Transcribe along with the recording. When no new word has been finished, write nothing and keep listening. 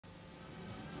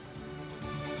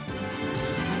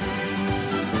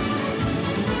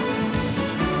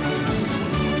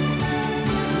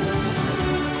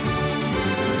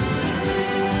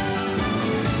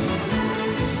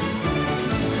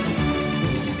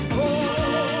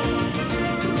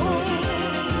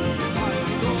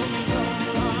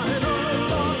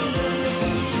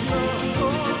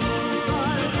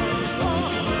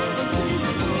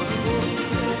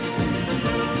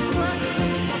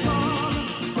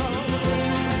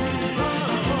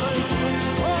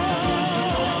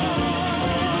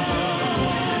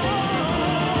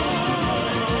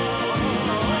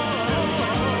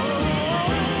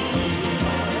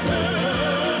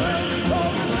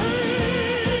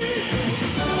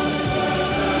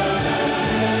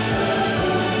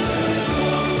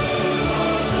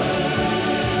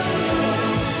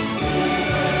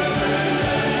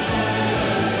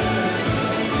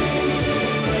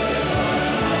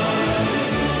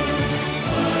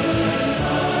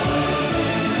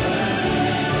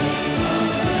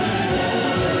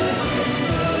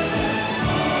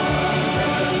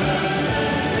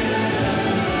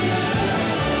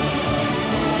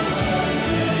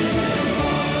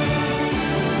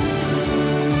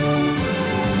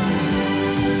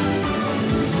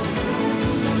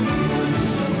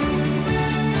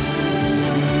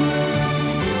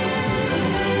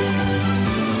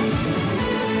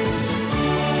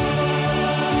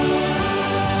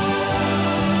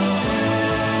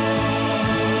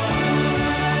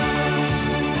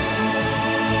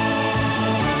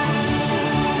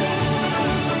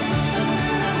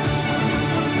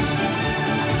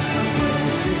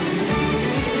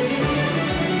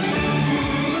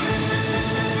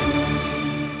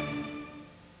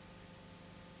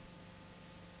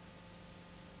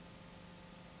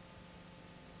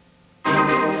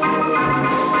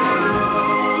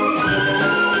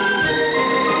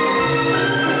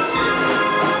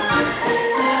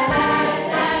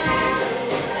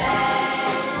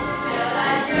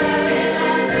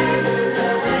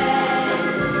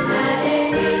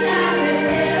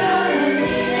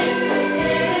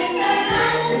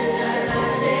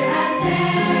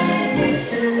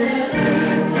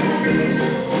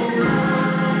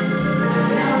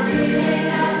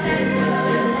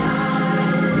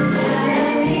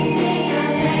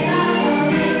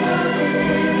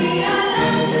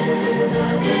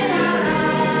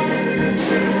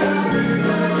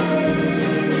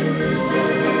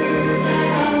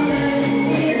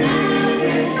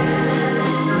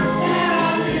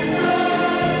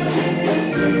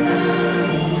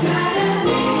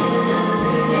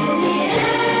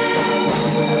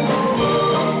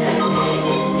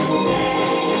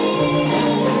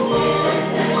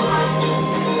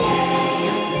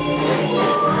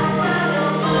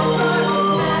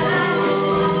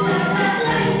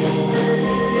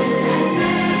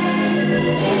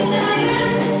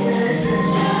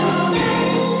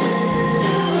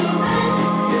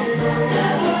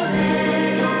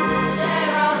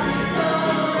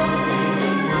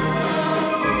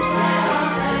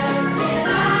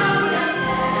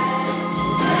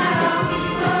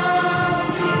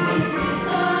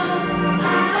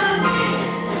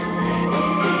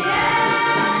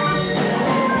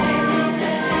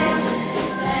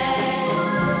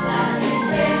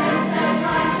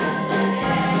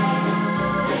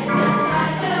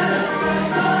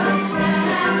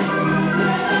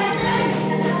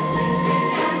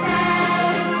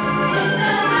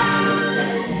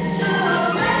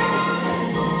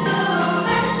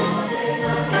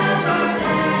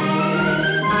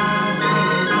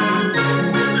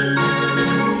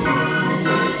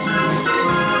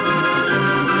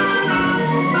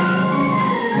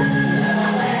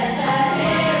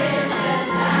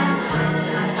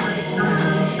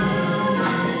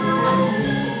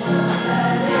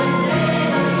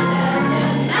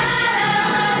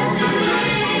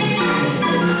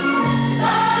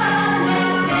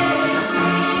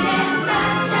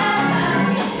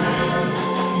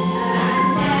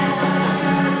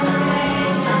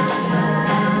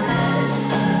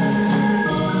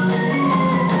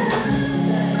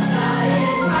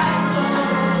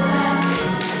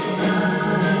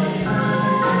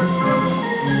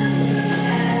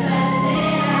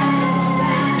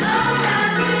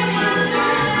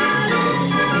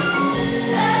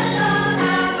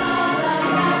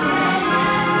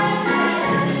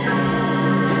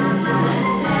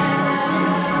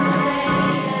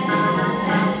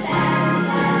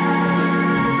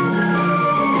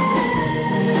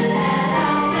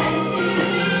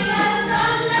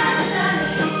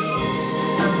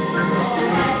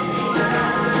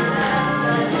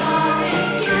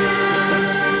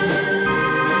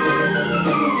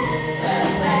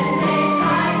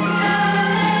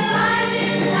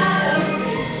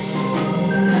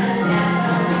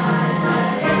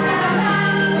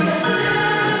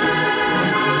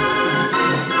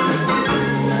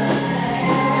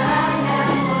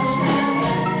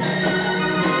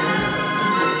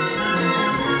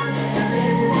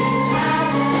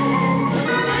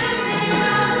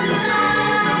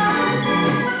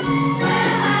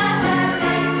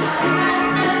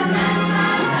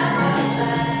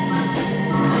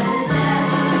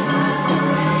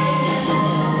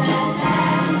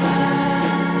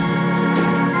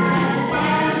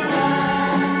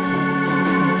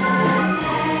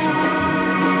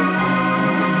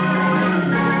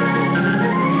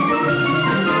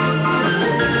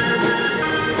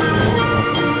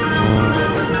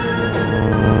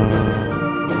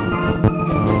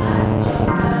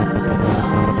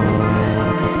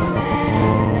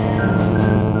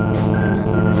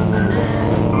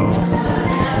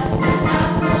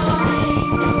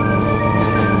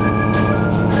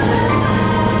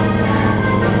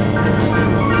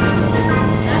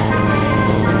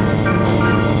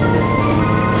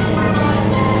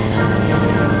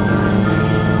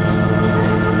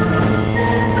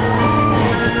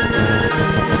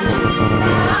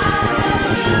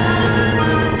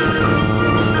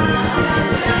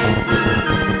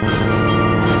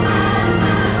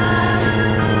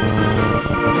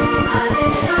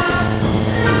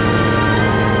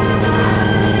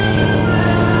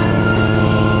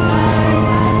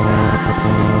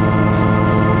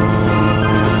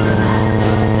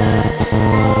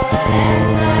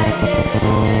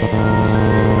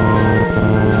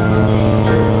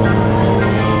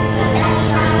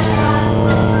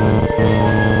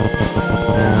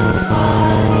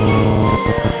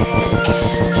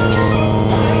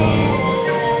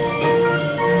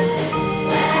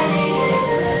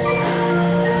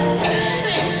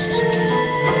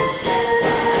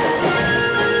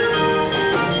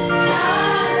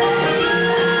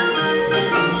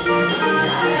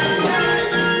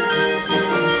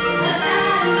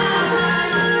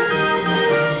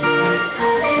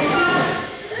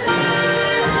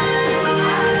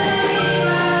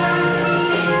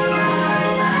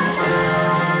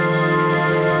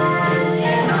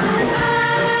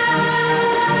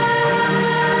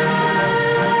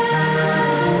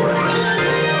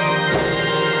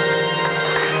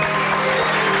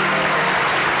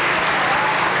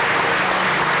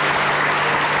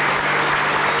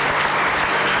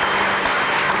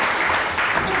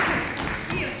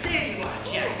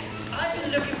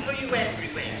looking for you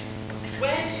everywhere.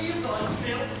 When are you going to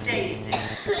milk Daisy?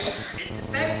 It's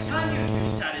about time you two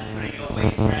started putting your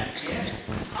weight around here.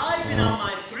 I've been on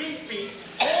my 3 feet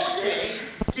all day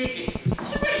digging.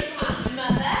 Really,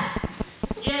 Mother?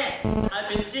 Yes, I've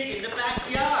been digging the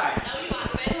backyard. No, you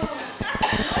haven't.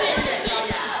 Yes, I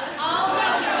am. Oh,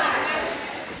 what you haven't?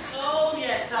 Oh,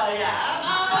 yes, I am. Oh,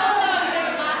 no,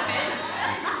 you haven't.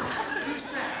 Who's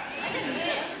that? I didn't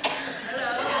hear. Hello?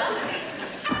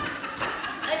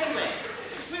 Anyway,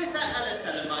 where's that other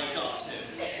son of mine got to?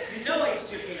 You know he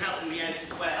should be helping me out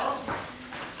as well.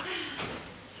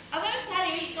 I won't tell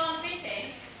you he's gone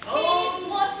fishing. Oh. He's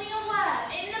washing a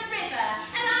worm in the river,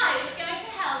 and I was going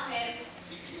to help him.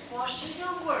 Washing a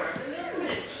worm in the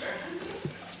river?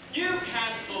 You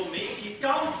can't fool me. He's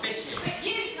gone fishing. But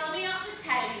you told me not to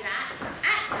tell you that.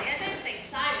 Actually, I don't think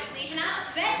Simon's even out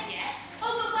of bed yet.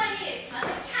 Oh, but when he is,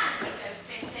 Mother, can we go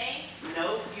fishing?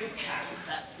 No, you can't.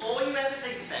 That's all you ever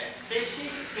think about.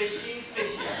 Fishing, fishing,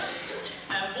 fishing.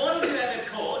 And what have you ever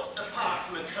caught apart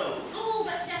from a cold? Oh,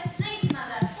 but just think,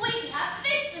 Mother, we could have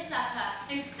fish for supper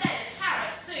instead of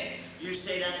carrot soup. You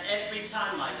say that every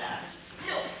time, my lad.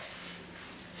 Look.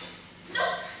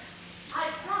 Look. I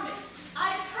promise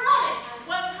I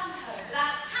won't come home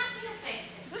without catching a fish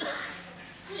this time.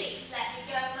 Please let me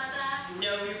go, Mother.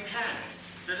 No, you can't.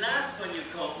 The last one you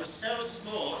caught was so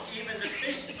small, even the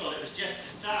fish thought it was just a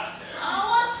starter. Oh,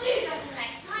 I'll do better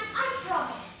next time, I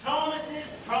promise.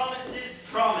 Promises, promises,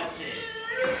 promises.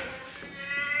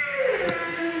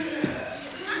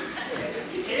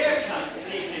 Here comes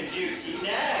Sleeping Beauty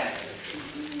now.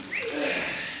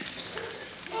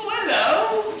 Oh,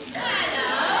 hello. Hello.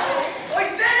 I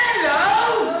said hello!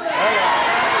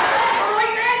 All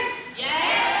right then?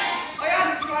 Yeah. I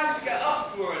hadn't planned to get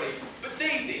up so early, but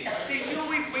Daisy, see, she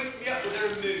always wakes me up with her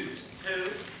moves.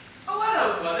 Who? Oh,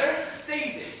 hello, Mother.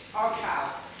 Daisy, our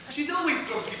cow. She's always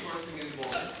grumpy first thing in the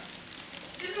morning.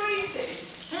 Is there any tea?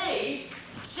 Tea?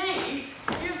 Tea?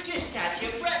 You've just had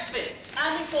your breakfast.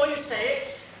 And before you say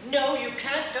it, no, you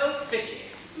can't go fishing.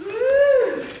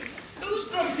 Ooh! Who's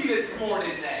grumpy this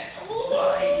morning then?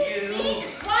 Why, you? Be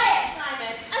quiet,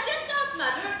 Simon. I just asked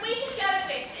Mother if we could go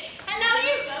fishing, and now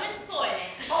you go and spoil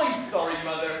it. I'm sorry,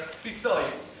 Mother.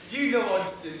 Besides, you know I'm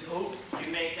simple. You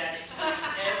make that excuse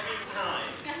every time.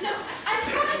 Look, I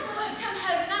promise I won't come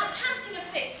home without catching a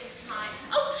fish this time.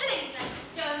 Oh, please let us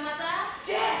go, Mother.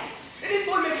 Yeah! And if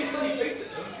I make a funny face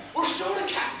at them, we're sure to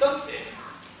catch something.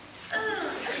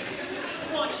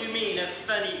 What do you mean, a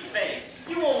funny face?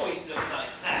 You always look like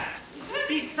that.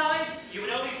 Besides, you would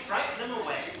only frighten them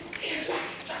away. Here, Jack,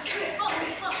 come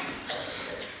here, come here.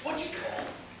 What do you call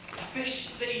a fish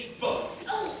that eats bugs?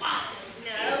 Oh, I don't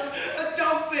know. A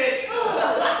dogfish!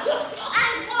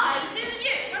 And why do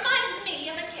you remind me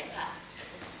of a kipper?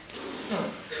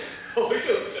 I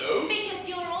don't know. Because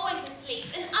you're always asleep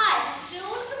and I have to do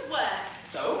all the work.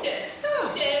 Don't.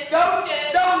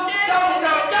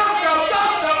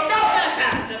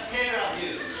 The pair of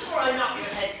you, or I knock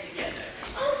your heads together.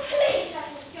 Oh, please let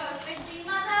us go fishing,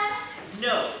 Mother.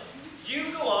 No,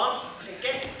 you go on and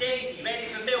get Daisy ready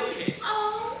for milking.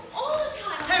 Oh, all the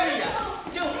time. Hurry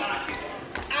up, don't argue.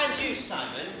 And you,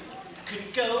 Simon, can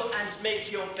go and make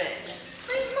your bed.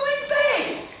 Make my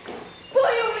bed? Well,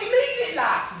 I only made it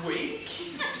last week.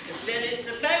 Then it's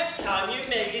about time you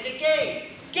made it again.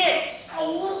 Get!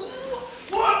 Oh,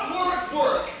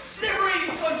 work. Never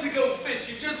any time to go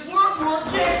fishing. Just work.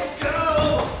 Just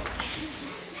go!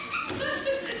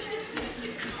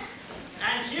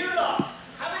 And you lot,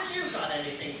 haven't you got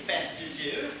anything better to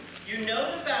do? You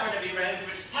know the Baron will be round for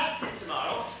his taxes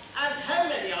tomorrow, and how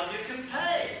many of you can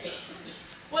pay?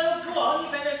 Well, go on,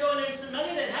 you better go and earn some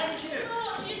money then, hadn't you? Well,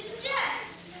 what do you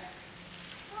suggest?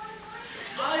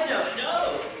 I don't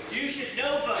know. You should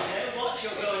know by now what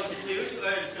you're going to do to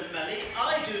earn some money.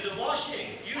 I do the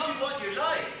washing. You do what you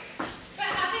like. But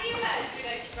haven't you heard through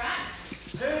those scraps?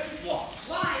 Heard what?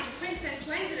 Why, the Princess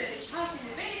Gwendolyn is passing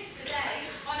the village today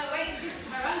on her way to visit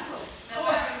her uncle, the Oh.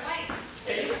 Baron Waite.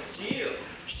 Big deal.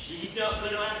 She's not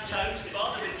going to have time to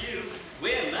bother with you.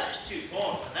 We're much too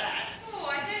poor for that. Oh,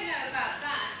 I don't know about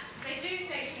that. They do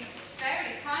say she's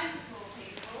very kind to poor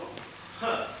people.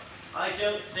 Huh. I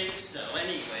don't think so,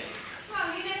 anyway.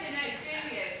 Well, you never know, do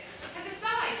you? And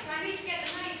besides, I need to get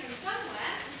the money from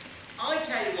somewhere. I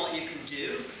tell you what you can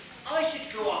do. I should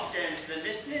go off down to the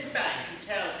listening bank and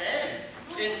tell them.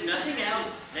 If nothing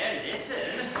else, they'll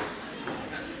listen.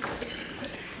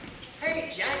 Hey,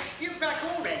 Jack, you back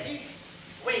already?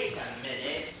 Wait a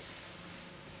minute.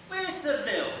 Where's the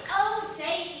milk? Oh,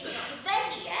 Daisy's not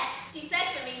ready yet. She said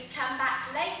for me to come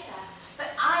back later.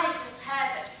 But I just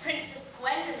heard that Princess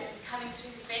Gwendolyn's coming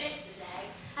through the village today.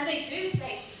 And they do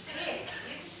say she's really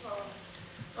cute.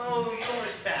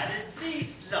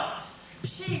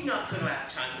 She's not going to have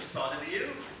time to bother you.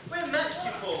 We're much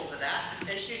too poor for that,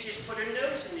 and she'll just put her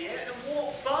nose in the air and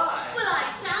walk by. Well, I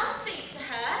shall speak to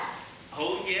her.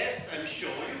 Oh, yes, I'm sure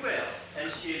you will.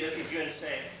 And she'll look at you and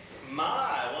say,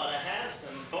 my, what a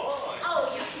handsome boy.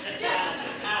 Oh, you're just...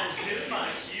 And who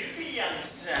might you be, young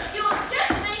sir? You're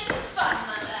just making fun,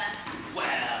 Mother.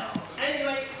 Well,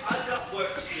 anyway, I've got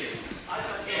work to do. I've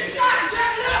got Jack, look!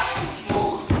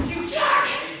 Oh, you Jack!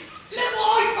 Look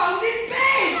what I found in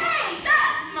bed! Hey,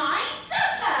 that's my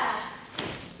supper.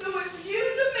 So it's you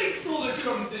that makes all the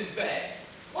crumbs in bed?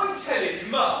 I'm telling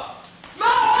Mum.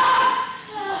 Mum!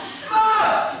 Mum!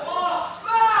 Mum!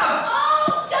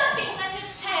 Oh, don't be such a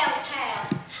telltale.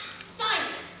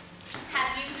 Simon,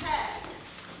 have you heard?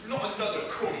 Not another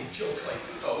corny joke, I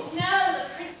hope. No, the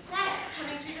princess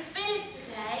coming through the village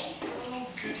today. Oh,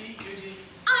 goody, goody.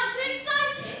 I'm too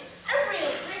excited. A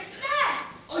real princess.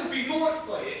 I'd be more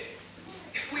excited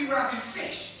if we were having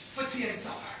fish for tea and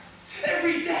supper.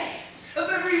 Every day, of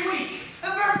every week,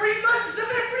 of every month, of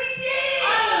every year!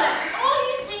 Oh, all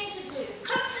you seem to do,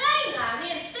 complain loudly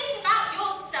and think about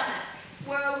your stomach.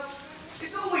 Well,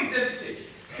 it's always empty.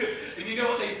 And you know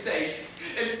what they say,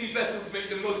 empty vessels make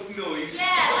the most noise.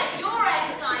 Yeah, like your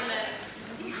egg, Simon.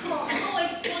 Oh, I've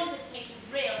always wanted to meet a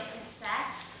real princess.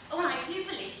 Oh, and I do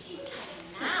believe she's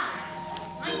coming now.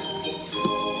 Simon.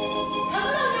 Come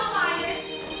along, Your Highness.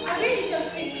 I really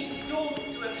don't think we should dawn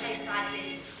through a place like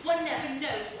this. One never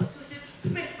knows what sort of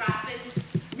riffraff and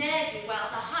ne'er-do-wells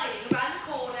are hiding around the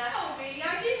corner. Oh, really?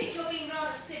 I do think you're being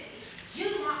rather silly.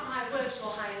 You mark my words,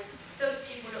 Your Highness. Those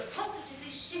people look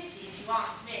positively shifty, if you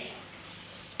ask me.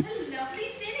 It's a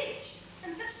lovely village.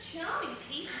 And such charming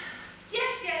people.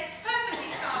 Yes, perfectly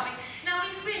charming. Now we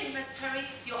really must hurry.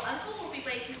 Your uncle will be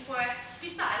waiting for us.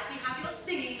 Besides, we have your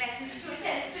singing lessons to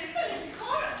attend to. Well, Mr.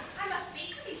 Coram, I must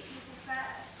speak with these people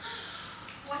first.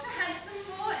 What a handsome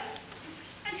boy.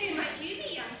 And who might you be,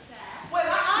 young sir? Well,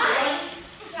 I'm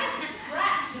Jack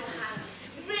Spratt, Your Highness.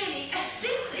 Really,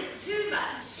 this is too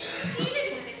much. Do you live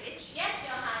in the village? Yes,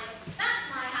 Your Highness. That's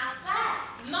my house there.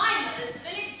 My mother's the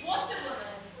village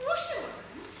washerwoman. Washerwoman?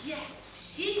 Yes,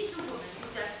 she's the woman who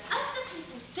does other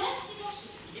people's dirty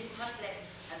washing in public.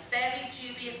 A very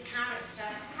dubious character.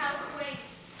 How great.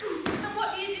 And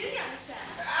what do you do, young sir?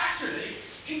 Actually,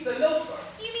 he's a loafer.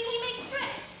 You mean he makes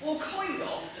bread? Well, kind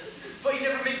of. But he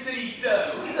never makes any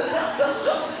dough. Do you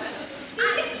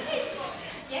think he is?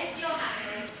 Yes, Your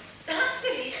Highness.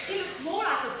 Actually, he looks more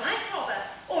like a bank robber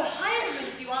or a hireman,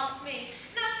 if you ask me.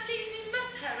 Now, please, we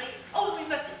must hurry. Oh, we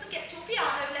mustn't forget your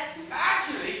piano lesson.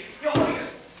 Actually, Your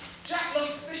Highness, Jack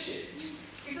likes fishing.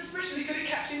 He's especially good at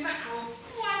catching mackerel.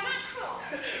 Why mackerel?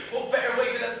 What better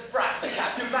way than a sprat to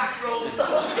catch a mackerel?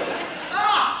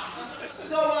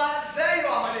 So, there you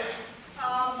are, my dear.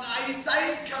 I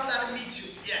decided to come down and meet you,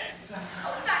 yes. Oh,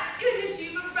 thank goodness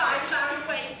you've arrived, Baron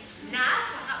Waste. Now,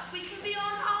 perhaps we can be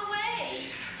on our way.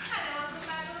 Hello, Uncle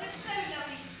Basil. It's so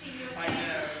lovely to see you I again.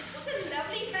 know. What a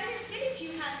lovely village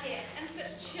you have here, and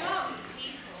such charming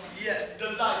people. Yes,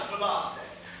 delightful, aren't they?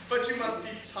 But you must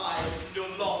be tired from your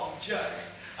long journey.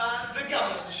 The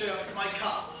governess to show you up to my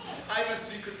castle. I must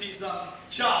speak with these,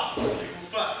 charming people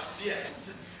first, yes.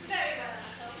 Very well,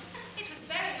 Uncle. It was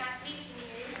very nice meeting you.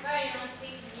 Very nice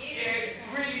meeting you. Yeah, it's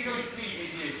really nice meeting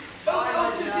you. Bye,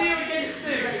 Hope to my see dear. you again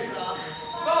soon. Later.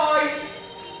 Bye.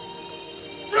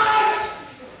 Right!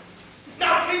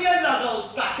 Now, bring your novels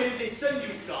back and listen,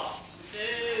 you've got.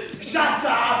 Shut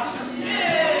up!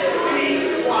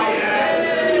 Be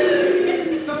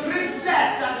quiet! The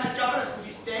princess and her governess will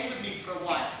be staying with me for a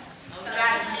while.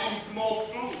 That means more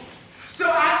food. So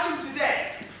as from today,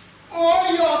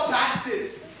 all your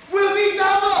taxes will be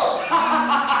doubled!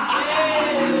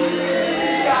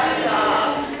 Shut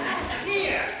up!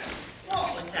 Here,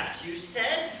 what was that you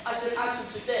said? I said as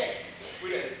from today,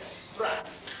 we're going to sprat.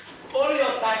 All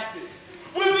your taxes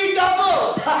will be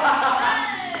doubled!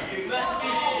 You must be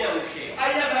joking. I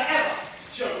never ever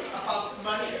joke about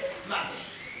money matter.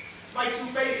 My two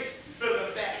babies, Bill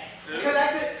and Beck, will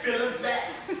collect it, Bill and Beck.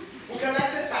 We'll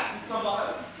collect the taxes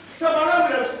tomorrow. Tomorrow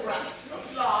we'll sprat.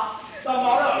 Don't laugh.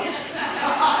 Tomorrow.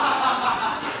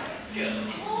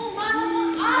 Oh, Mother,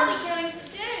 what are we going to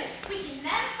do? We can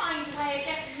never find a way of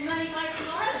getting money by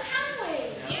tomorrow, can we?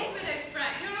 Yes, Widow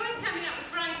Spratt, you're always coming up with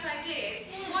bright ideas.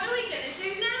 What are we going to do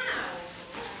now?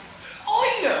 I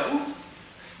know.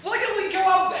 Why don't we go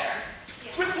out there,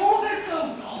 we pull their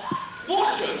clothes off,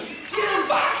 wash them, get them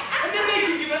back, and then they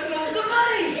can give us loads of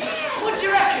money. What do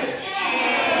you reckon?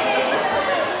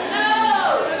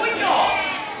 No! Why not?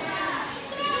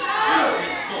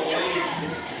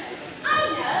 I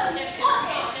know. What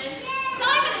happened?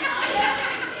 Simon has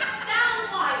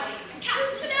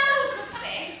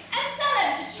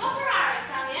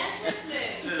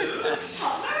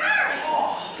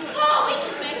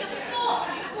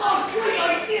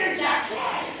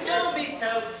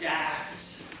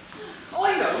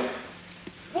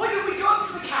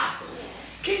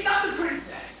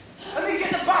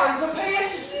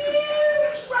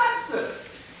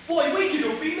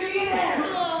thinking of being millionaires.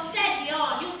 Oh, steady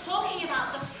on. You're talking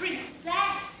about the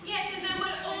princess. Yes, and then we'll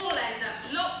all end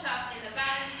up locked up in the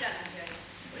Baron's dungeon.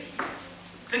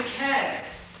 The cow.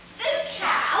 The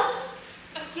cow?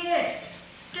 Yes,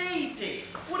 Daisy.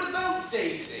 What about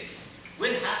Daisy?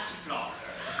 We'll have to flog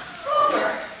her. Flog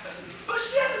her? But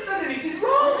she hasn't done anything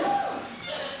wrong.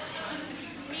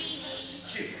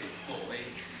 Stupid boy.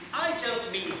 I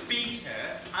don't mean beat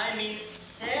her, I mean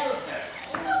sell her.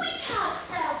 But we can't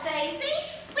sell Daisy.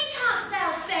 We can't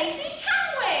sell Daisy,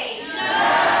 can we? No.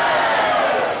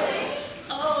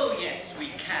 Oh, yes, we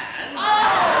can.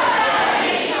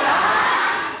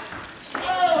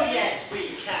 Oh, yes,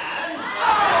 we can.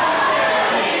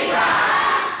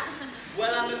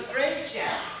 Well, I'm afraid,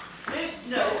 Jack, there's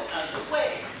no other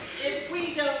way. If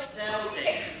we don't sell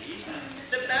Daisy,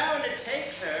 the Baron will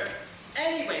take her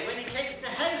anyway when he takes the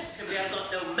house because we have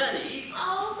got no money.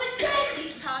 Oh, but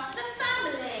Daisy's part of the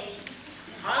family.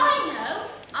 Huh?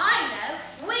 I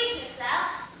know. We can sell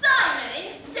Simon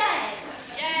instead.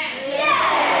 Yeah.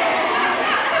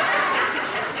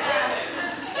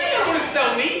 You don't want to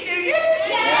sell me, do you?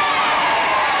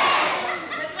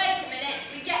 But wait a minute.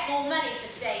 We get more money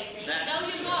for Daisy. That's No,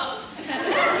 you won't.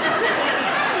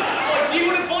 What, do you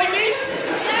want to buy me?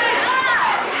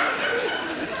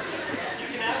 You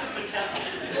can have them for 10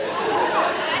 minutes.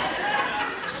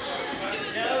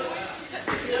 No,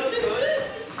 it's no good.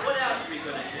 What else are we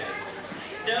going to do?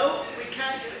 No, we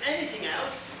can't do anything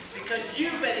else because you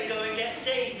better go and get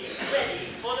Daisy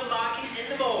ready for the market in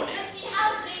the morning. But she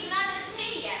hasn't even had a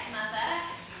tea yet, Mother.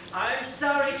 I'm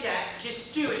sorry, Jack.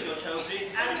 Just do as you're told, please,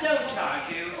 and don't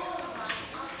argue. All right,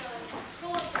 I'll go.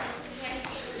 Poor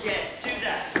Daisy. Yes, do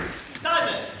that.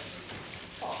 Simon,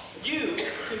 you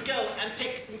could go and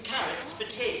pick some carrots for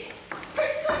tea.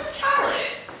 Pick some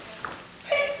carrots?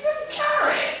 Pick some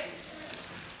carrots?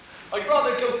 I'd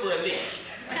rather go for a lick.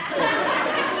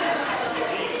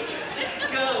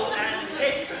 Go and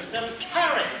pick some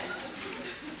carrots.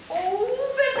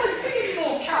 Oh, then why pick any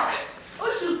more carrots? I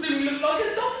shall soon look like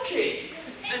a donkey.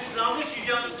 As long as you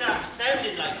don't start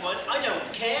sounding like one, I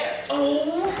don't care.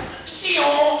 Oh, she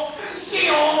always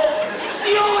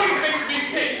makes me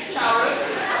pick carrots.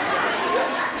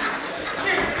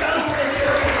 Just go with it.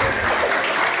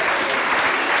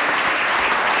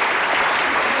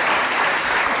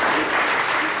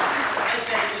 I'd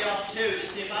better be off too to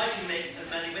see if I can make some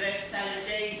money without selling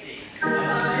Daisy.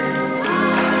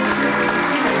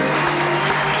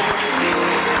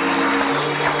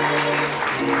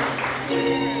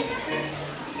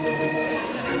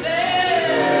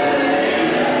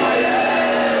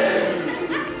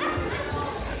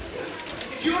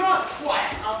 If you're not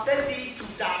quiet, I'll send these two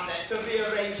down there to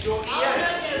rearrange your ears.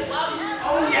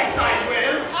 Oh, yes, I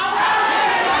will.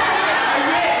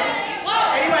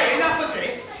 Anyway, enough of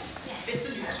this.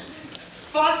 Listen, you two.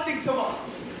 First thing tomorrow,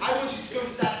 I want you to go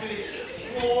to that village,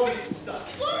 Warminster.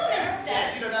 Warminster?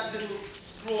 Yes, you know that little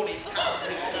scrawny town.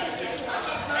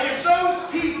 And if those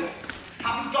people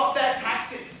haven't got their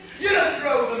taxes, you don't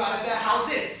throw them out of their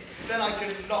houses. Then I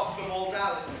can knock them all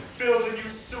down and build a new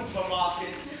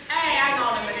supermarket. Hey, hang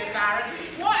on a minute, Baron.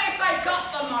 What if they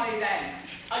got the money then?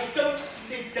 I don't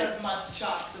think there's much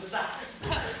chance of that.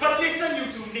 But listen, you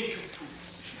two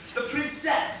nincompoops. The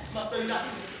princess must know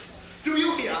nothing of this. Do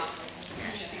you hear?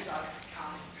 She thinks I'm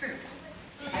calm.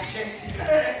 A gentleman.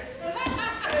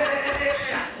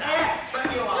 Shut up. But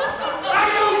you are. Are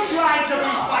you trying to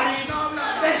be funny? No.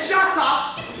 Then shut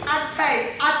up and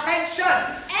pay attention.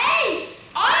 Hey!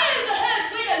 I overheard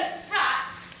Widow Sprat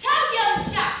tell young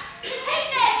Jack to take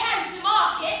their cow to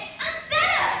market and sell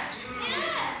her.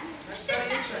 Yeah. That's very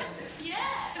interesting.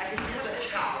 Yeah. I can do the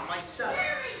cow myself.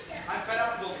 I'm fed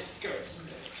up with all this goat stuff.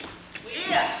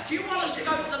 Here, do you want us to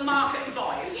go to the market and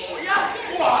buy it for you?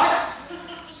 What?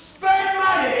 Spend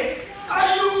money?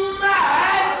 Are you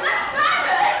mad?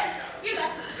 Baron, you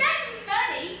must spend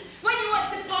money when you want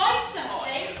to buy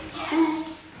something. Who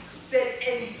said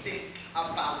anything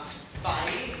about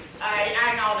buying? Hey,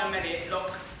 hang on a minute,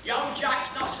 look. Young Jack's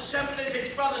not so simple as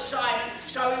his brother Simon,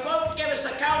 so he won't give us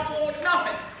the cow for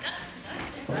nothing.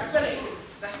 That's true.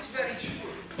 That is very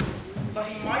true. But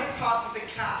he might part with the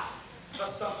cow for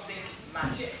something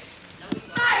magic.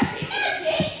 Magic?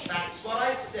 Magic? That's what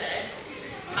I said.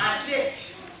 Magic.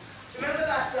 Remember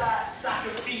that sack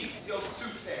of beads the old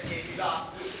soothsayer gave you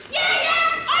last week? Yeah,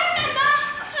 I remember.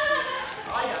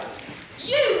 I know.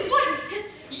 You wouldn't, because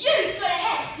you put a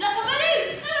head like a balloon.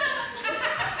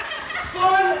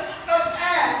 Full of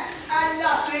air and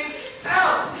nothing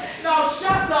else. Now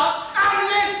shut up and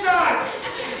listen.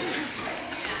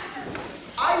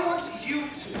 I want you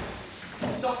two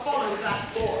to follow that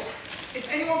boy. If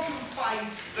anyone can find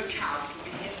the cow for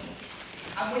him,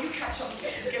 And when you catch up with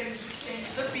it, you get him to exchange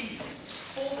the beans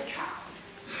for the cow.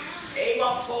 He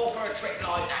won't fall for a trick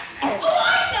like that now. Oh,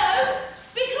 I know!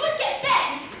 We can always get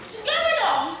Ben to go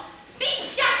along, beat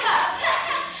Jack up,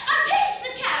 and pinch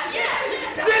the cow. Yeah.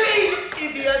 Silly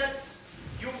idiots!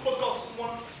 You've forgotten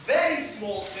one very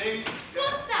small thing.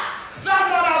 What's that? That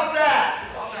one out there!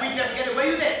 We'd never get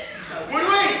away with it, would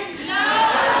we? No!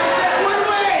 Would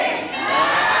we?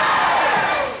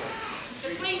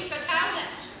 The Queen for cow then.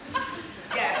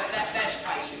 Yeah, but let's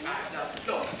face it, mate.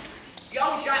 Look,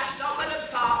 young Jack's not going to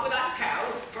part with that cow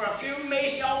for a few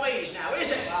measly old beans now, is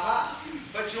it? Aha,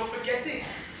 but you're forgetting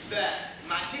the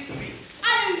magic beans.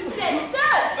 And who said so?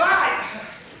 Right!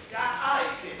 I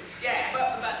did. Yeah,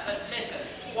 but listen,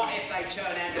 what if they turn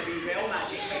out to be real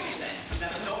magic beans then?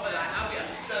 Never thought of that, have you?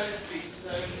 Don't be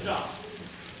so dumb.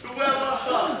 Whoever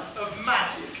heard of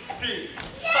magic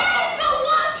beans? Yeah, but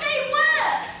what if they were?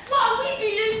 Well, we'd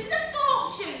be losing a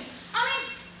fortune. I mean,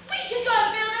 we could go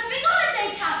and build a big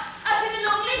holiday camp up in the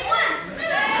long-lived woods.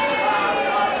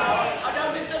 I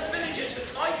don't think the villagers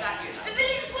would like that, you know. The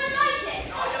villagers wouldn't like it.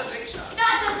 No, I don't think so.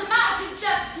 That doesn't matter because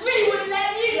we wouldn't let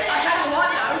them use it. I tell you what,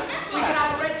 though, we can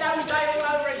have a red nose day all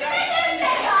over again.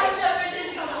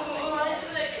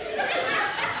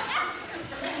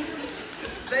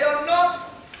 They are not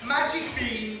magic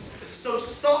beans, so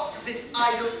stop this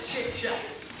idle chit-chat.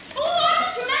 Oh, I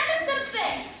just remembered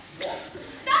something. What?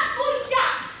 That boy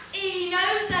Jack, he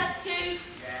knows us too.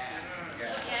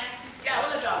 Yeah,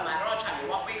 well, it don't matter. I'll tell you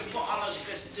what, we can put on a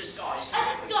disguise. A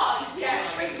disguise?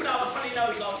 Yeah, we can put on a funny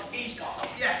nose like he's got.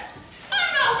 Yes.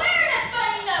 I'm not wearing a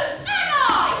funny nose, am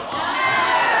I?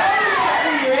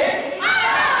 He is.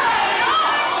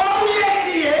 Oh, yes,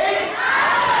 he is.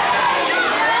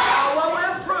 Oh, well,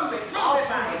 we'll prove it. Prove it,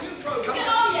 man. It's prove it.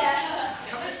 Oh, yeah.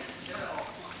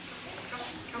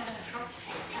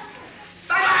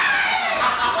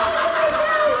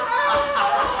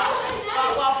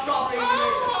 Well, probably he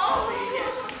is. Probably he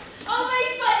is. Oh, very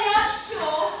funny, I'm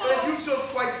sure. But if you two have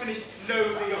quite finished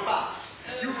nosing about,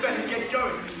 you better get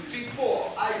going before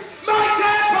I... My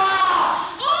temper!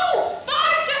 Oh, but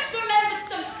I've just remembered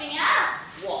something else.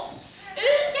 What?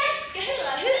 Who's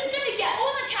gonna get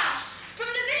all the cash from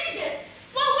the villagers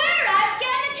while we're out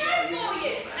getting a cow for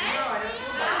you? No, I don't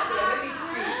know about that. Let me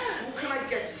see. Who can I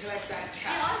get to collect that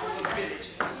cash from the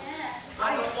villagers?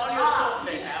 While you're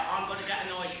sorting this out, I'm going to get a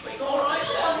nice quick. All right. I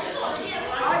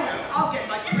know. I'll get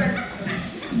my friends to collect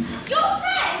it. Your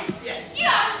friends? Yes. You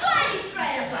haven't got any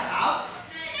friends. Yes, I have.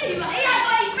 No, you haven't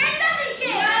got any friends, hasn't he?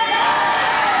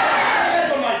 There's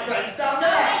all my friends down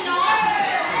there.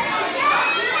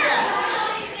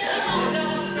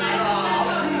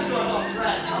 I'll prove to have our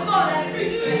friends. Oh, go on then, prove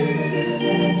to it.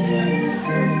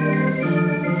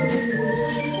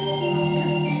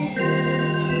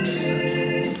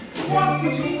 What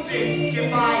would you think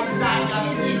if I sang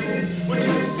out a tune? Would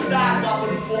you stand up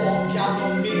and walk out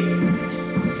on me?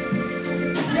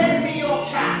 Lend me your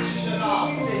cash and I'll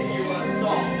sing you a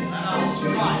song, and I'll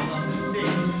try not to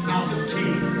sing out of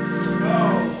key.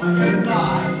 Oh, I get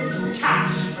by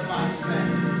cash for my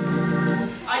friends.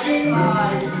 I get by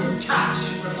cash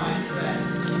for my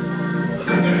friends.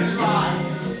 I'm gonna try to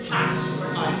cash for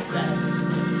my friends.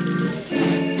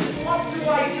 What do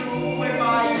I do when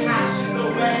my cash is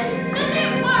away? Does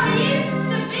it worry you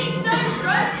to be so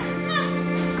broke?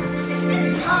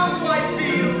 How do I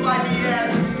feel by the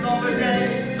end of the day?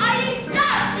 Are you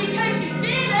sad because you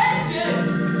feel urgent?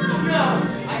 No,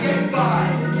 I get by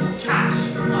cash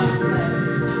for my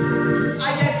friends. I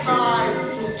get by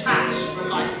cash for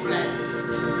my friends.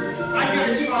 I'm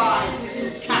gonna try to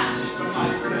get cash for my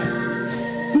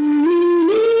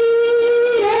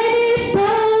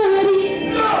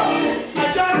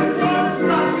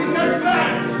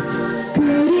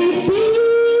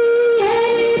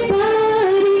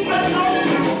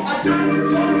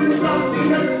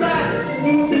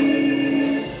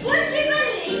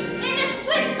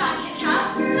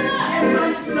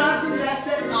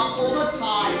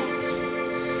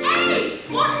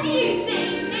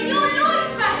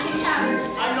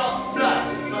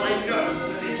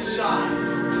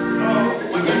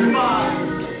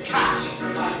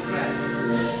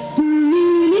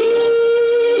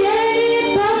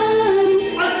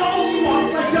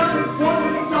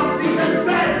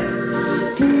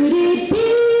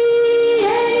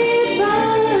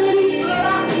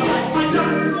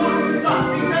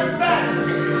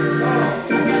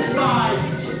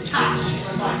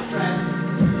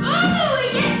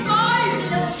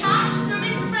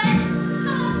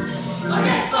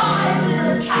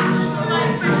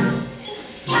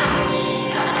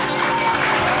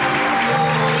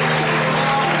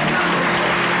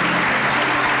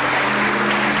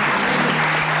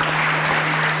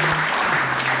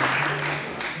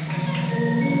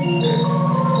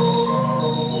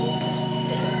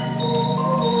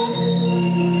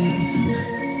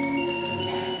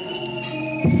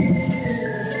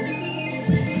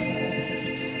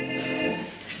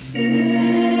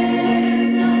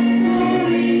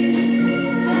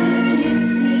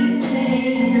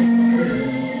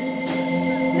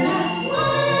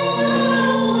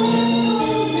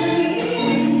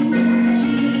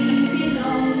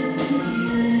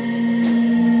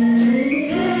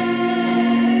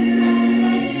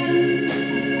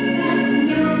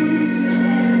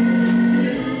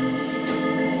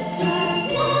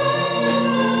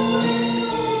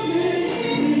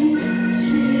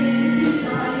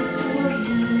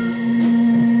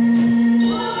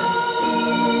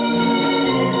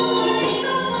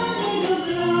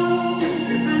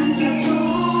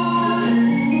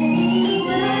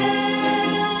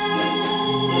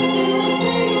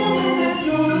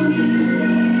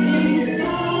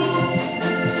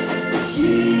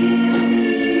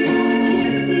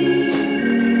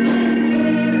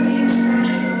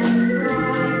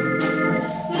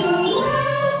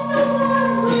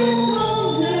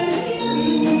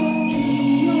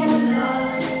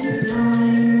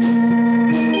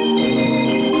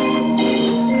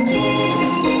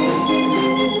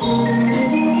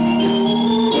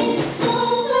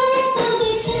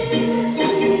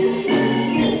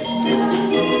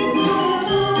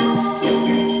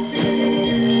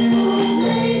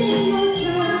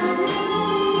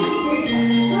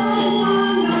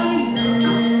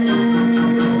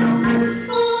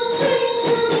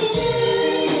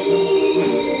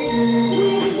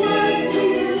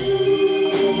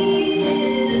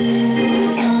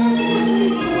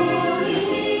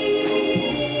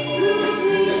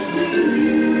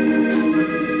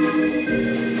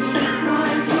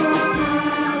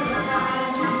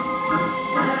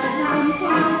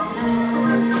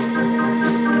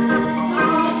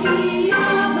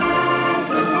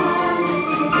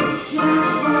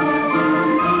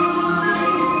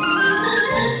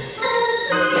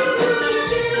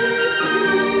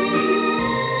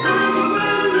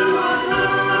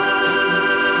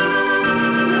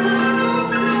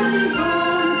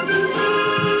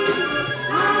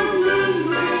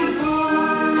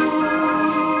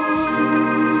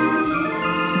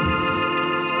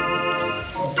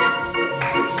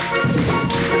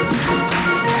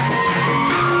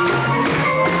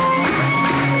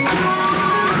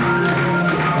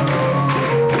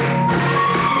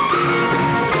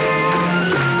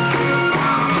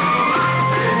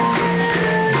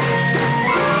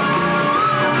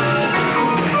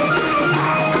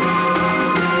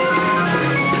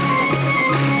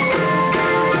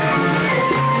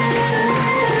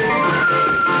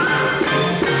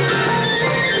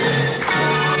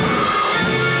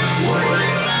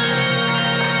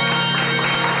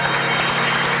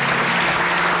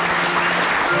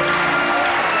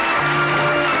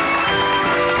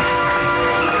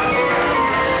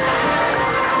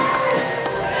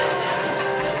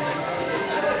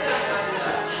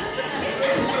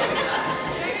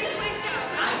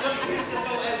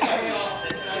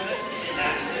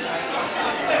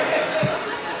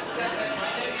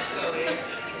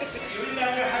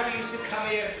come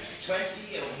here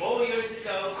 20 or more years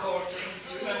ago courting.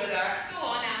 Do you remember that? Go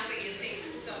on, Albert, you think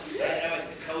so. Yeah, no, it's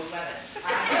the cold weather.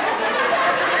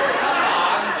 Come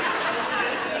on.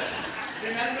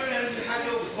 Remember when you had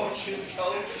your fortune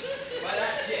told by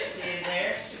that gypsy in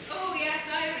there? Oh, yes,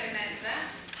 I remember.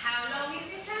 How long is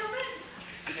it, Albert?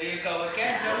 There you go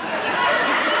again.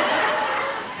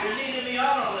 You're leading me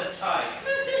on all the time.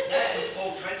 That was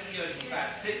all 20 years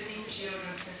back. 15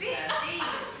 children since then. 15.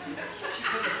 She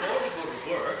couldn't afford to go to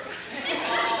work.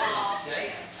 Oh.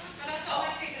 Say. But I've got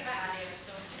my finger back here,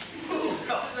 so. Ooh,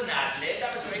 that was an ad-lib.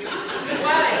 That was very good.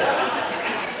 Why?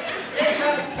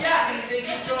 Jacob's Jack and you think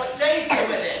he's brought Daisy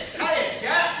with him. Hiya,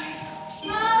 Jack.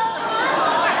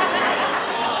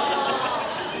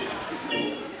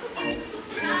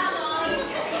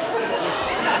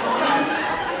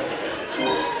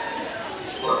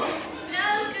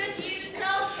 No good you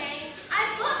sulking.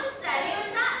 I've got to sell you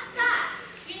and that's that.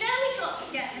 You know we got to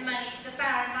get the money for the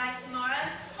Baron by tomorrow,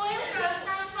 or he'll throw us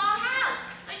out of our house.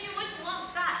 And you wouldn't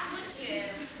want that, would you?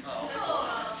 Oh,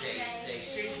 Poor Daisy.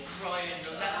 Daisy. She's crying.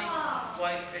 Let me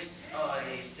wipe his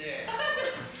eyes there.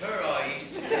 Her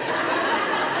eyes.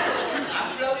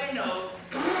 I'm blowing nose.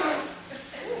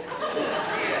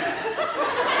 Yeah.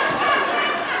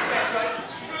 Went right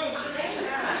through.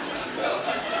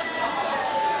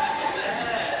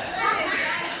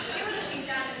 You're looking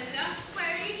down in the dumps.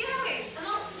 Where are you going? I'm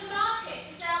off to the market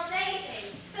to sell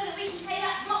Daisy, so that we can pay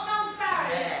that rotten old Baron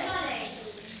his money.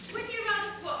 Wouldn't you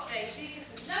rather swap, Daisy,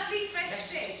 for some lovely fresh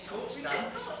Yes, fish? just caught We some. just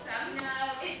caught some. No,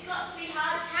 it's got to be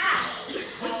hard cash.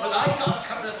 Well, I got a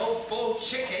couple of old boiled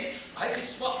chicken. I could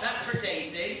swap that for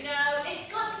Daisy. No, it's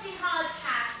got to be hard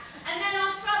cash, and then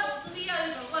our troubles will be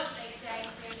over, won't they,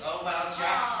 Daisy? Oh well,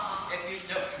 Jack. Aw.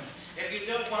 If you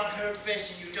don't want her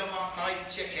fish and you don't want my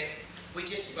chicken, we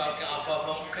just about get off our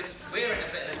boat because we're in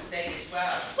a bit of a state as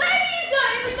well. Where are you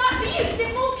going with that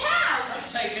beautiful cow? I'm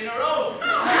taking her home.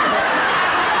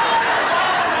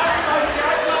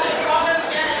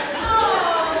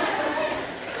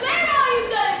 Where are you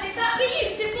going with that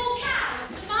beautiful cow?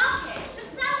 To the market, to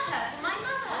sell her to my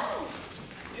mother.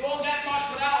 You won't get much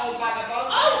for that old vagabond.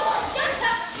 Oh, shut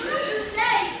up! You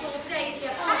play, poor Daisy,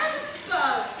 a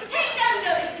vagabond. Take no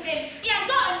notice of him. He ain't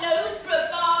got a nose for a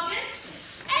bargain.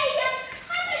 Hey,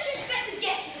 how much you expect to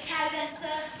get for the cow then,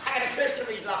 sir? I had a twist of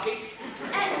his lucky.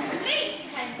 At least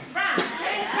 10 grand.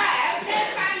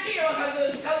 £10 to you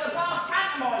because the past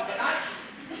pantomime tonight.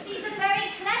 She's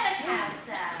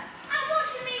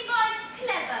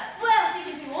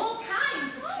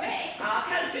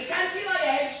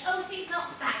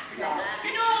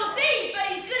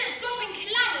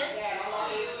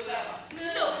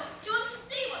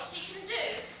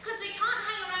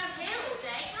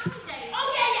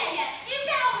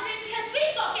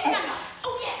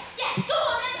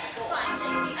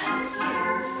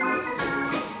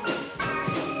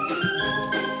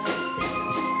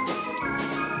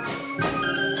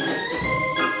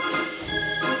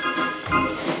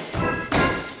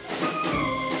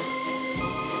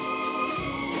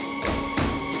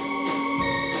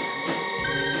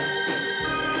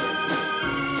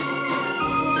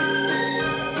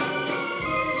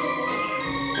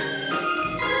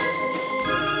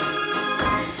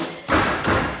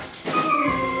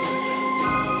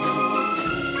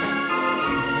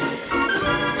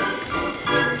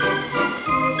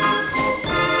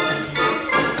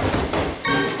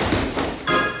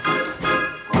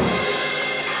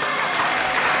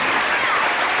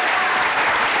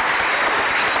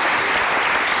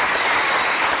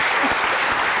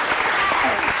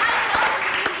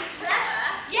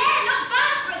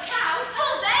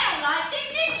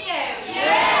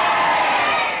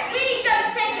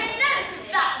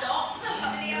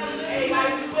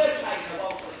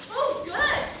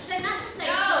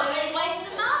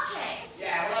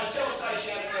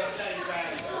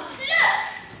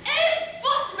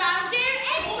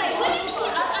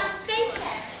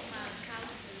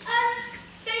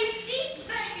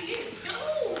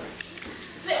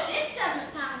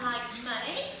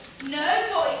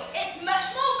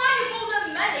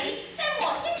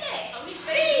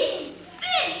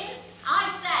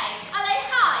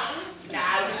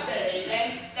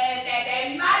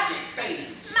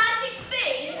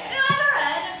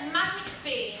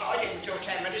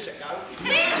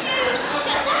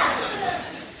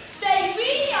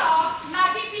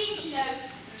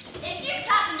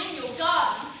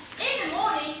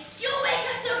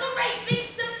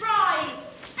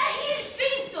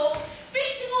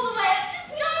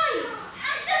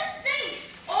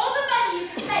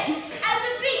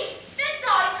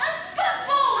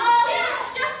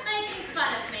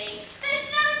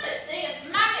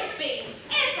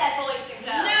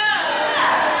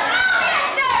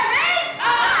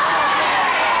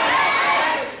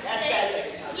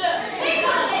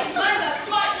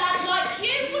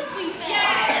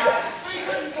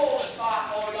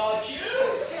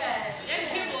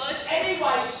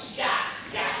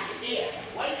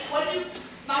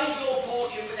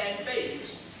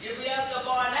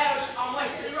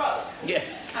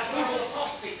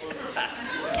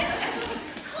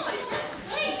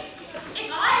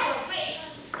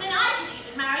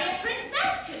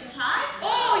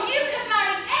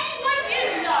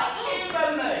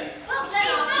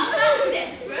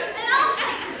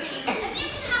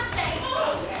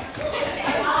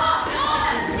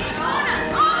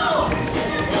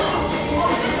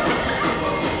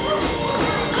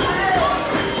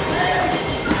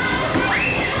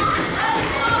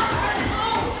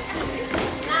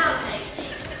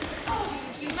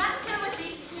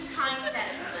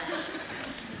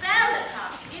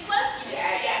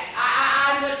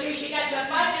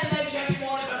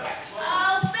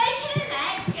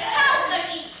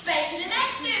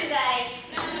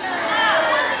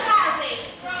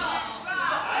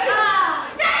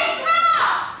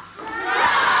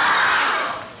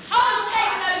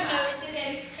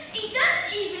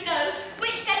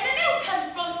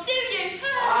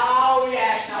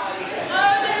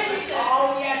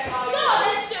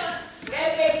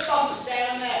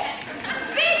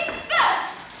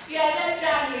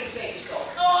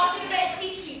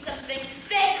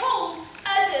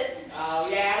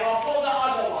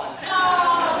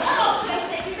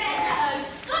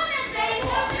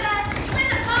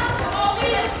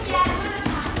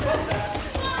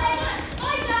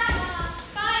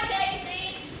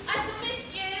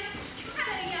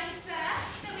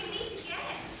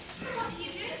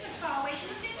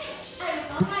I was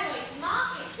on my way to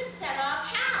market to sell our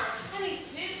cow, and these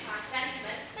two kind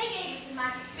gentlemen, they gave us the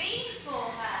magic beans for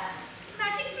her.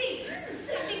 Magic beans?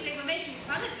 I think they were making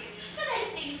fun of you. But they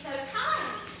seemed so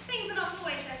kind. Things are not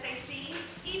always as they seem.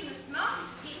 Even the smartest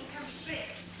of people can be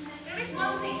tricked. There is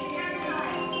one thing you can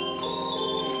rely on.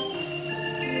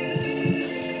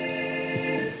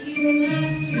 You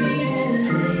must realize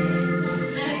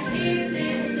that this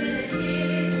is the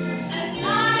kiss, a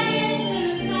science to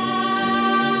the sky.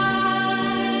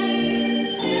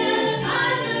 The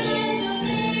fundamental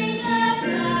things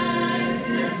apply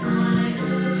as time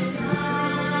goes by.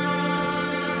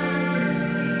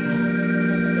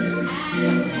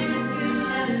 And when two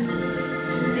lovers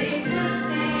they still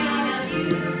say I love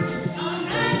you, on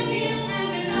that kiss can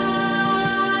rely.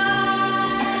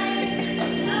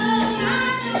 No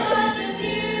matter what the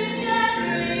future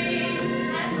brings,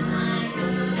 as time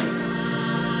goes by.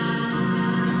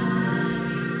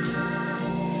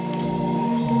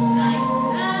 Like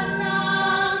love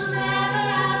songs never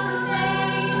out of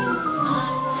date, on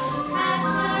full of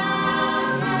passion,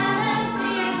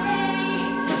 jealousy and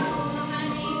hate. Woman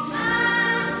needs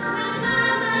man, and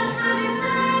man must have his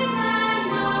mate, and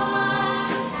no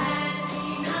one can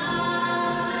deny.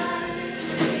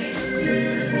 It's still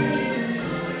the same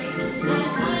story, a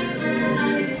life full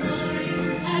of glory,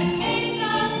 a case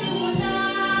of do or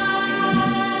die.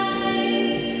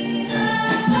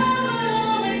 Love will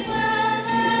always work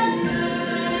the best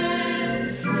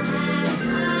as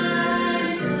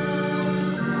time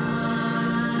goes by.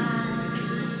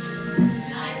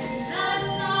 Nice love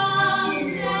songs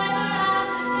never out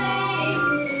of date,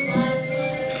 one full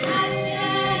of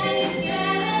passion,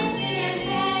 jealousy and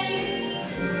hate.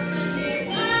 Woman needs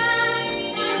man,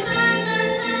 and man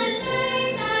must have his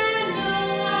mate, and no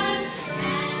one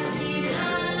can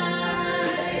deny.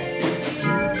 It's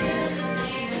still the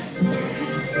same story,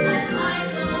 a life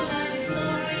full of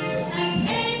glory, a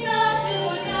case of do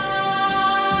or die.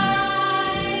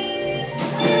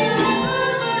 Love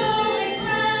will always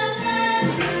work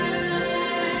the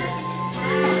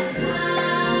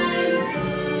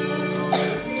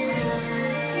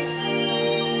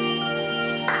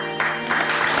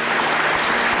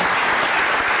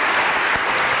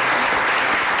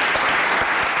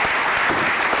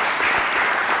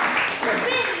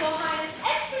Really, Your Highness,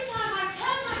 every time I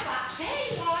turn my back, there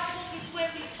you are talking to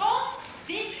every Tom,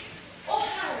 Dick, or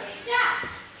Harry. Jack!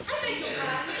 I beg your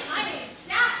pardon, my name's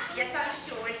Jack. Yes, I'm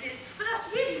sure it is. But that's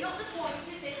really not the point,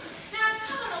 is it? Now,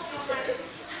 come on, Your Highness.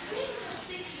 I really don't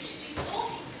think you should be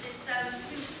talking to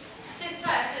this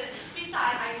person.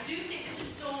 Besides, I do think there's a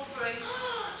storm brewing.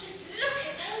 Oh, just look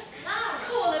at those clouds.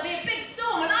 Cool, there'll be a big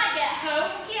storm when I get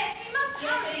home. Yes, we must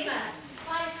Yes, hurry. we must.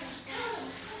 Bye, Princess.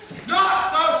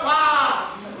 Not so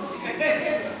fast!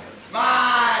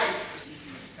 My pretty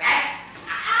princess.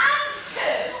 And who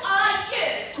are you?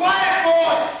 Quiet,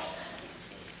 boy!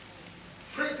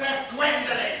 Princess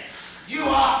Gwendolyn, you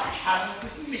are to come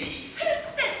with me. Who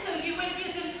said so, you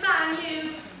impudent man,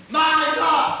 you? My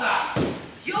master!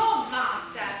 Your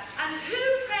master. And who,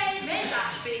 pray, may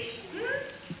that be?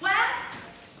 Well,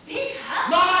 speak up.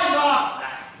 My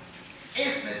master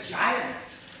is the giant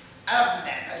of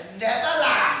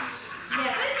Neverland. Never,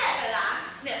 Neverland.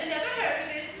 Never heard of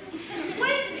it.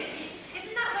 Wait a minute.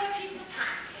 Isn't that where Peter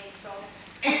Pan came from?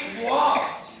 It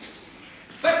was, you see,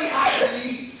 but he had to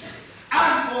leave.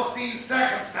 Unforeseen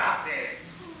circumstances.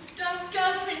 Don't go,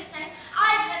 Princess.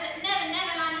 I've heard that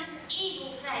Neverland is an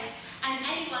evil place, and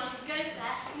anyone who goes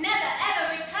there never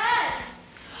ever returns.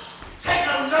 Take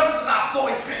no notice of that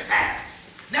boy, princess.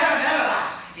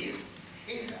 Neverland is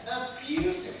a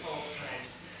beautiful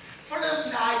place, full of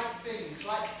nice things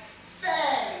like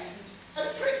fairies and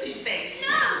pretty things.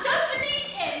 No, don't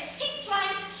believe him. He's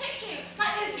trying to trick you,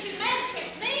 like those two men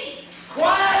tricked me.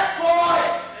 Quiet, boy!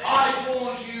 I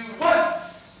warned you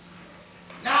once.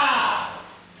 Now,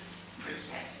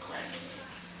 Princess Gwendolyn,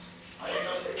 are you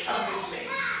going to come with me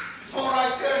before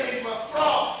I turn into a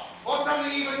frog or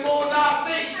something even more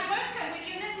nasty? I won't come with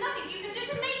you. There's nothing you can do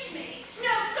to make me.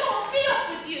 No, go on, be off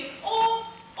with you, or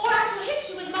I shall hit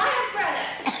you with my umbrella.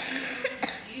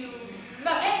 You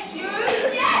muppet, you!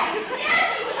 Yes,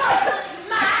 you horrible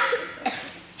man!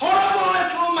 Horrible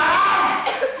little man!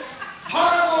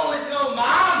 Horrible little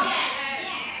man!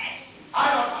 Yes.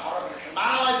 I'm not a horrible little man,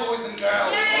 am I, boys and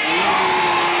girls?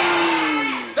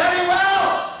 Very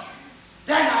well!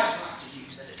 Then I shall have to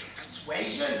use a little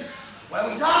persuasion,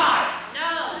 won't I?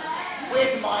 No.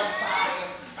 With my bag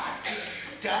of magic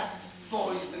dust,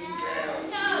 boys and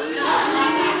girls. No, you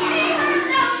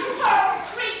horrible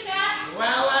creature!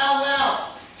 Well, well, well.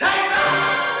 Take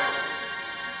that!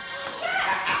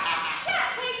 Jack,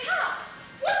 wake up.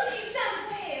 What have you done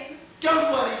to him?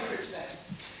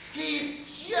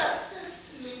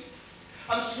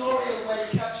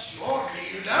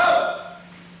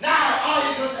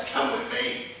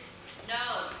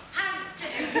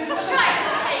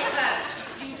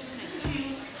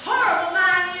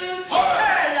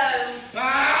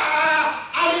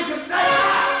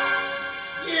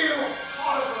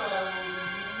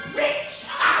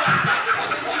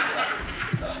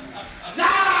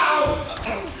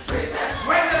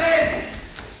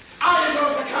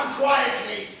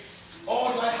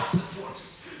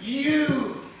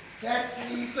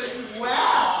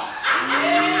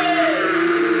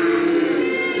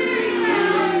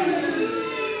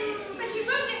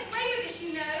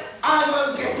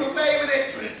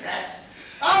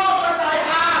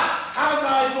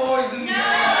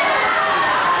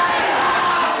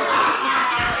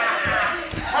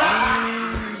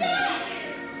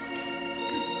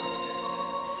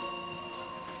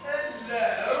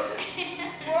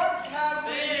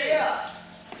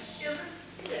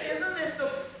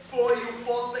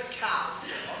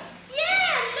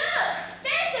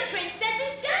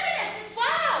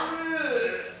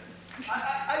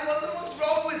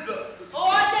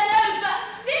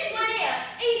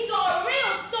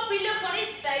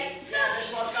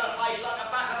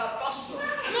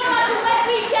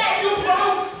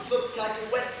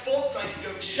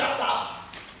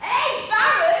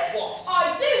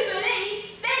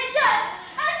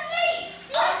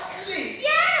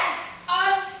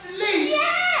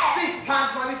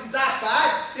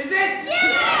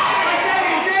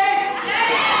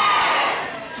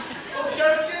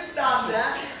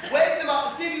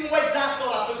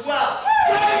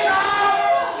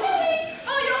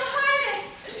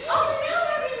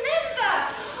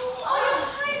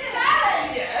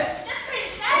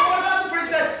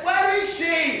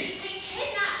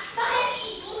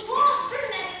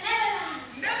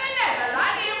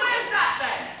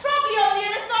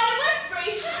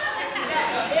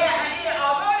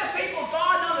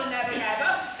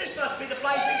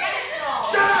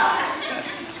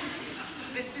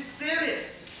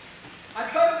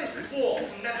 dwarf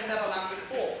from Never Never Land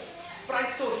before, but I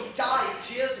thought he died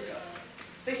years ago.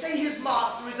 They say his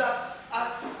master is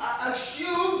a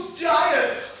huge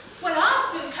giant. Well,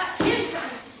 I'll soon cut him down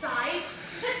to size.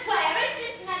 But where is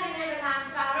this Never Never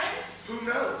Land, Baron? Who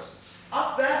knows?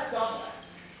 Up there somewhere.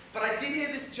 But I did hear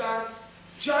this giant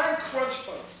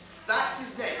Crunchbones, that's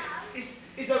his name,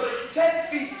 is over 10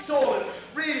 feet tall and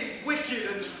really wicked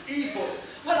and evil.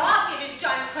 Well, I'll give him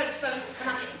giant Crunchbones when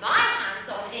I get my hands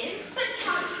on him. But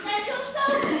can't you send your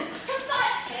soldiers to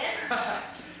fight him?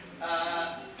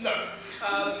 No.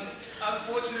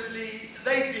 Unfortunately,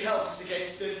 they'd be helpless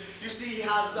against him. You see, he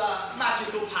has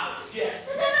magical powers, yes.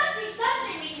 So there must be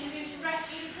something we can do to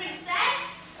rescue the princess.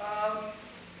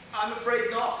 I'm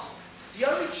afraid not. The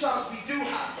only chance we do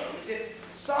have, though, is if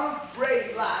some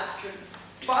brave lad can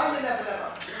find the Never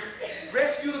Never,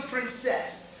 rescue the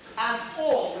princess, and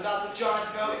all without the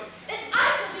giant knowing. Then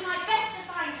I shall do my best to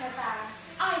find her, Baron.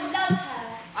 I love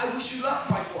her. I wish you luck,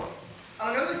 my boy. And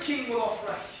I know the king will offer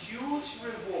a huge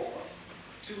reward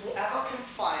to whoever can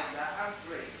find her and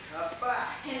bring her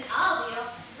back. And I'll be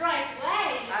off right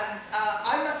away. And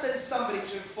I must send somebody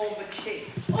to inform the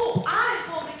king. Oh, I'll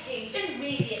inform the king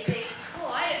immediately. Oh,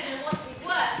 I don't know what would be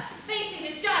worse, facing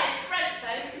the giant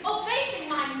Crunchbones or facing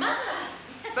my mother.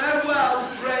 Farewell,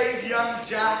 brave young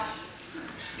Jack.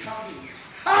 Come here.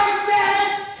 I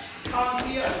said, come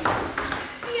here.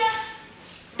 Yeah.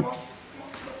 Come on.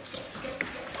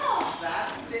 Oh.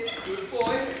 That's it, good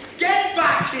boy. Get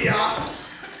back here.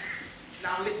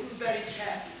 Now listen very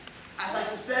carefully, as I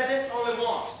shall say this all at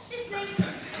once. Listening.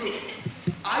 Good.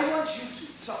 I want you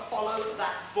to follow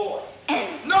that boy.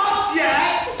 Not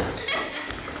yet!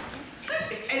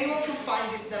 If anyone can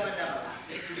find this Never Never Land,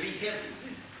 it will be him.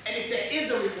 And if there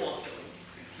is a reward going,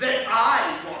 then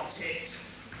I want it.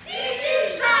 Did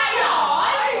you try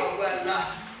on? Oh,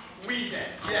 well, we then.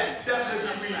 Yes, definitely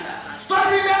we then. But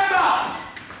remember,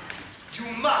 you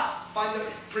must find the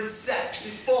princess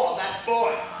before that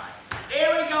boy.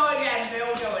 Here we go again,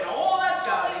 Bill, doing all the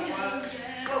dirty work.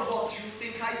 Well, what do you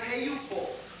think I pay you for?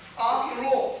 After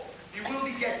all, you will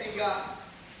be getting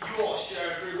your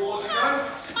share of reward, you know?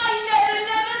 I never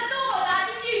thought of that,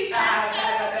 did you, Baron?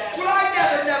 Well, I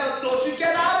never thought you'd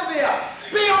get out of here.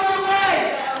 Be on your way!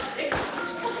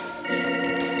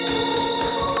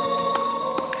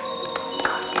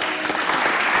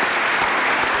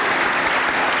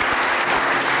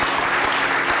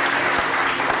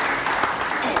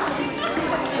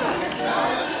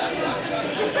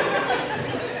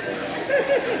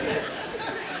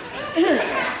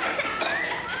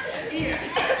 Here,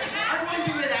 I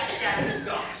wonder where that Jack has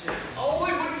got to. Oh,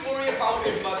 I wouldn't worry about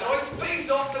him, Mother. I suppose he's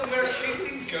off somewhere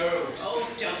chasing girls. Oh,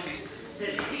 don't be so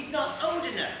silly. He's not old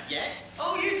enough yet.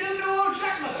 Oh, you don't know old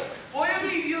Jack, Mother? Why, I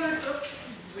believe the other...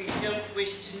 We don't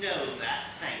wish to know that,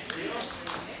 thank you.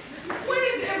 Why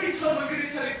is it every time I'm going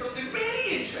to tell you something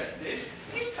really interesting,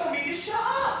 you tell me to shut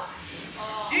up?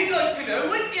 You'd like to know,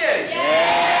 wouldn't you?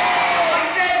 Yeah. I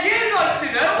said you'd like to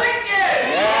know, wouldn't you?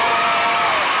 Yeah.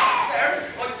 There,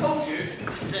 I told you.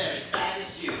 They're as bad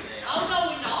as you, they are. Oh, no,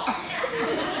 we're not.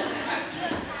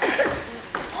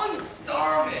 I'm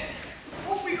starving.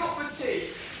 What have we got for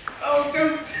tea? Oh,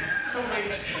 don't tell me.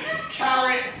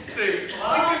 Carrot soup.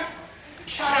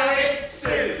 Carrot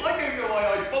soup. I don't know why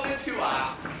I bothered to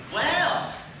ask.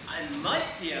 Well, I might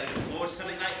be able to afford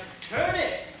something like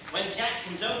turnip when Jack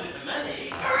comes over with the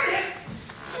money. Turnips?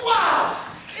 Wow!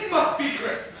 It must be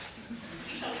Christmas.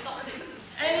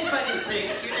 Anybody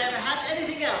think you never had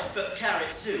anything else but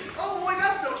carrot soup? Oh, why,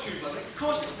 that's not true, Mother. Of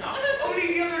course it's not. Only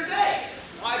the other day,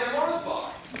 I had a Morris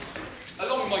bar,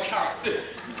 along with my carrot soup.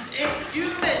 If you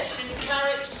mention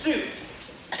carrot soup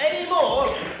any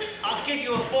more, I'll give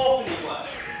you a fourpenny one.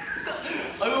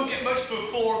 I won't get much for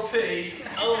 4p.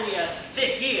 Only a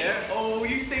thick ear. Oh,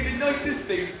 you say the nicest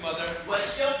things, Mother. Well,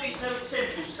 don't be so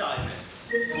simple, Simon.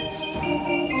 You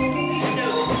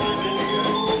know this, Simon.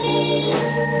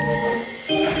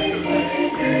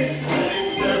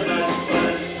 It's so much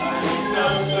fun, and it's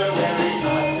not so very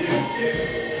hard to do.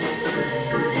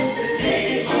 The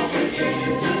name of the game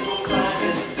is Simple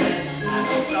Simon Says, and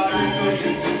I'm not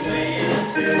going to play it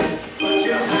too. Put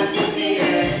your hands in the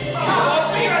air. Oh,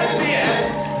 put your hands in the air.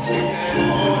 And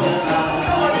all about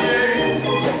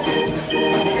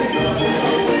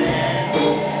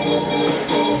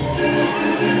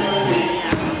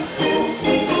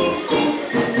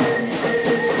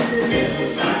Simple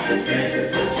Simon Says,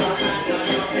 put your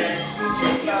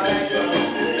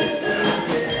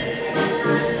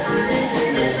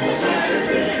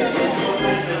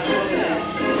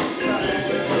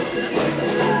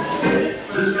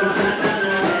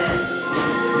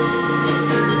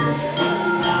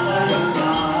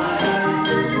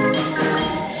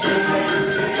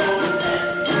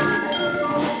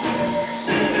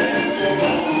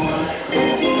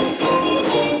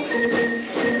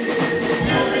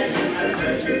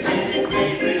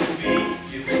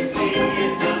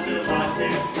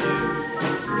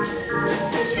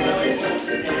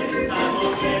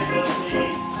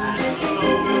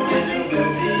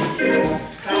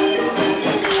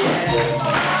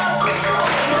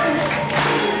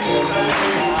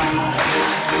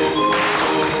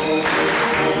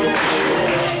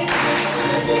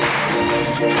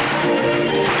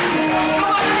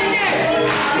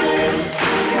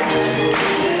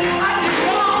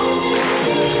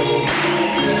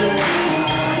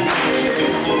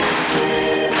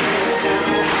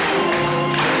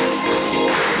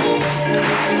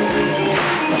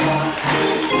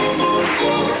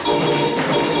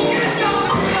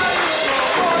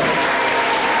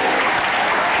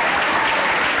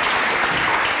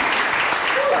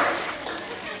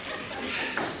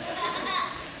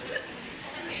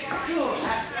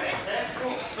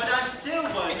But I'm still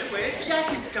wondering where Jack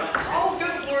has gone to. Oh,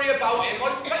 don't worry about him. I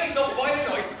expect he's off buying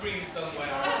an ice cream somewhere.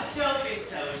 Oh, don't be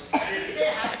so silly. They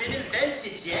haven't been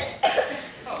invented yet.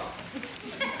 Oh.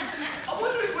 I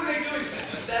wonder if when they do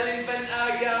invent them, they'll invent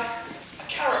a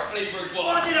carrot-flavoured one.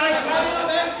 What did I tell you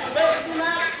about inventing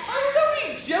that? I was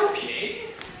only joking.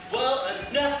 Well,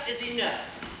 enough is enough.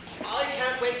 I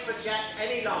can't wait for Jack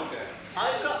any longer.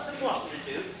 I've got some washing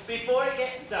to do before it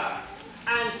gets dark.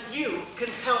 And you can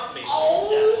help me.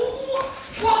 Oh!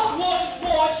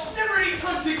 Wash! Never any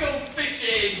time to go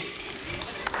fishing.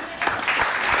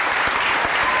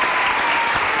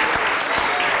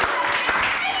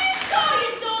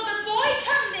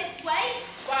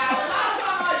 Well, last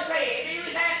time I see him, he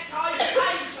was outside the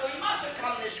rain, so he must have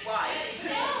come this way.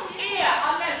 Here,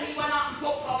 unless he went up and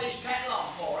put Bobby's kettle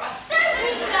on for us.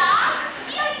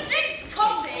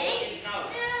 No.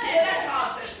 Here, let's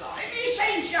ask this lot. Have you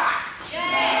seen Jack?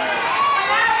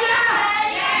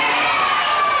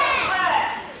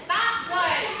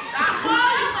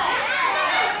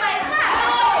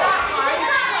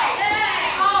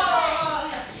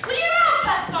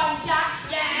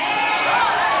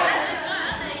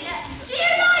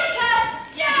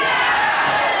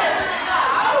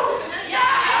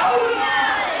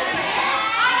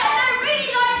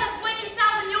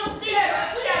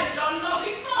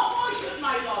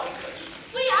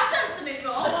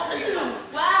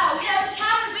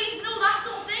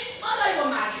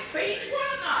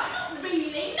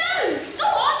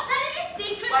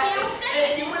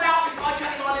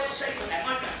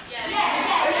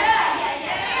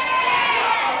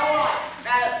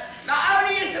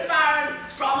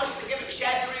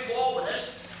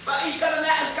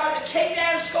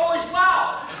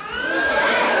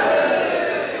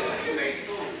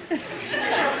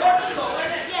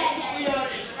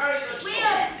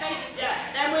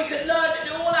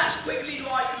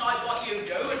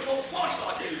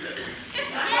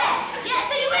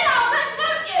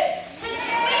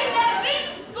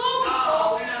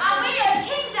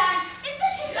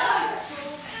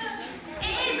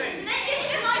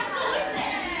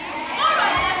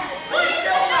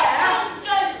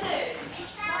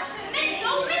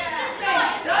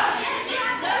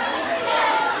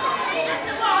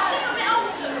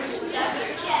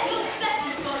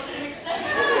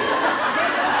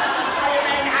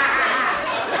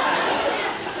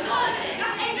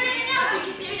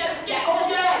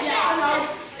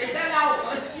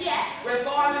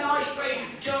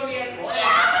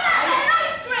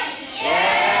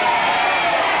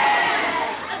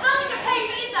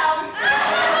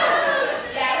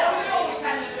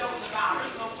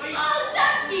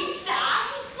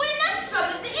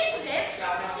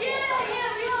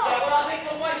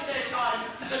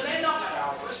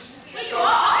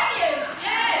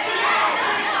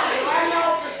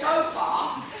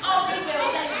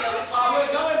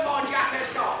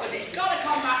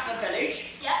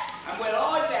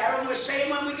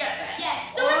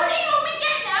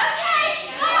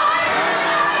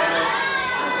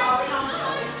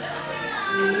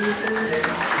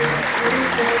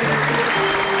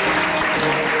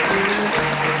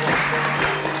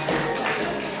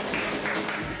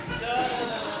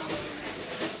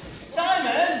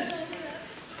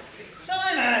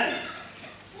 Simon!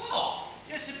 What?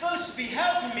 You're supposed to be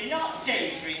helping me, not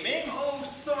daydreaming. Oh,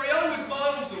 sorry, I was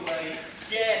miles away.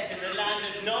 Yes, in the land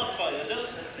of Nod by the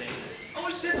looks of things. I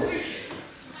was just thinking,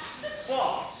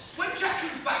 What? when Jack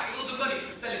comes back with all the money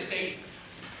for selling Daisy,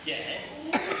 Yes?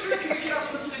 what do you reckon we could have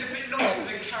something a bit nicer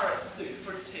than carrot soup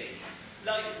for tea?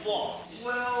 Like what?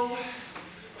 Well,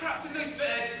 perhaps a nice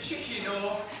bit of chicken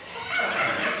or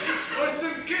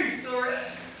some goose or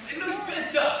a nice bit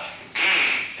of duck.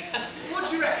 What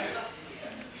do you reckon?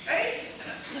 Eh?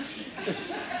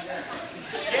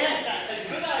 Yes, that's a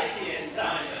good idea,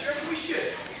 Simon. Do you reckon we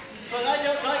should? But I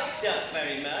don't like duck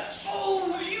very much.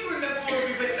 Oh, you remember when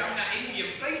we went down that Indian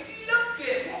place? He loved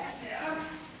it. What was it?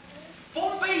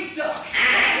 Bombay duck.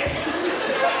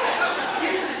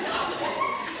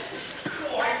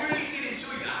 Oh, I really did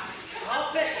enjoy that.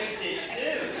 I'll bet you did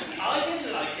too. I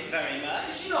didn't like it very much.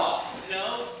 Did you not?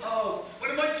 No? Oh,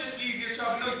 well, it might just be easier to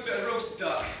have a nice bit of roast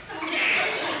duck.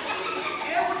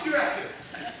 Yeah? What do you reckon?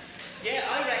 Yeah,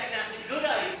 I reckon that's a good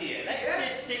idea. Let's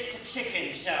just stick to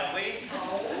chicken, shall we?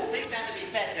 I think that'd be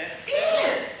better.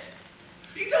 Ian!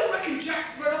 You don't reckon Jack's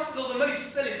run off with all the money for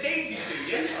selling daisies, do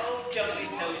you? Oh, don't be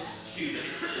so stupid,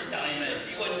 Simon.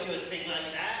 You wouldn't do a thing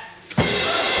like that.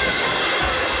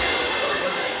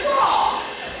 What?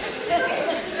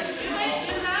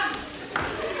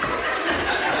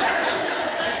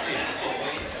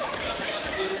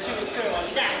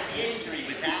 A nasty injury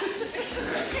with that.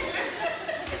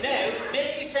 Now,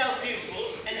 make yourself useful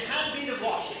and hand me the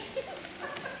washing.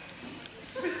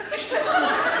 No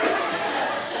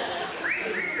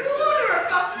wonder it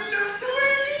doesn't enough to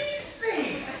wear these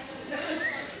things.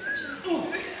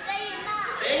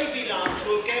 They belong to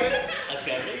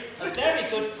a very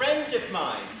good friend of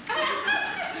mine.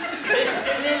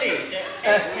 Mr. Lilly, the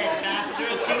ex-headmaster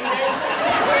of Kingdom.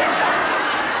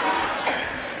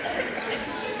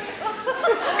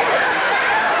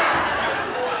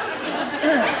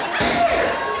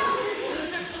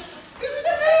 Who's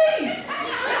these?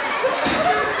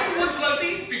 Ones like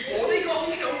these before, they got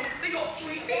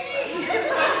 3 thingies.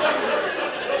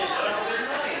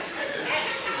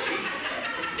 Actually,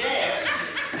 they're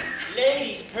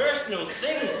ladies' personal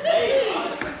things, they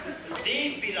are.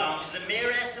 These belong to the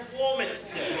Mayoress of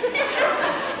Warminster.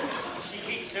 She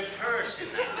keeps her purse in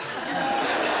that.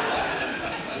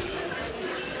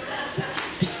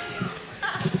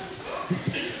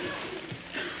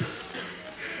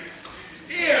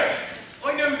 Here, I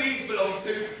know who these belong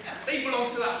to. They belong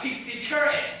to that PC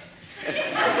Curtis. I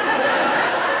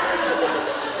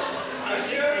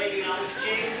think they belong to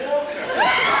Jane Walker.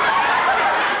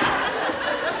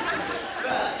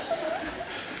 But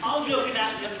on looking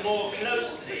at them more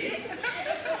closely,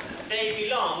 they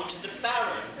belong to the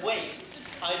Baron Waste.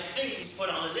 I think he's put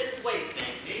on a little weight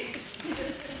lately.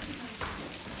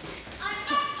 I'm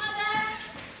back, Mother.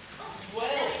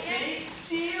 Well, big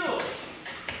deal.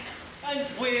 And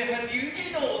where have you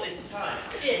been all this time?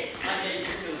 If I may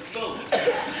be so bold to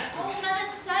ask. Oh, Mother,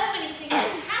 so many things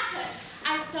have happened. I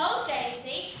sold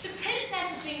Daisy, the princess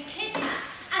has been kidnapped,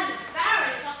 and the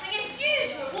Baron is offering a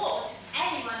huge reward to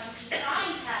anyone who can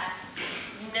find her.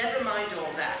 Never mind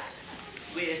all that.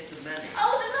 Where's the money?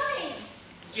 Oh, the money.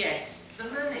 Yes, the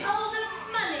money. Oh, the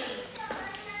money.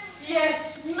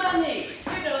 Yes, money.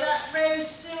 You know, that round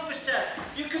silver stuff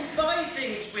you can buy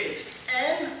things with.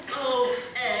 M-O-N-E-Y.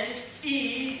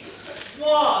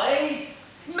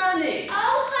 Money.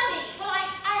 Oh, money. Well, I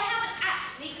haven't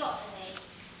actually got any.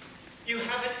 You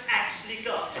haven't actually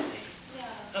got any. No.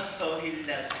 Oh, he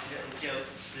loves his little joke.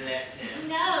 Bless him.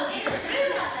 No, it's true,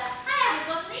 Mother. I haven't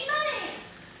got any money.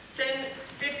 Then,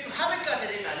 if you haven't got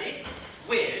any money,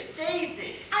 where's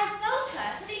Daisy? I sold her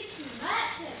to these 2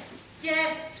 merchants.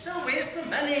 Yes, so where's the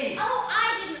money? Oh,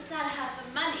 I didn't sell her for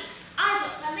money. I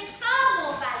got something far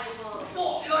more valuable.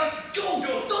 What, like gold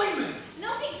or diamonds?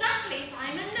 Not exactly,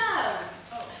 Simon, no.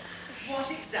 Oh, what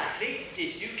exactly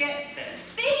did you get then?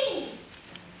 Beans.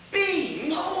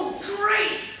 Beans? Oh,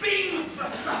 great! Beans for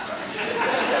supper!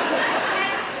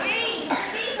 Yes, beans.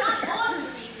 These aren't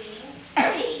ordinary beans.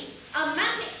 These are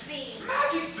magic beans.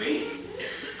 Magic beans?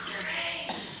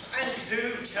 Great. And who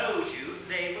told you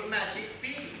they were magic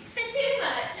beans? The 2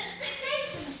 merchants that gave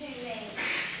them to me.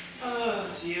 Oh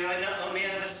dear, I not only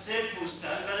have a simple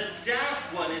son, but a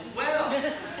daft one as well.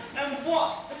 And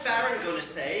what's the Baron gonna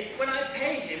say when I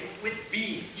pay him with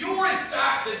beans? You're as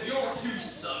daft as your 2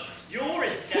 sons. You're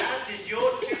as daft as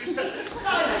your 2 sons.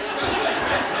 Silence!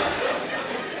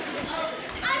 Oh,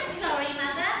 I'm sorry,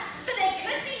 Mother, but they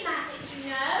could be magic, you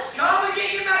know. Come and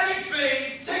get your magic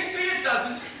beans. Take me a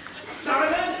dozen.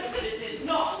 Simon, this is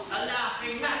not a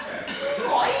laughing matter.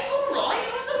 All right. I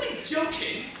was only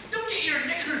joking. Don't get your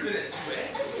knickers in a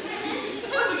twist.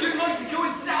 I've a good mind to go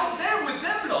and sit out there with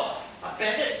them lot.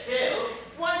 Better still,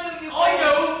 why don't you... I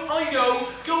know.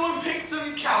 Go and pick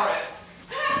some carrots.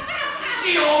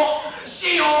 She always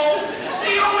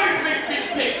makes me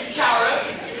pick carrots.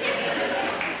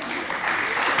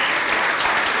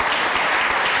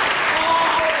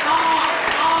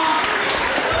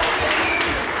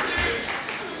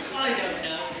 I don't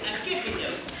know. Now give me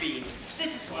those beans.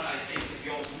 This is what I think of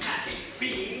your magic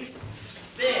beans.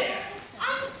 There.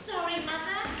 I'm sorry,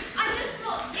 Mother. I just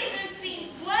thought if those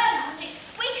beans were magic,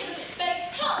 we could have made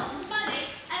pots of money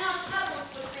and our troubles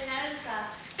would have been over.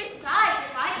 Besides,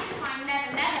 if I can find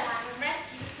Never Neverland and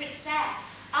rescue the princess,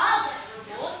 I'll get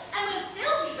the reward and we'll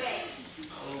still be rich.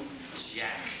 Oh,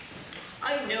 Jack.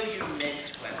 I know you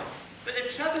meant well, but the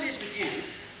trouble is with you,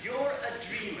 you're a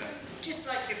dreamer, just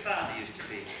like your father used to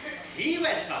be. He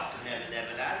went off to Never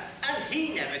Neverland, and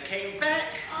he never came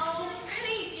back. Oh,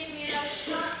 please give me another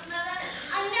chance, Mother.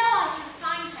 I know I can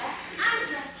find her and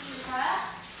rescue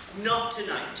Not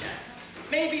tonight, Jack.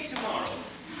 Maybe tomorrow.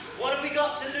 What have we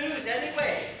got to lose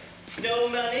anyway? No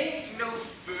money, No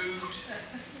food.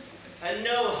 and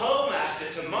no home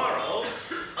after tomorrow.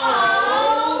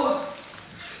 Oh!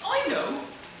 I know.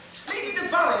 Maybe the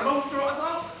Baron won't throw us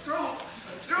out. Throw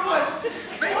us.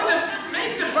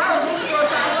 Maybe the Baron won't throw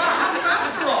us out of our house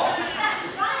after all. That's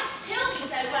right. He'll be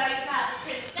so worried about the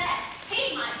princess,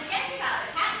 he might forget about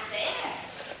the taxes.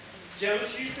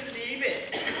 Don't you believe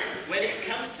it? When it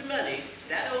comes to money,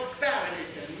 that old Baron is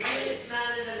the meanest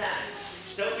man in the land.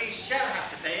 So we shall have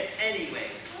to pay him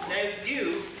anyway. Now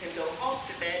you can go off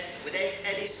to bed without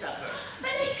any supper.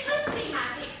 But they could be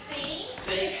magic beans.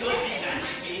 They could be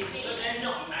magic beans, but they're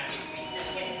not magic beans.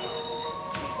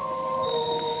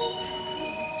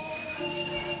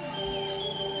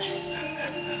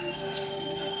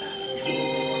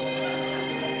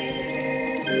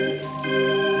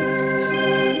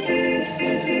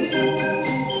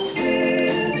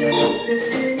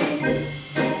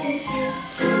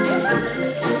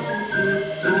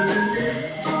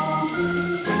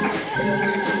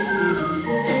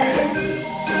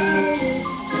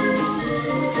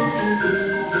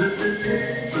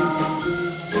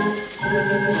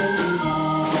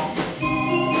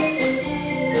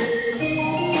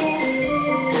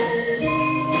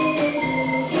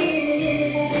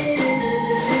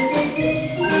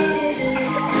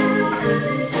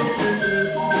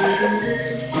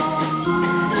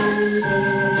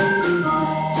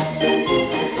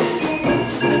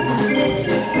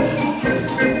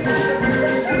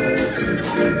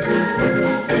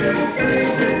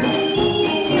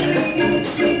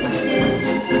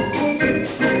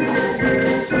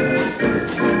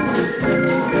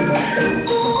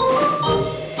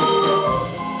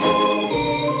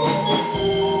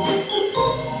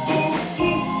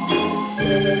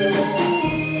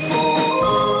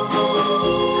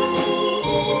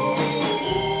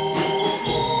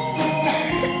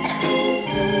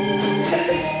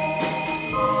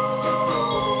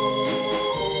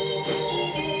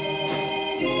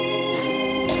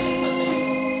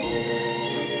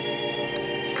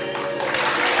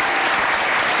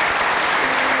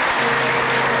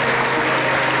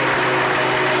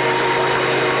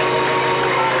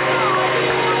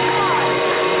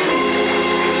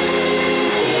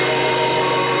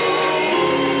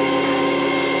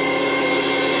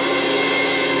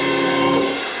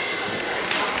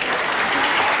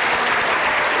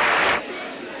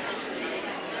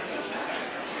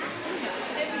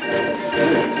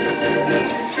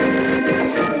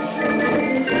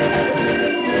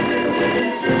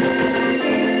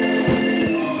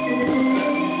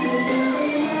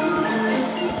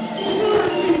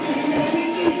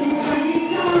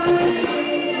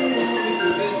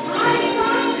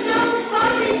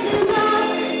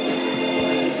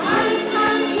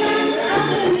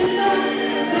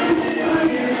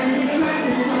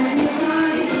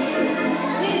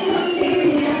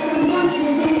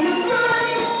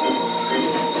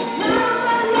 Bye.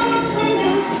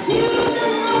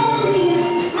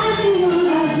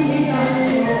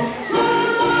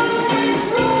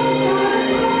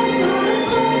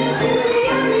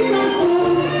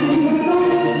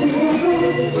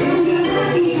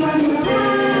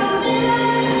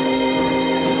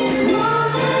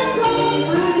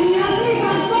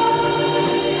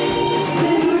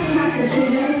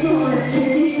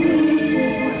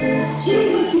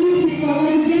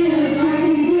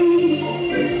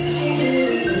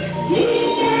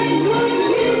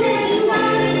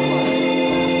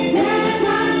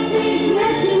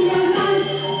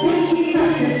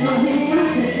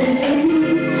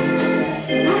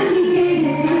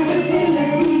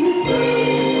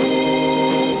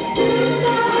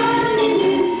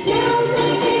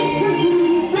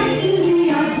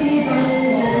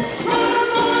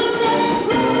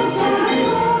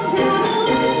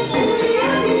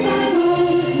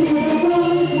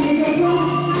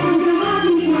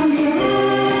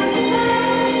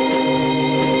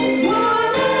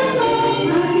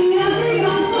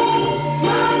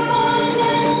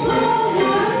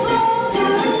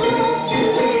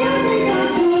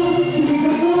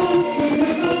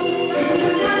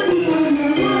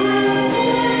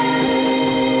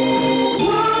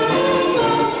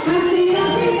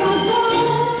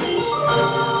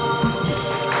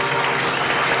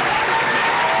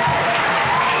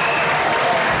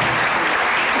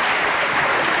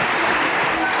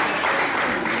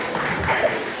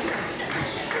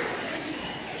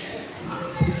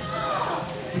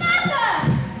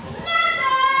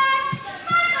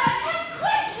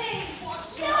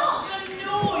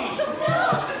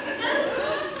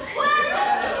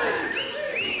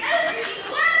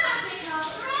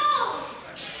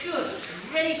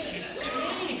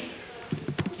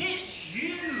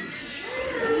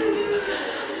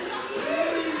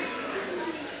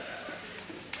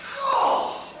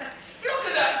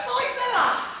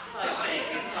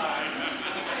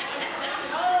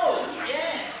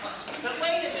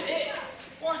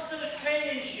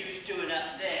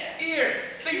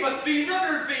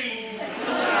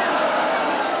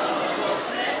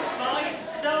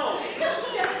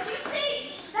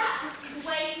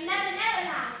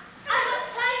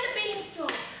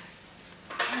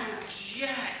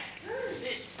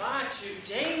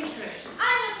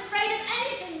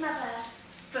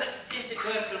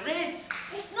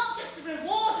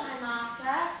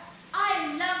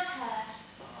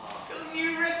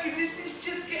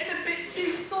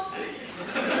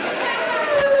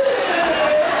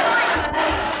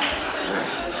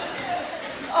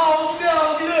 Oh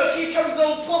no, look, here comes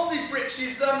old Posse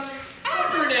Britches.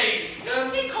 What's her name?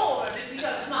 Decorum, if you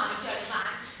don't mind, young man.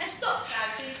 And stop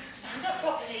shouting. Stand up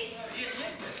properly. Yes,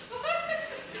 miss.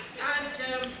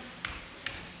 And,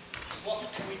 what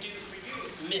can we do for you,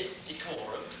 Miss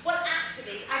Decorum? Well,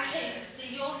 actually, I came to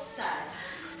see your son.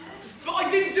 But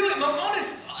I didn't do it, Mum,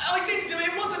 honest. I didn't do it.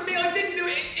 It wasn't me. I didn't do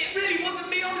it. It really wasn't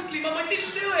me, honestly, Mum. I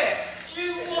didn't do it.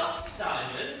 Do what,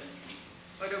 Simon?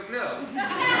 I don't know.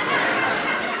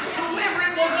 Whatever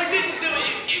it was, I didn't do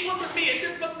it. It wasn't me. It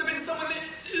just must have been someone that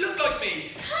looked like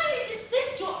me. Kindly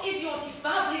desist your idiotic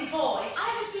babbling boy. I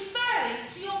was referring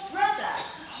to your brother.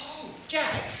 Oh,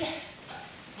 Jack. Yes.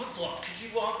 But what could you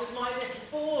want with my little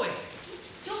boy?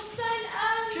 Your son,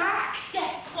 Jack.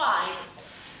 Yes, quite.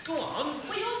 Go on.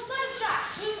 Well, your son Jack,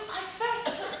 whom I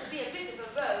first took to be a bit of a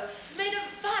rogue, made a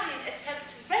valiant attempt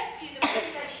to rescue the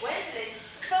Princess Gwendolyn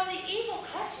from the evil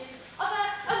clutches of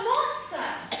a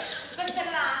monster. But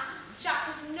alas,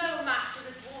 Jack was no match for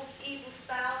the dwarf's evil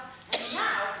spells, and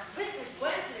now Princess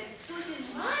Gwendolyn, who is in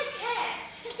my care,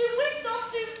 has been whisked off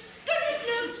to goodness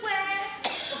knows where.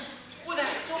 Well,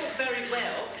 that's all very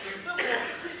well, but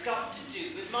what's it got to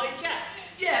do with my Jack?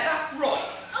 Yeah, that's right.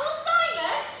 Oh,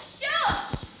 Simon,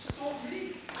 shush! Stop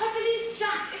me. I believe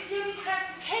Jack is the only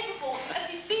person capable of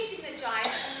defeating the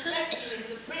giant and rescuing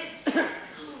the prince.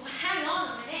 Oh, hang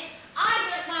on a minute. I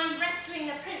don't mind rescuing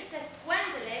the Princess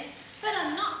Gwendolyn, but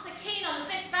I'm not so keen on the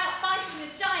bit about fighting the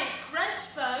giant crunch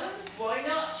bones. Why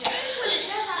not, Jack? Well, it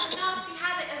does have a nasty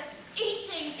habit of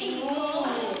eating people.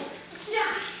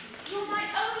 Jack, you're my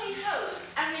only hope.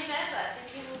 And remember that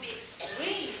you will be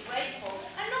extremely grateful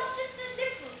and not just a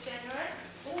little generous.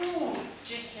 Ooh,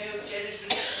 just how generous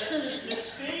will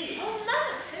this be? Oh,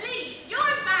 Mother, please.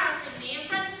 You're embarrassing me in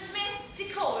front of Miss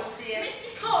Decorum, dear. Miss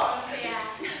Decorum, dear.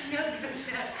 No.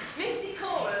 Miss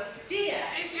Decorum, dear.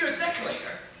 If you're a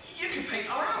decorator, you can paint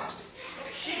our house.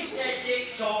 She said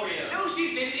Victoria. No,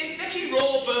 she didn't. It's Dickie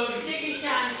Rawburn. Dickie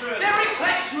Tantrum. Derek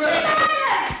Plectrum.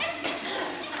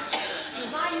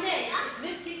 My name is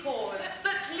Miss Decorum,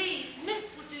 but please, Miss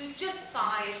will do just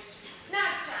fine. Now,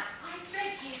 Jack, I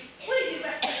beg you, will you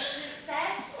rescue the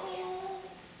princess? Oh,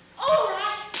 all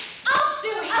right, I'll do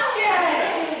it.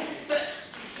 Yeah. But,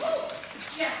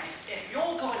 Jack, if you're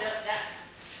going up that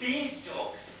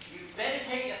beanstalk, you'd better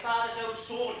take your father's old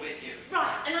sword with you.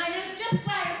 Right, and I know just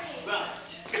where it is. Right.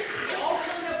 I'll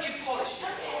come and help you polish it.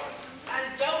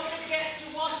 And don't forget to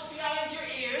wash behind your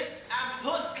ears and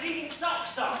put clean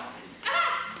socks on.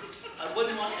 I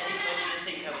wouldn't want anybody to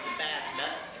think I was a bad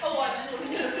nut. Oh, I'm sure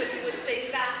nobody would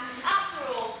think that.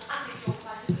 After all, I think you're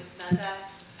quite a good mother.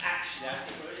 Actually, I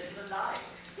think we're a little alike.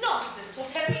 Nonsense,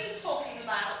 whatever are you talking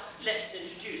about? Let's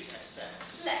introduce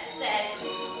ourselves. Let's say.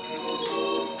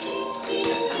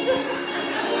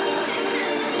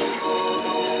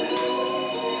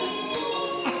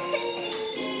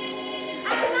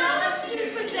 And now to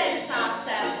present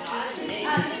ourselves.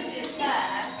 This is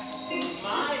her.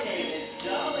 My name is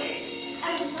Dolly.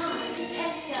 And mine is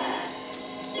Esther.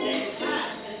 Same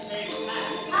hat and same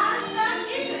hat. And that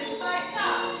isn't my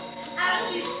chance. And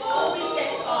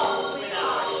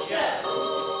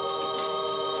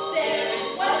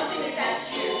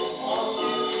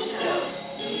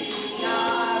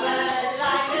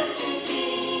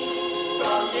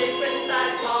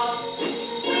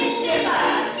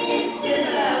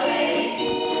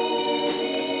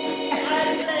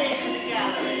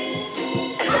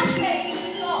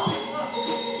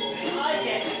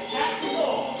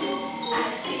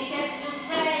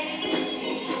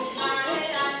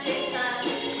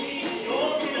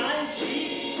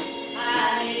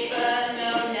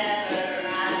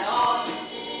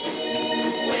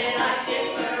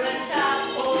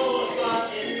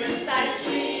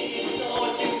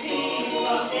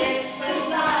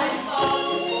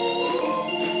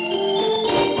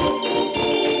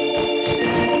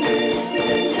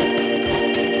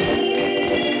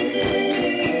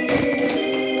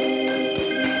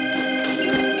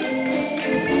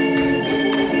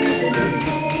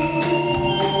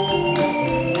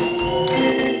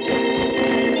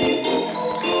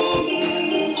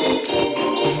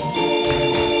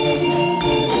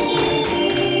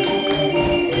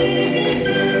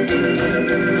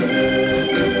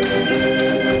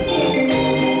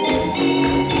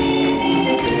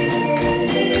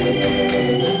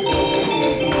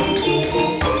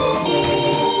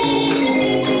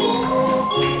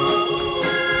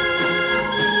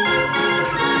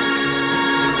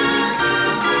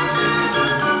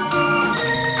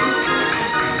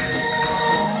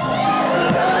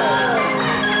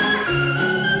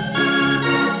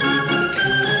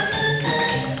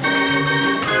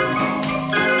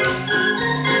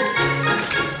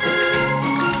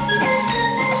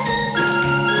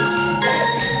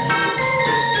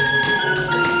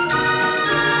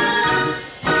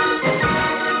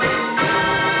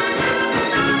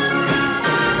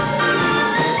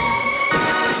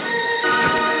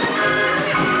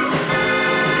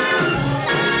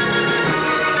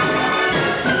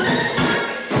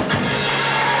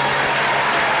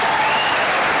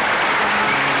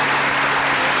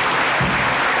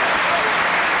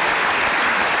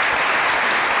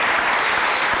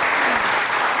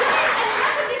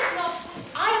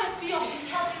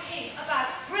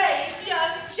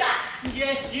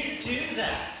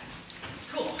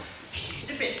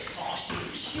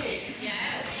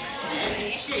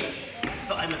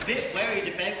a bit worried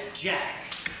about Jack.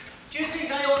 Do you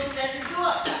think I ought to let him go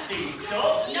up that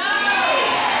beanstalk? No!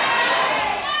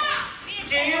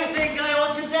 Do you think I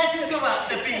ought to let him go up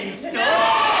the beanstalk?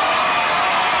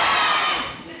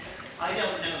 I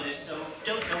don't know this, so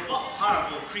don't know what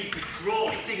horrible, creepy,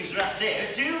 crawly things are up there,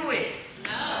 do we?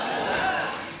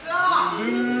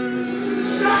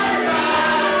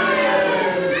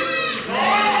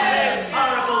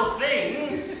 Horrible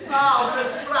things. Oh,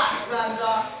 Miss Pratt, and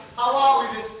how are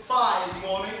we this fine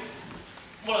morning?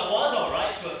 Well, I was all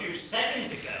right till a few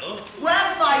seconds ago.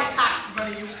 Where's my tax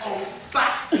money, you old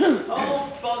bat? Oh,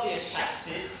 bother your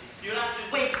taxes. You'll have to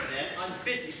wait for them. I'm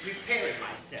busy preparing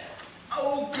myself.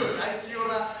 Oh, good. I see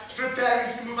you're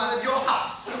preparing to move out of your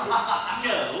house.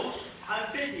 No,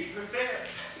 I'm busy preparing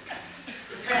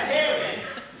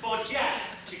for Jack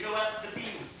to go up the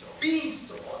beanstalk.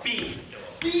 Beanstalk?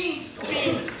 Beanstalk. Beanstalk?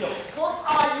 Beanstalk. What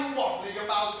are you waffling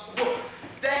about, woman?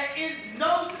 There is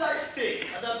no such thing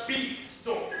as a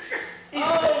beanstalk.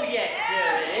 Oh, yes,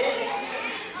 there is.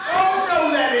 Oh,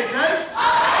 no, there isn't. Oh,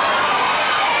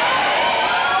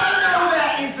 no,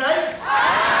 there isn't.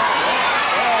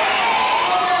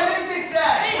 Oh, there isn't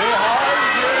then.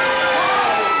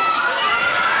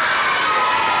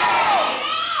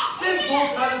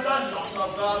 Simpletons, a lot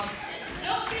of them.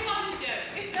 Not behind you.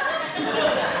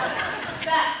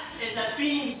 That is a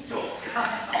beanstalk.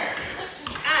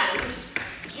 And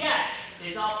Jack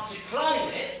is off to climb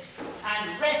it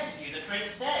and rescue the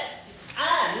princess.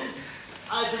 And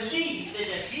I believe there's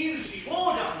a huge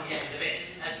reward on the end of it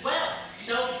as well.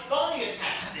 So bother your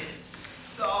taxes.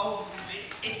 No,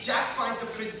 if Jack finds the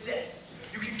princess,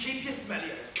 you can keep your smelly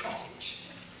old cottage.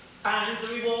 And the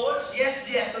reward? Yes,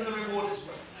 yes, and the reward as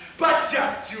well. But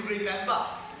just you remember,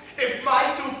 if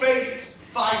my two babies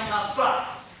find her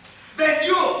first, then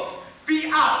you'll be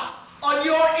out on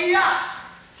your ear.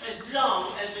 As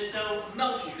long as there's no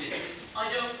monkey business,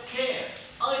 I don't care.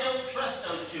 I don't trust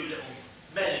those two little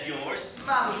men of yours.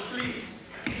 Madam, please,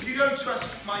 if you don't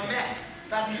trust my men,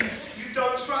 that means you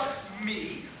don't trust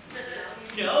me.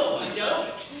 No, I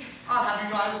don't. I'll have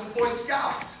you ride as a Boy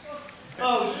Scout.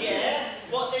 Oh, yeah?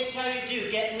 What they tell you to do,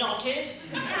 get knotted?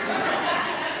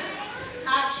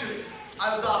 Actually,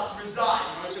 I was asked to resign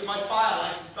when I took my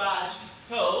firelighter's badge.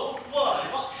 Oh, why?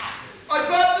 What happened? I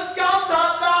burnt the Scouts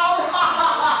out down!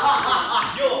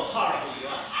 You're horrible, you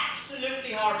are.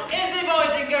 Absolutely horrible. Isn't it,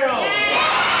 boys and girls?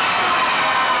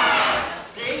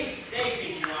 See? They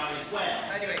think you are as well.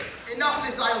 Anyway, enough of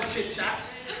this idle chit-chat.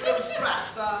 Look,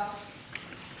 Sprat, have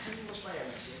you washed my hair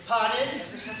yet? Pardon? I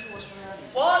said, have you washed my hair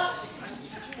yet? What? I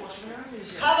said, have you washed my hair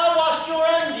yet? Have I washed your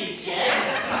undies yet?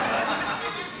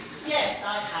 Yes,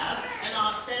 I have. And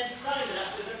I'll send Simon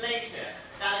up with it later.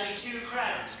 That'll be £2.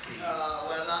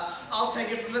 I'll take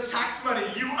it from the tax money.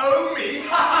 You owe me.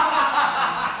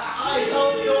 I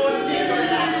hope your nigger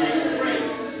lasting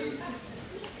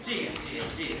breaks. Dear, dear,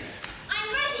 dear. I'm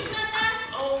ready, Mother.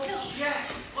 Oh, Jack.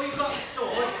 Oh, you got the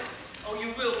sword. Oh,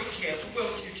 you will be careful,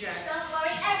 won't you, Jack? Don't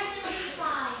worry, everything will be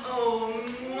fine. Oh,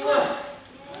 mwah.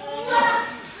 Mwah.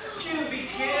 Do be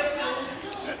careful.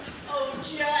 Oh,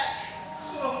 Jack.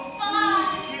 Oh, Bye.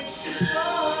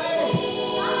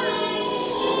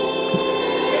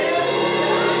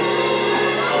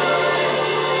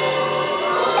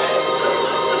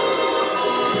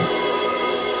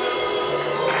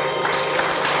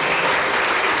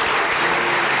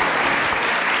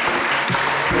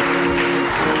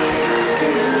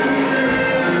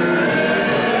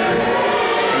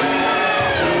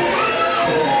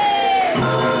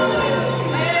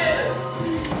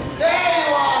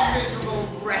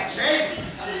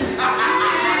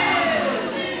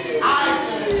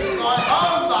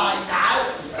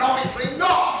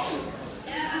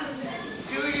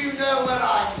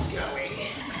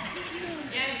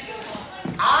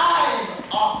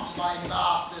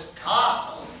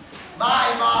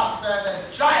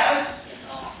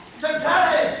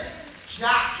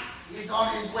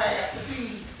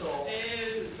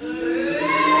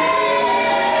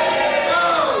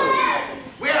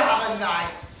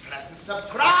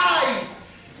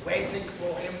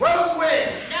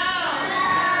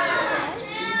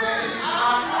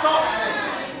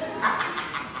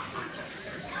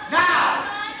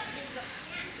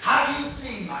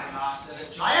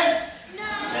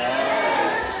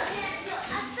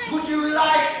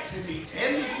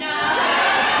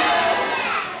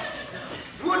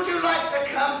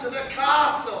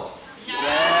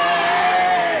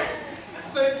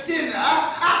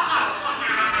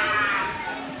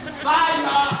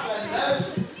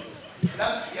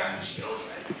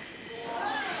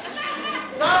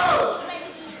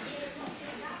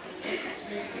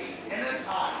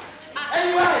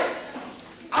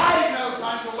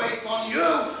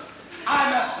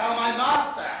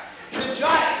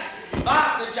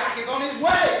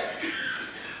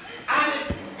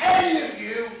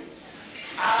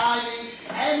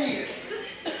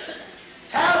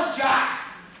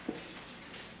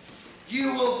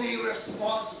 you will be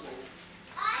responsible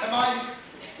to my...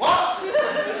 What?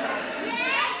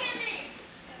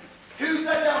 Who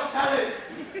said they'll tell him?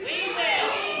 We will.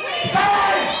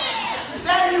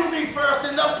 Then you'll be first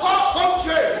in the pot, won't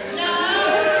you? No.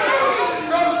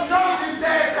 So don't you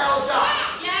dare tell Jack.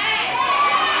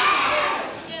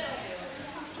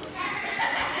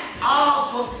 I'll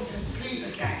put him to sleep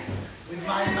again with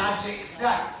my magic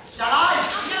dust, shall I?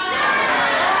 No.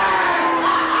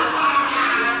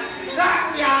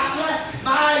 That's the answer,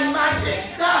 my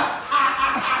magic dust.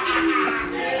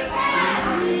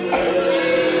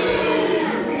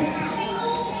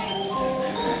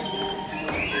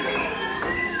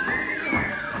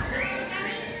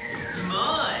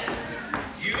 My,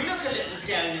 you look a little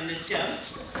down in the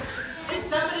dumps. Has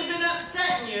somebody been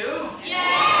upsetting you?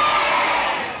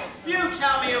 Yes! You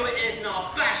tell me who it is and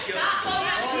I'll bash you. Why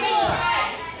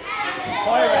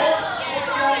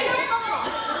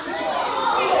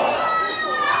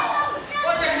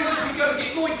don't you actually go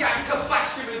get my gang to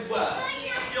bash him as well?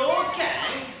 Your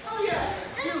gang? Oh yeah,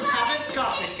 You haven't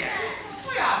got a gang.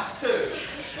 I have too.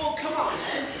 Well, come on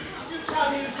then. You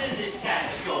tell me who's in this gang.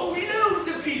 Oh, loads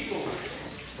of people.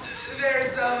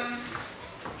 There's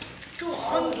Go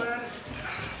on.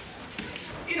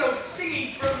 you know,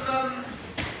 thingy from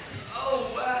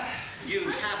You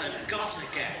haven't got a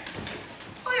gang.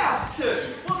 I have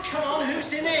too. Well, come on,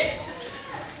 who's in it?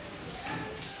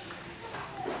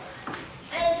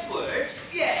 Edward?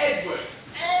 Yeah, Edward.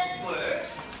 Edward?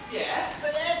 Yeah.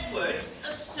 But Edward's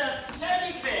a stuffed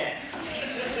teddy bear.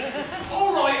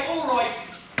 All right.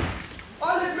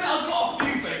 I'll admit I've got a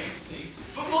few vacancies,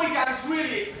 but my gang's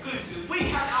really exclusive. We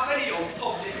can't have any old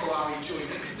Tom, Dick or Harry joining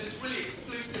because it's really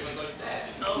exclusive, as I said.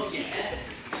 Oh, yeah?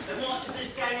 And what does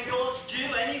this gang of yours do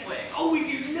anyway? Oh, we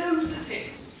do loads of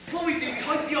things. What we do, we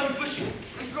hide behind bushes,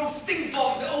 we throw stink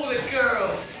bombs at all the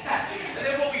girls. And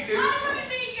then what we do... I want to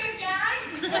be in your gang.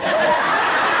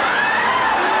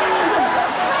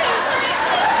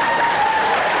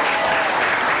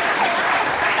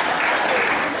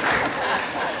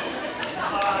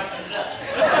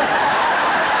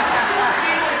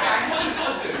 What you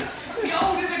gotta do? We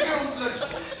hold in the girls'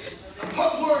 lunchboxes and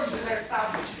put worms in their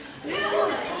sandwiches. Oh,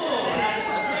 that's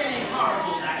really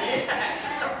horrible, that is.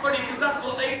 That's funny because that's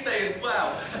what they say as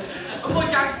well. And my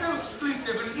gang's so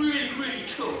exclusive and really, really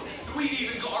cool that we've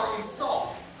even got our own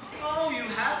song. Oh, you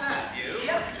have you?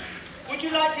 Yep. Would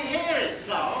you like to hear a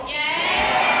song?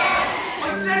 Yes!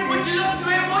 I said, would you like to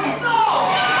hear my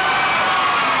song?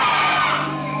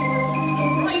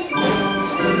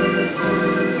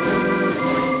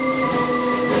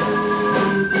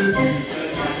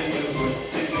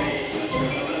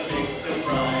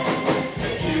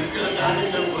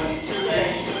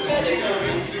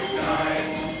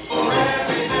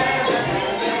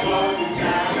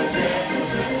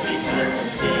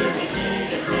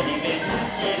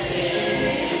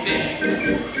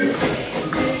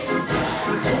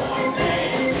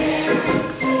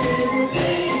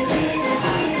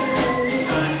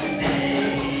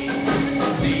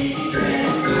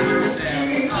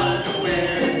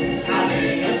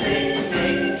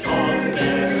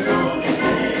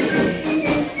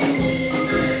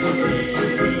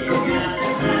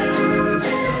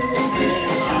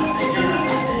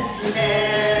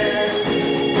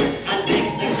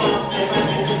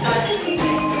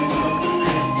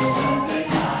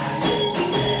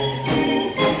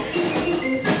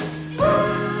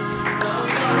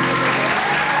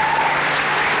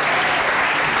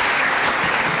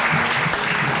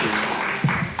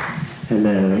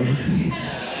 Hello.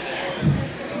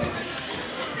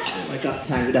 I got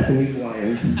tangled up in these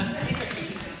wires.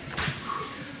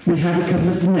 We have a couple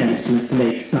of announcements to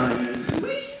make, Simon.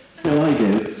 No, I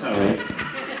do. Sorry.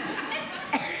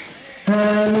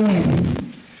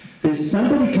 There's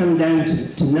somebody come down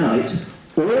tonight,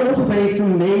 all the way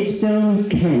from Maidstone,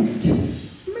 Kent.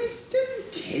 Maidstone,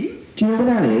 Kent? Do you know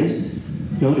where that is?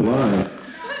 Nor do I.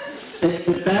 It's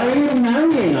the Barry and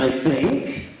Marion, I think.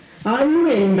 Are you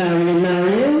in, Barry and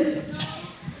Marion?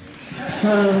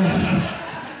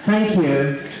 Thank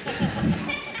you.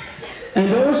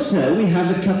 And also, we have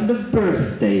a couple of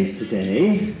birthdays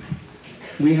today.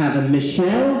 We have a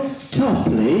Michelle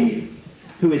Topley,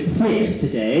 who is 6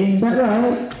 today. Is that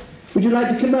right? Would you like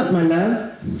to come up, my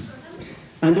love?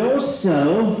 And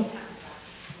also,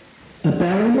 a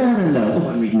Barry Manilow. Oh,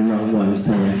 I'm reading the wrong one,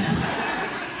 sorry.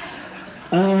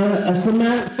 A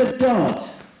Samantha Dodd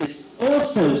is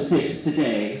also 6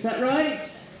 today. Is that right?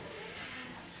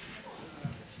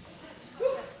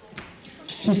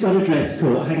 She's got a dress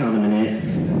coat. Hang on a minute.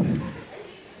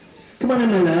 Come on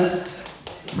in, my love.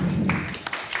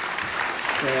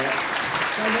 There.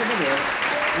 Stand over there.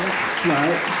 That's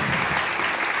right.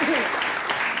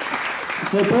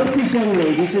 So both these young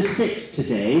ladies are 6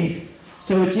 today,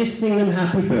 so we'll just sing them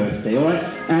happy birthday, all right?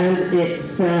 And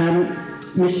it's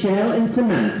Michelle and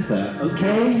Samantha,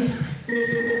 okay?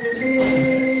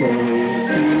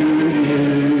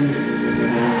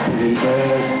 Happy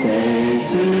birthday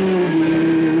to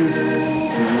you.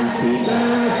 Happy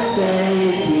birthday,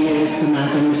 dear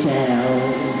Samantha and Michelle.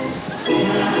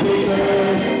 Happy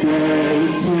birthday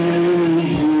to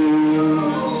you.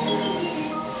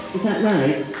 Is that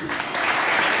nice?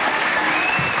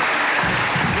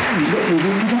 Look, you've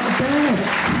even got a badge.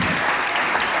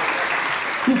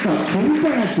 You've got 2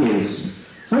 badges.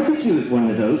 I could do with one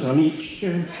of those on each.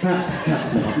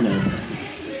 Perhaps not, no.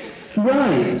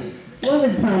 Right. Well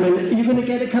then, Simon, are you going to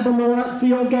get a couple more up for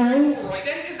your gang? All right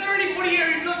then, is there anybody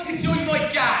here who'd like to join my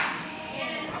gang?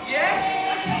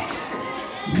 Yeah?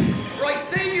 Right,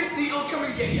 stay in your seat, I'll come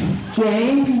and get you.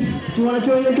 Jane, do you want to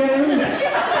join the gang?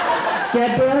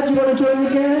 Deborah, do you want to join the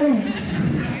gang?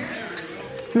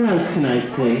 Who else can I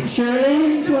see?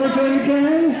 Shirley, do you want to join the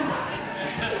gang?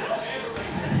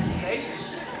 Hey?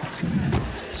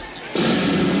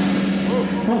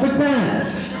 What was that?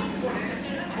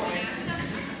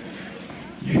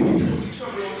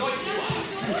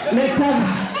 Let's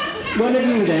have one of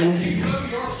you then.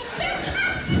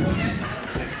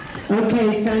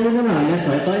 Okay, stand in the line, that's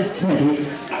right, that's Teddy.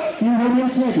 You holding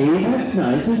Teddy? That's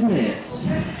nice, isn't it?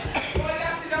 Right,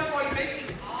 that's enough, right,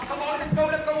 mate. Come on, let's go,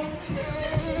 let's go.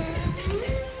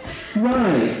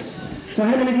 Right. So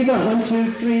how many have you got? 1,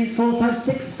 2, 3, 4, 5,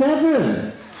 6,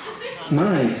 7.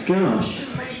 My gosh.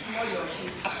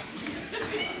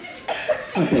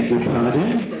 I beg your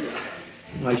pardon.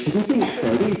 I shouldn't think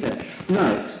so either.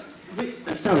 Right.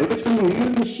 Sorry, which one are you?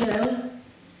 Michelle?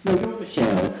 No, you're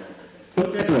Michelle.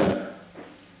 You're Deborah.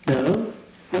 No?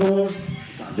 You're... Oh,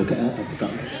 look at her, I've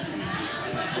forgotten.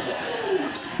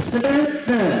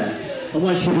 Samantha. Oh, I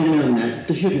should have known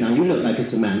that. Shouldn't I? You look like a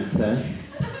Samantha.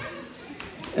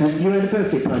 You had a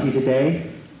birthday party today?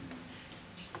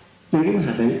 No, you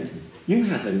haven't. You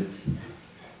haven't.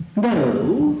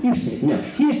 No, you said no.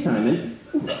 Here, Simon.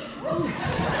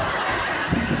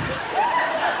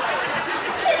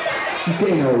 She's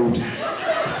getting old. You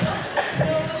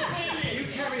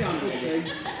carry on, okay?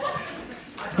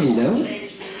 Hello.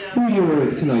 Who are you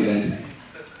with tonight then?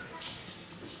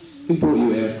 Who brought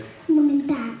you here? Mum and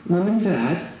Dad. Mum and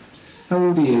Dad? How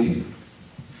old are you?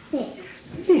 6.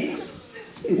 6.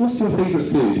 What's your favourite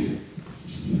food?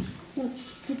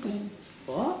 Yorkshire pudding.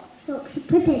 What? Yorkshire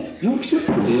pudding. Yorkshire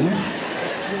pudding?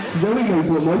 Zoe knows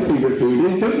what my favourite food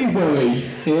is, don't you, Zoe?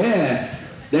 Yeah,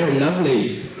 they're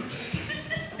lovely.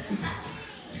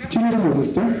 Do you know the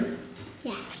mister?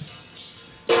 Yeah.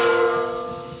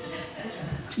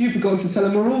 You forgot to tell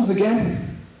them the rules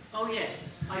again. Oh,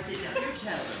 yes, I did. Now, you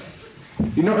tell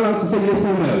them. You're not allowed to say yes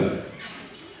or no.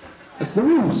 That's the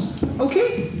rules.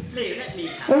 Okay? Leo, let me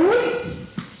have All right.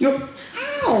 You're...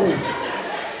 Ow!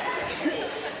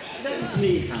 Let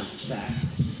me have that.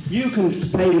 You can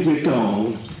play with your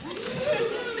gong.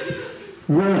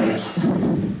 Right.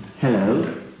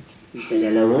 Hello. You said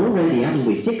hello already, haven't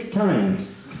we? 6 times.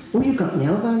 Oh, you've got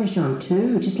nail varnish on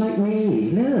too, just like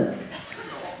me. Look.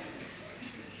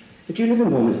 Did you live in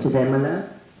Warmers today, my love?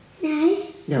 No.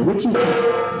 No, would you?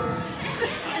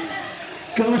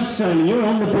 Gosh, son, you're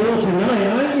on the ball tonight,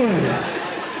 aren't you?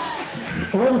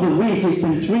 All the week, it's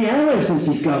been 3 hours since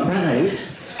he's got that out.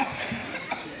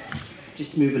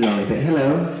 Just move along a bit.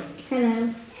 Hello.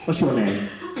 Hello. What's your name?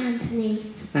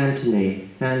 Anthony. Anthony.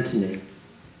 Anthony.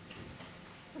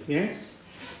 Yes?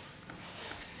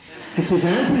 This is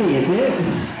Anthony, is it?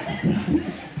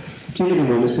 Do you live in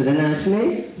Warmers then,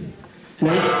 Anthony?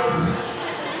 No?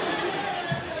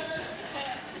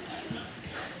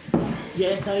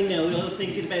 Yes, I know. You're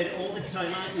thinking about it all the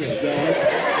time, aren't you? Yes.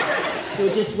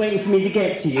 You're just waiting for me to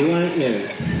get to you, aren't you?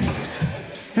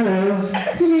 Hello.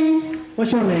 Hello.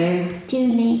 What's your name?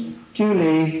 Julie.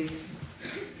 Julie.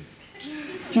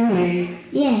 Julie.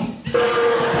 Yes.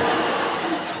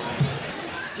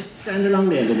 Just stand along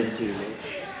there a minute, Julie.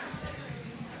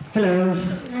 Hello.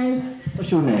 Hello.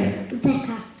 What's your name?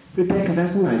 Rebecca. Rebecca,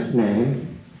 that's a nice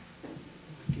name.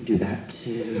 You can do that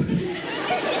too.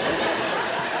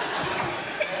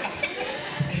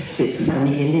 It's a bit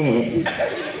funny, isn't it?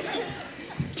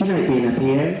 Do you like being up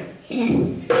here? Yes.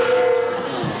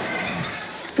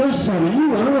 Gosh, Simon,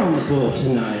 you are on the ball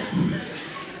tonight.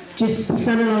 Just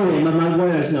stand along here, my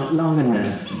wire's not long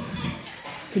enough.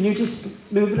 Can you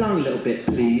just move along a little bit,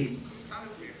 please? Stand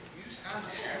up here. You stand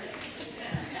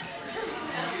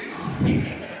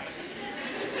here.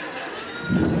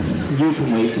 You can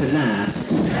wait to last.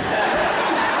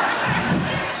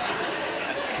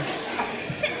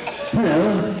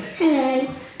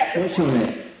 What's your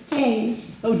name? James.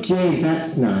 Oh, James,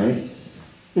 that's nice,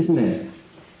 isn't it?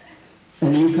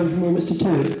 And you come from Warminster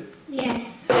too? Yes.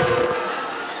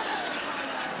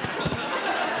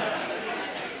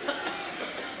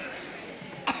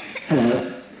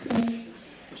 Hello.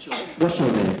 What's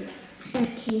your name?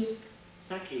 Saki.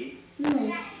 Saki?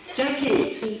 No.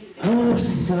 Jackie! Oh,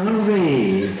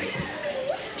 sorry.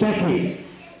 Jackie.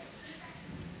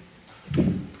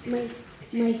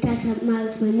 My dad hasn't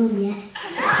married my mum yet.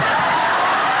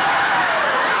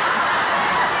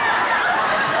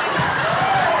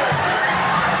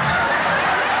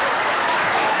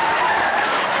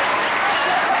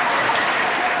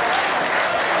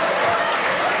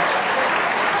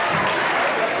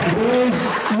 Where's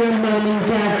your mum and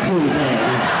dad to then?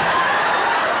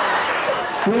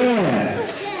 Where?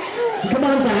 Come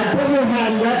on, Dad, put your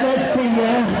hand up, let's see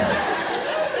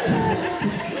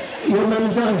you. Your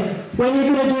mum's on. When are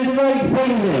you going to do the right thing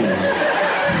then?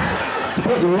 It's a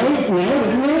bit late now,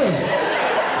 isn't it?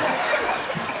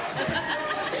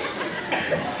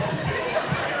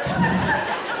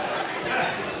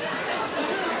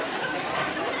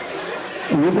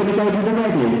 Are you going to go to the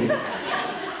wedding?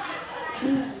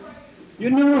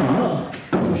 You're not? Of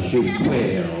course you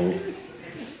will.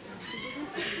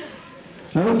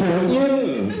 Oh, don't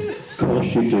you? Of course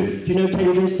you do. Do you know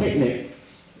Teddy Bear's Picnic?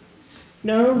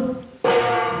 No?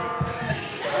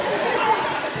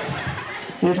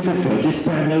 Yes, good girl. Just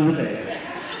stand over there.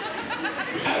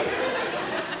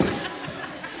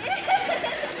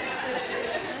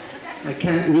 I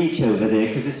can't reach over there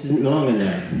because this isn't long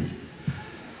enough.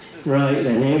 Right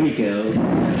then, here we go.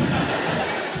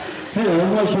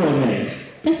 Hello, what's your name?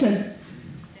 Declan.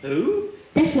 Who?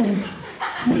 Declan.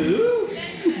 Who?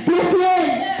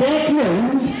 Declan!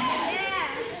 Declan?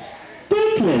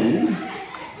 Declan?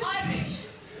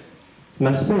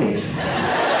 Must be.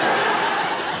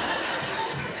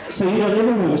 So you don't live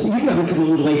in Warminster? You haven't come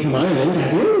all the way from Ireland,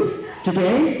 have you?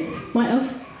 Today? Might have.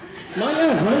 Might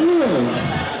have, I know.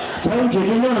 Told you,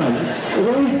 didn't I?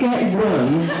 Always get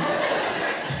one.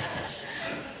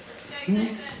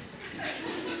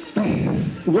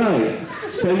 Right,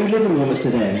 so you live in Warminster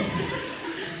then?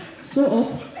 Sort of.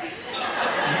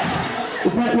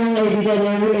 Is that young lady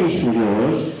then a relation of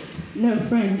yours? No,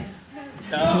 friend.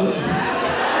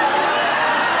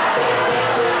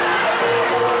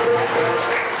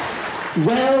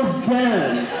 Well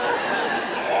done.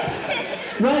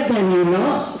 Right then, you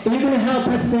lot. Are you going to help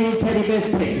us sing Teddy Bear's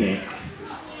Picnic?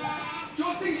 Do you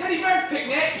want to sing Teddy Bear's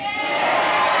Picnic?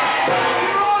 Yeah!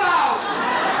 You're all out!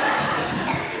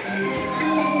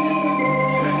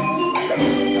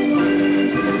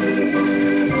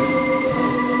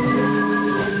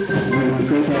 We'll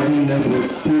go down the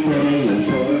woods today and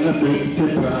for a big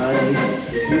surprise.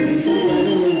 We'll go down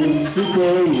the woods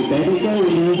today, you better go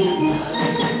in.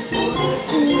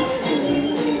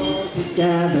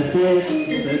 Gather dicks,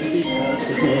 and because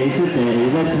today's the day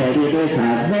the Teddy Bears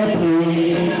have their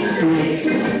picnic.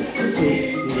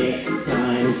 Picnic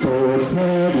time for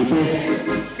Teddy Bears.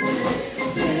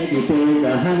 Teddy Bears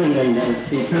are having a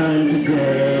lovely time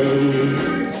today.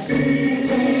 See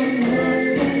them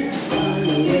run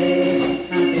away,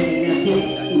 having a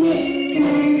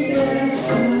picnic and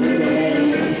holiday.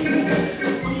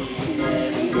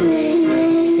 See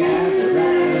them gather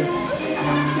round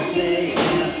and play.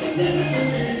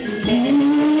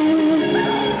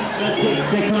 At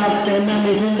 6 o'clock, their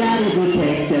mummies and daddies will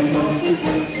take them home.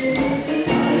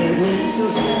 Tired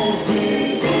little Teddy.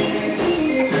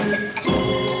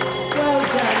 Well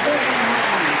done,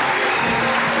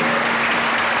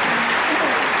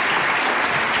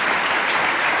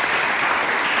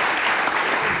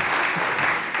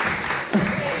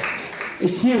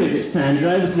 It's you, is it,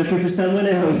 Sandra? I was looking for someone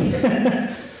else.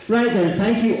 Right then,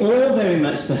 thank you all very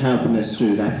much for helping us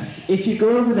through that. If you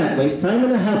go over that way, Simon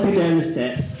will help you down the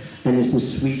steps, and there's some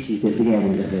sweeties at the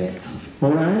end of it.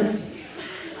 All right?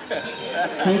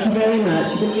 Thank you very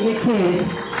much. You can give me a kiss.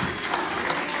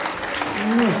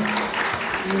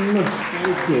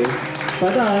 Thank you.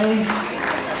 Bye-bye.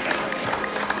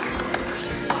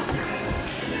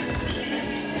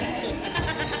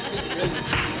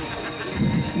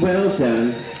 Well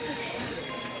done.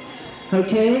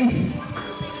 Okay?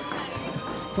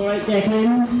 All right,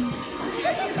 Declan?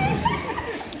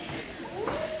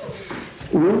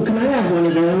 Oh, can I have one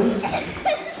of those?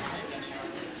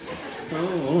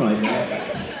 Oh, all right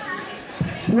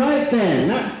then. Right then,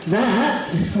 that's that.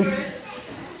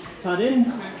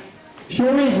 Pardon?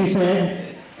 Sure is, you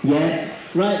said? Yeah.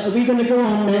 Right, are we going to go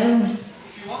on now?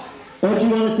 Or do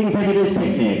you want to sing Teddy Bear's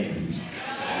Picnic?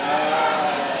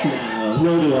 No,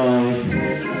 nor do I.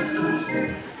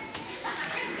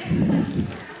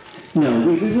 No,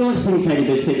 we won't sing Teddy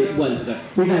Bear's favourite one.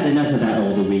 We've had enough of that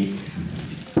all the week.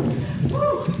 Woo!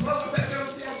 Well, we better go and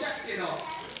see how Jack's getting on.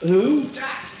 Who?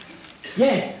 Jack!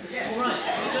 Yes. All right,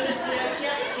 we're going to see how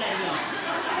Jack's getting on.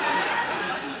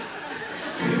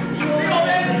 See you all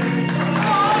then!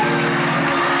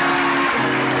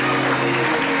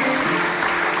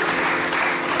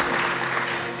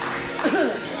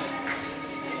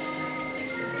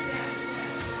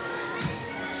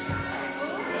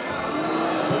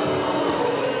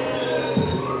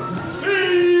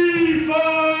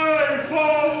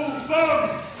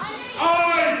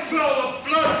 I smell the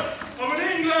blood of an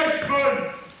Englishman.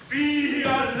 Be he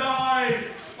alive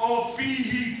or be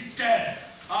he dead,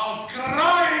 I'll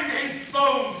grind his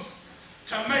bones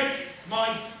to make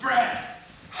my bread.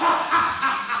 Ha ha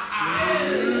ha ha ha!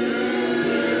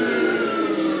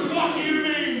 What do you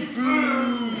mean,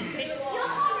 boo?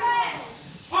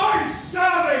 I'm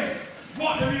starving!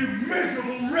 What have you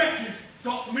miserable wretches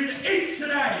got for me to eat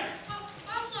today?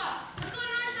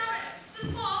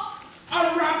 A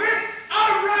rabbit? A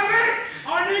rabbit? I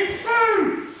need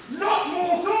food, not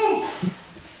morsels!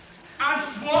 And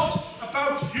what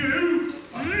about you?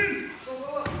 Hmm?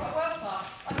 Well, sir,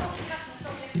 I bought a cat and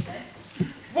dog yesterday.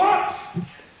 What?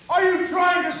 Are you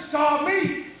trying to starve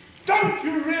me? Don't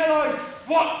you realise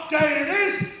what day it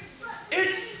is?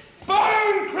 It's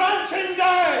bone crunching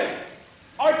day!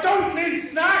 I don't need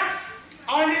snacks,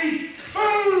 I need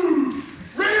food!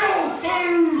 Real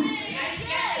food!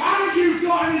 Haven't you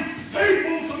got any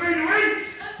people for me to eat?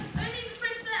 Only the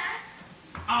princess.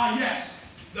 Ah, yes,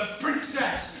 the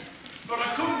princess. But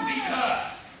I couldn't eat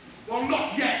her. Well,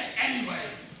 not yet, anyway.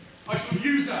 I shall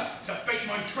use her to bait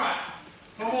my trap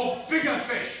for more bigger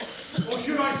fish. Or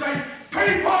should I say,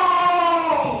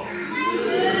 people!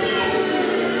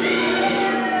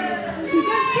 You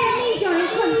don't scare me, Giant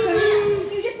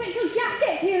Constance. You just wait till Jack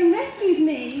gets here and rescues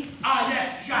me. Ah,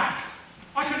 yes, Jack.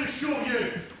 I can assure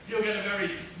you, you'll get a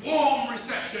very warm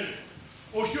reception.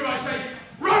 Or should I say,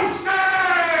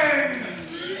 roasting!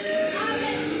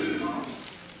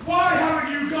 Why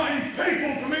haven't you got any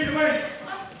people for me to eat?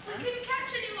 We couldn't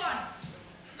catch anyone.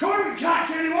 Couldn't catch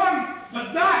anyone,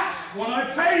 but that's what I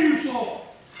pay you for.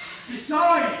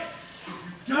 Besides,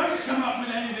 if you don't come up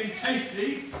with anything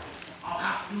tasty, I'll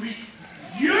have to eat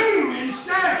you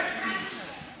instead.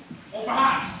 Or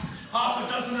perhaps half a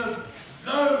dozen of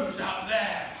those out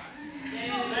there.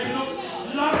 They look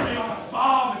lovely on a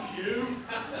barbecue.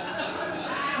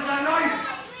 With a nice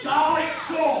garlic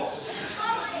sauce.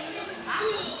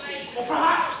 Or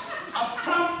perhaps a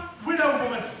plump widow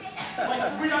woman,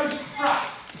 like Widow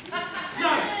Sprat.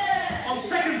 No, on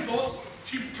second thoughts,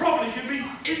 she'd probably give me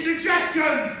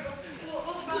indigestion.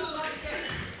 What about the rice cake?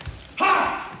 Ha!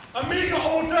 A meagre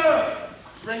hors d'oeuvre.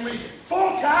 Bring me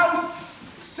 4 cows,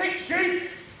 6 sheep,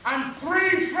 and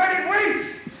 3 shredded wheat.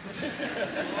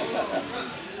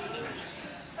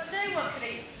 But no one can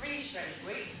eat 3 shredded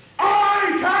wheat.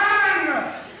 I can!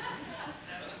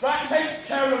 That takes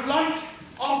care of lunch.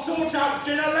 I'll sort out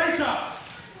dinner later.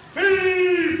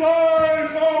 Fee-fi-fo-fum.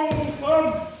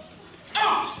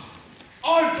 Out!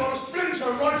 I've got a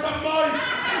splinter right up my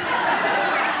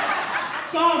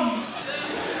thumb.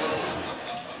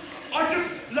 I just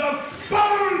love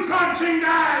bone crunching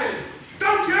day.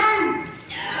 Don't you?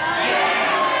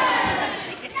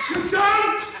 You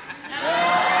don't?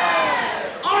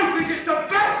 I think it's the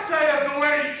best day of the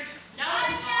week.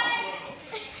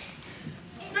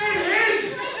 It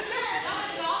is.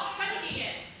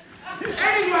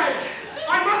 Anyway,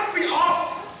 I must be off.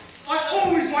 I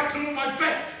always like to look my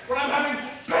best when I'm having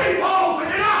people for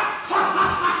dinner.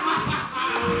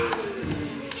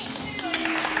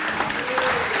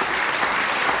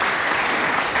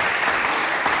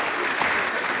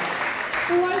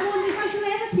 Oh, I wonder if I shall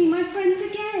ever see my friends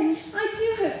again. I do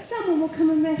hope someone will come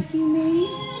and rescue me.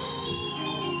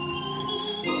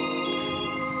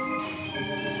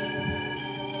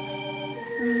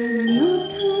 I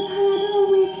must have had a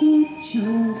wicked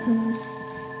childhood.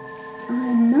 I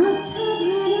must have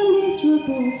had a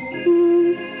miserable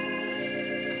youth.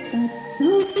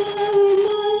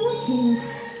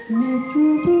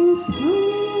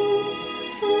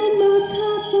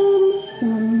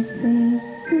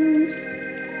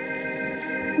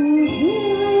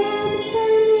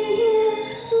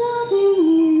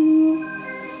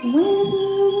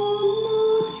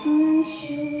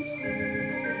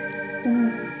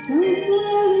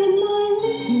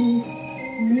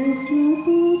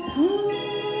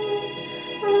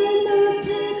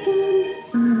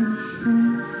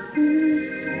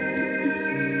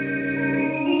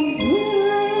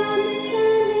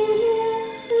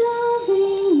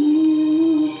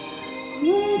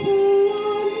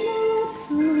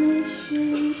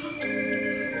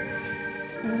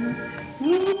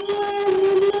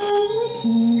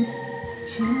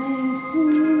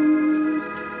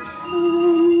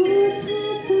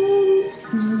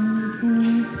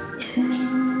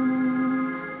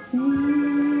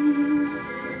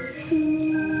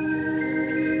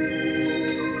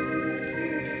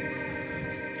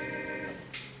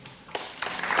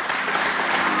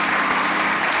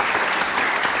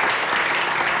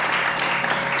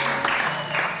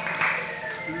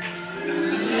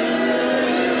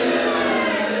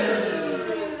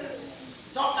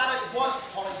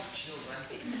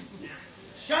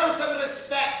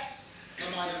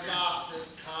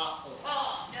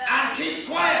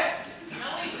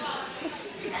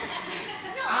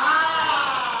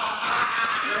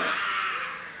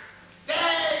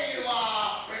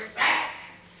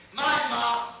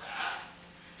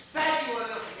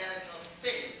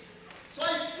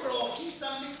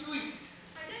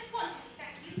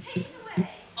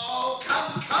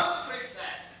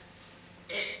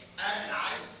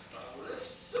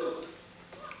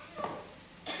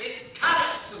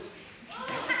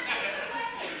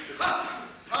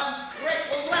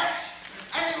 Ungrateful wretch!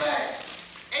 Anyway,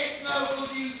 it's no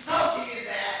good you sulking in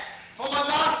there, for my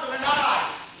master and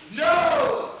I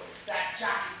know that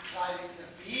Jack is climbing the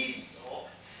beanstalk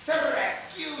to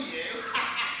rescue you.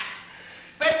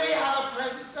 But we have a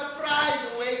pleasant surprise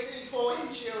awaiting for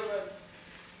him, children.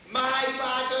 My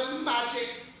bag of magic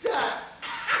dust.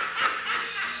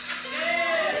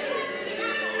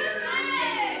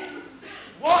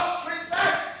 What,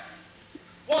 princess?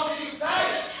 What did you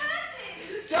say?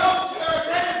 Don't hurt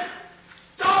him!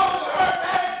 Don't hurt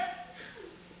him!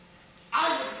 I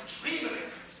wouldn't dream of it,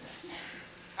 princess.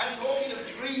 And talking of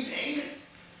dreaming,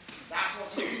 that's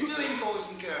what he'll be doing, boys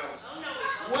and girls. Oh, no,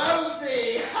 Won't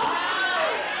he?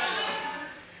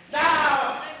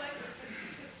 Now,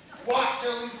 what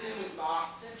shall we do with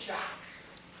Master Jack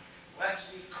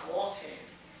once we caught him?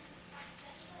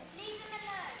 Leave him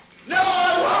alone. No,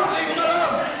 I won't leave him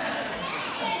alone!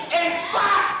 In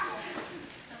fact,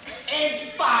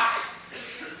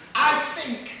 I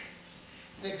think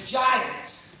the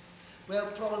giant will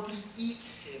probably eat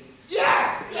him.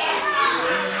 Yes! Yes!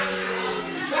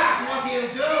 That's what he'll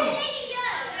do.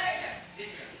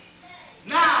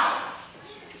 Now,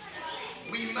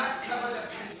 we must cover the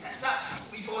princess up,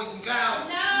 must we, boys and girls?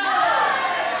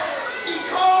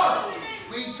 Because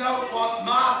we don't want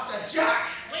Master Jack.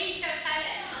 We shall tell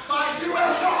him. But you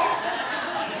will not.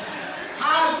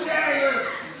 How dare you?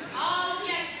 Oh,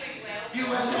 yes, we will.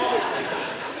 You will not.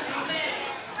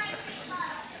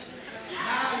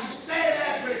 Now you stay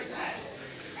there, princess,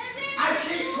 and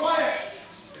keep quiet.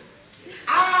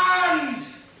 And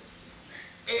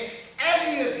if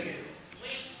any of you, We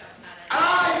shall tell him.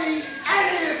 I mean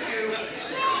any of you,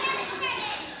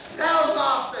 tell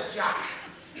Master Jack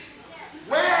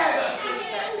where the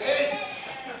princess is,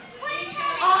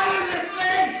 are you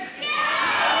listening?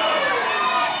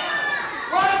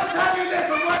 Why am I telling you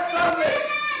this and once only?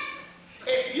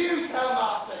 If you tell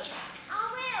Master Jack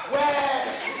where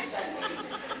the princess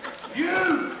is,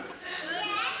 you,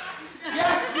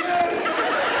 yes, you,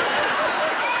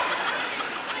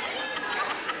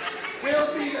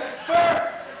 will be the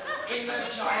first in the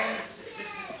giant's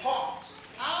pot.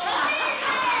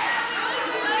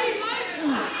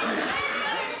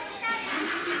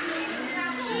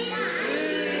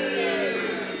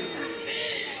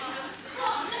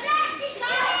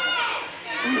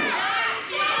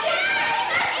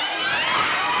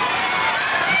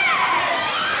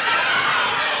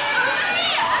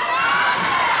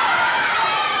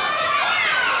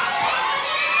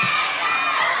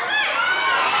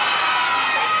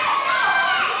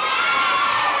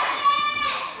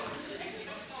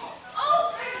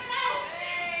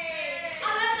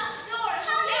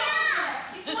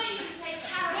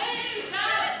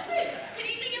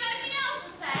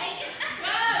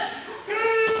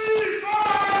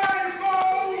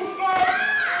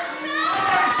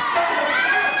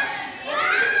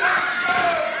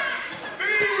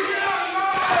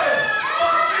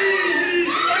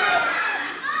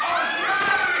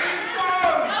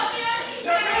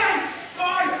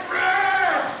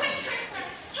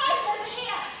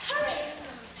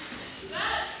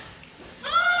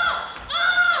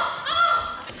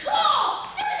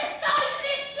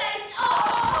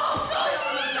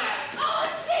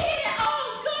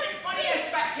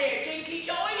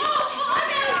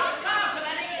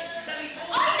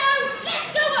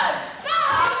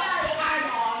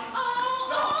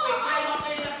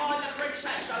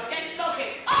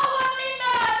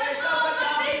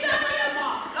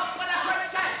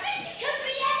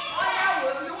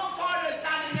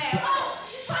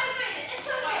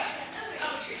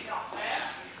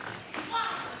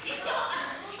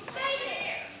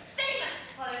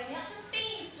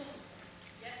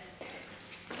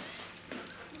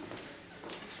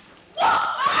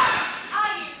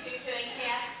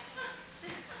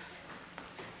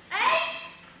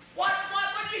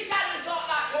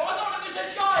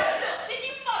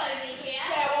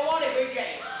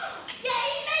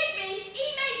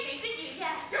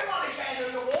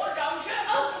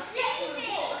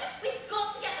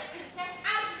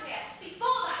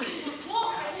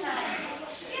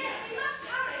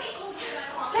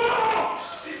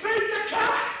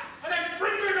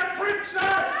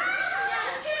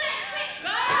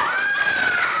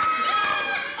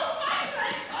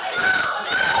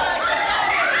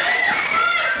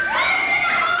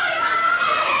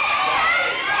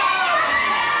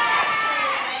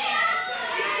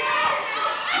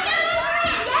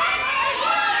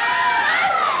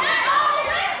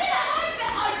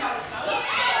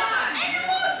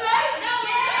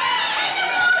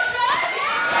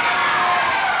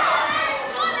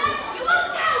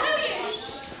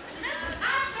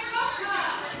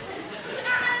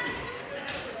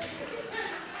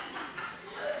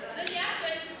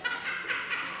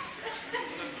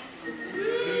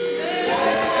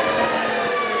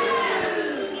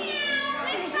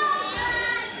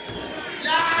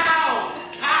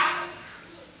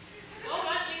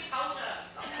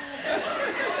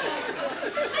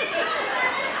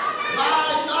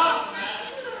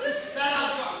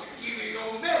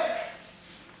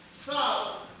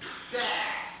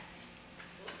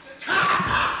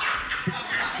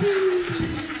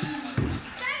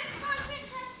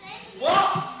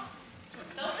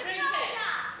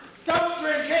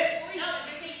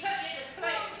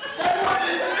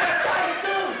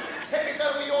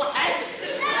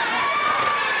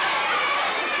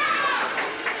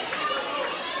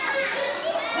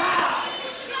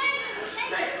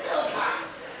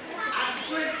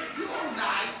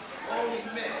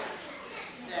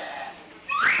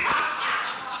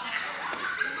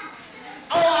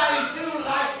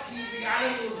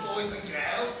 animals, boys and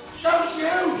girls. Don't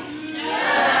you?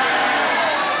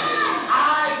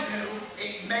 I do.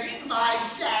 It makes my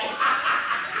day.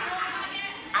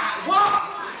 What?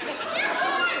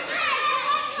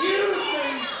 You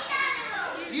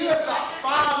think you have got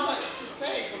far much to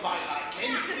say for my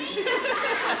liking?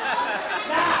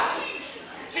 Now,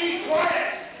 be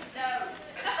quiet.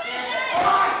 All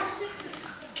right.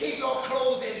 Keep your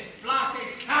claws in,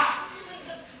 blasted cat.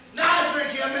 Now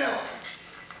drink your milk.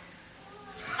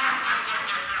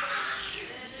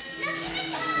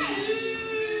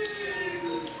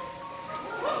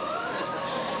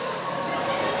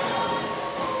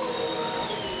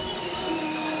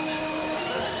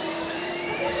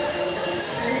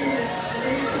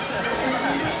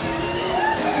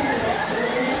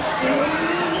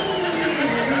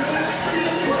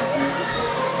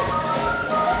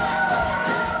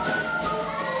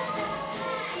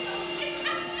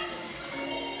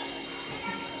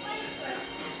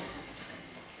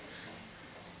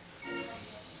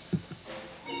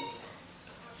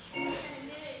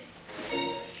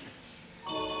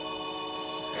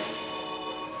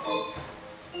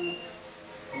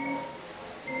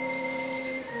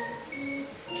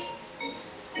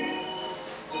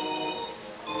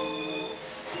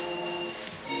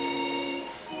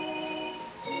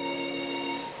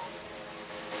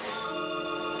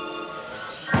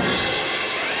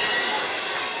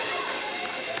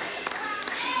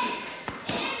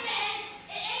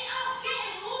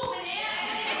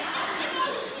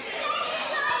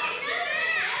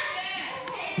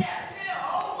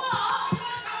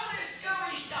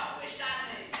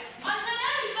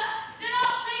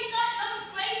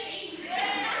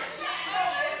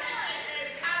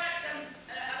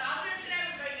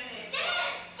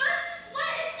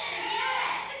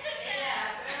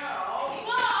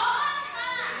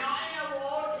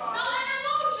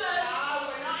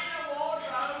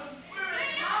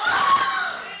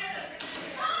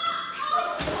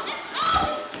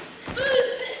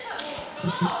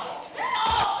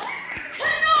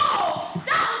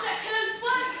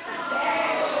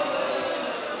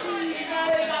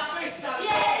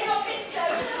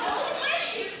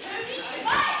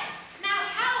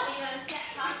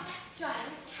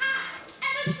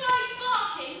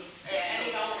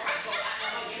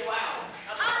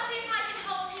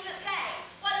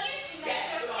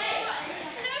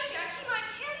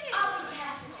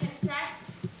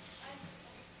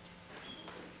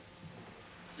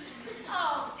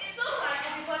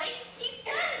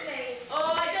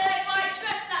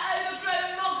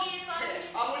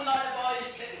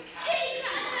 Keep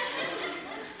that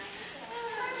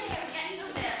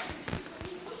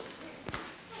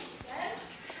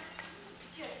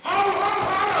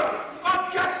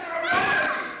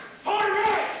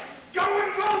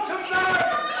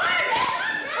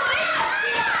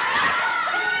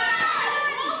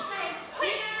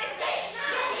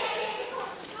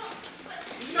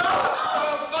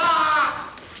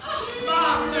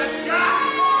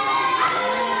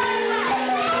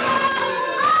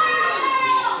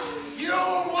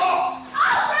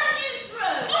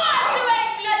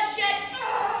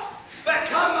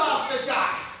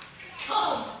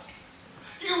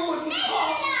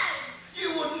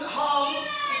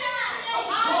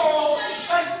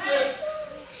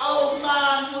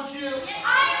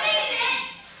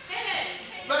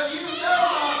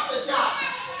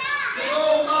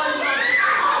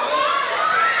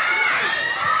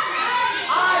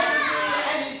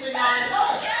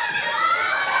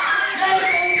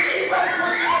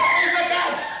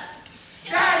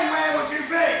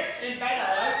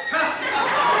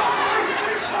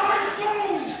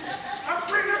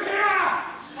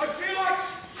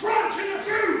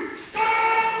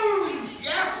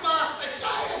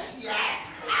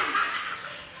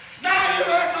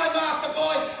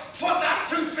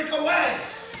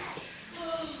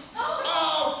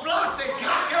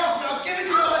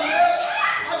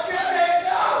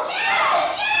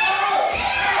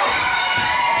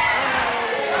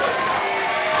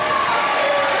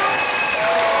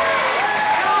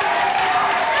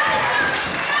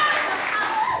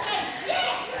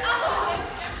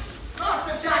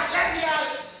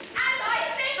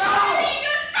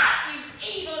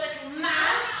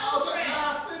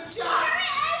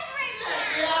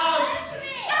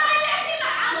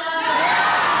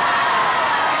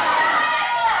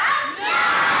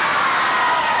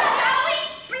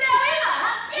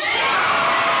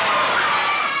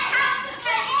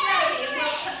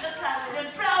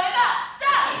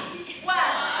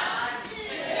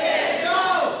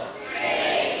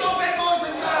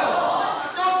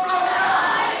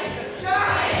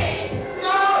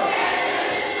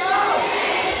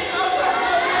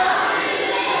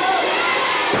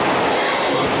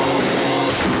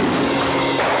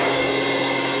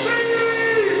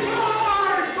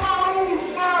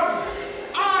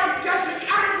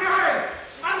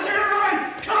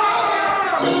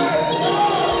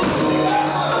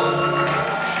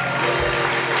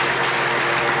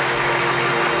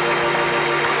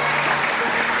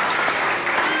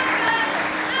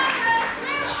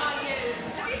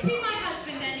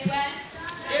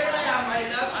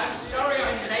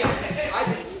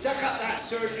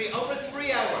surgery over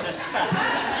 3 hours.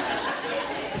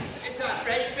 It's that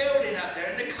red building up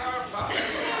there in the car park.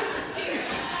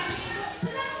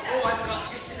 Oh, I've got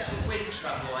just a little wind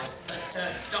trouble,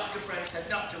 but Dr. Brown said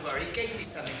not to worry. He gave me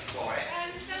something for it.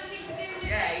 Something to do with...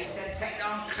 Yeah, he said take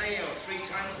on Cleo 3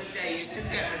 times a day. You soon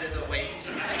get rid of the wind.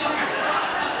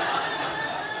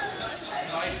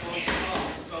 My boy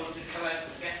was supposed to come out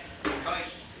and get right.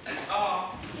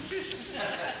 Oh. It's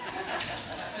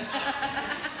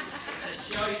a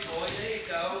shy boy, there you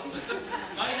go.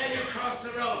 Mind how you cross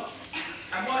the road.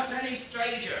 And watch any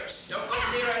strangers. Don't go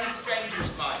near any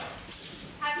strangers, mind.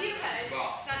 Have you heard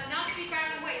What? that nasty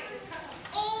Baron Waste has cut off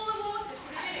all the water to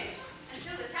the village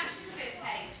until the taxes have been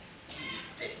paid?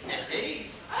 Is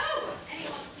he? Oh, and he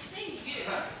wants to see you.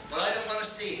 Well, I don't want to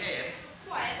see him.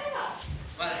 Why ever not?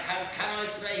 Well, how can I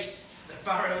face the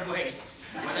Baron Waste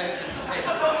without the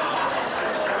face?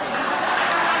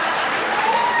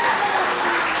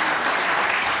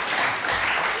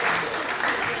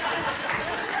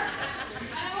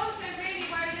 And I'm also really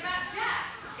worried about Jack.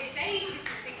 It's ages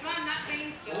since he climbed that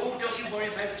beanstalk. Oh, don't you worry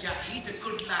about Jack. He's a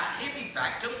good lad. He'll be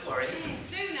back. Don't worry.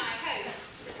 Soon, I hope.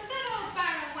 Because that old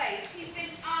Baron Waste, he's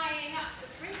been eyeing up the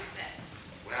princess.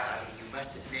 Well, I mean, you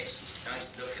must admit she's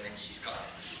nice looking and she's got a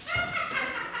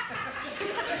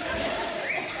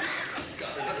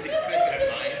lovely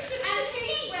figure, mind. And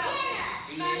he's wealthy.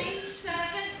 He Money, is.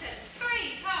 servants, and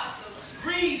 3 castles.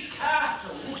 3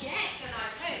 castles? Yes, and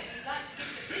I've heard you'd like to give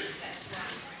the princess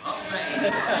one. Oh, mate.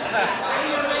 Say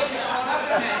you're making it all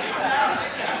up again yourself,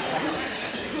 aren't you?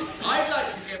 I'd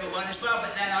like to give her one as well,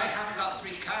 but then I haven't got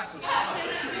 3 castles. Have I?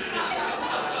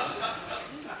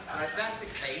 Well, if that's the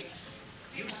case,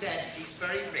 you said he's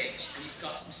very rich and he's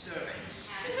got some servants.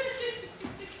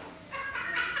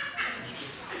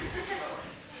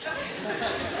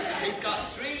 He's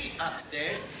got 3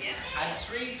 upstairs and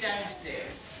 3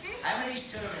 downstairs. How many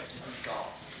servants has he got?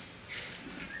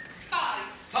 5.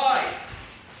 5.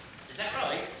 Is that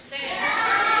right? There.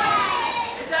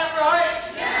 Is that right?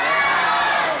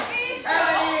 How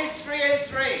many is 3 and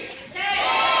 3? 6.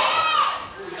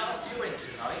 Oh, we got a few in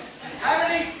tonight. How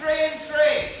many is 3 and 3?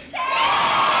 6.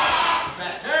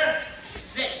 Better.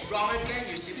 6. Wrong again.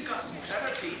 You see, we've got some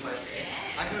clever people in here.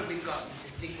 I heard we've got some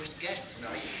distinguished guests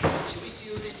tonight. Shall we see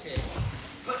who this is?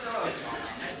 Put the lights on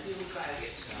and let's see who we've got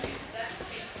here tonight.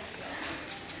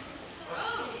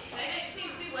 Oh, they don't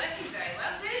seem to be working very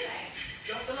well, do they?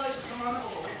 Don't the lights come on at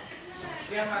all?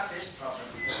 We have had this problem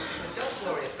before, so don't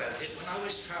worry about it. When I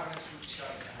was travelling through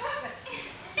China,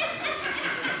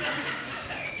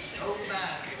 an old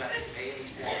man came up to me and he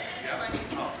said, if you have any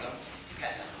problem,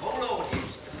 get the whole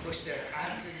audience to push their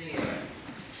hands in the air,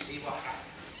 see what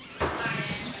happens.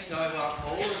 So I want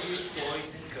all of you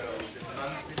boys and girls and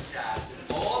mums and dads and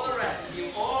all the rest of you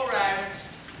all round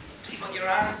to put your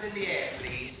hands in the air,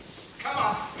 please. Come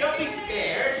on, don't be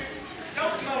scared.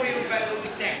 Don't worry about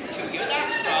who's next to you, that's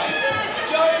right.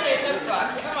 Join in the fun,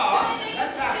 come on,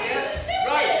 let's have you.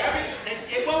 Right,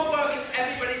 it won't work if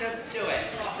everybody doesn't do it.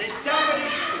 There's somebody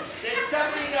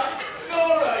not,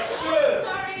 all right, through.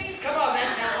 Sorry. Come on then,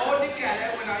 now all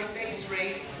together, when I say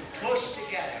 3, push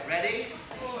together, ready?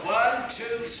 1, 2,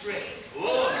 3,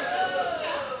 push.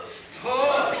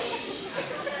 Push.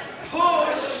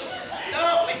 Push.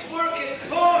 No, it's working,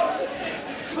 push.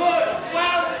 Push.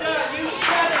 Well done, you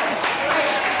done it.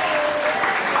 Great.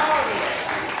 Marvelous.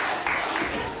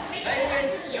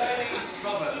 Famous Chinese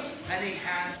proverb, many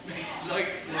hands make light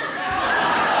work.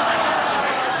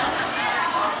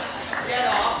 Get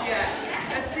off, yeah.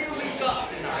 Let's see what we've got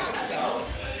tonight. Hello.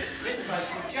 Mr.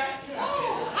 Michael Jackson.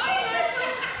 Oh, hi,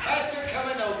 Michael. Thanks for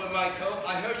coming over, Michael.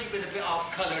 I heard you've been a bit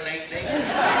off colour lately.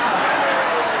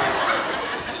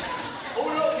 Oh,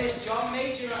 look, there's John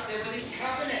Major up there with his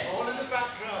cabinet, all in the back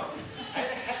row. How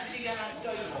the heck did he get that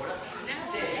sideboard up the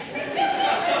stairs?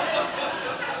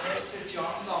 There's Sir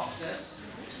John Loftus.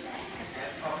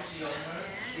 Property owner.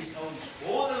 He owns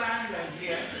all the land around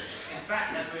here. In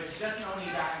fact, he doesn't only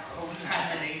own land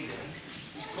in England,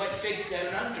 he's quite big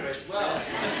down under as well. So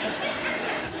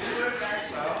we work there as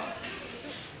well.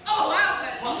 Oh,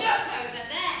 Albert, What? look over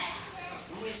there.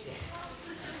 Who is it?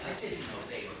 I didn't know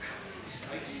they were coming in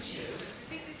tonight, did you?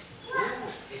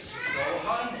 Oh, it's Your Royal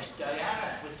Highness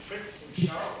Diana with Prince and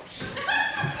Charles.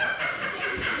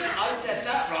 I said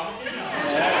that wrong, didn't I?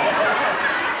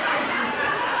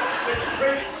 With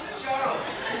Prince and Charles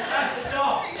at the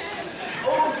dock.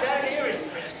 Oh, down here is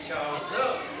Prince Charles,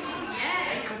 look. Yeah.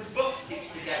 They could book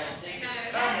seats together, see? No,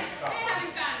 Family they're problem.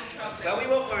 having family problems. Well, we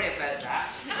won't worry about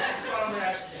that. Let's go on with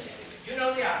our singing. You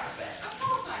know the alphabet. Of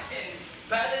course I do.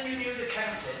 Better than you knew the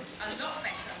counting. A lot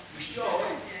better. You sure?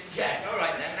 Yes, all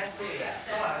right then, let's do that.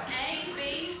 Go on. A,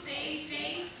 B, C, D,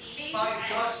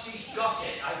 God, she's got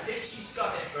it. I think she's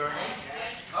got it, Bernie.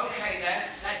 Okay then,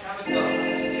 let's have a go.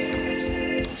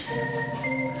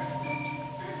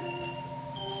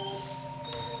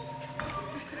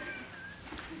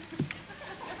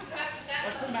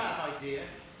 What's the matter, my dear?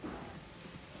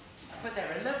 But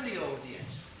they're a lovely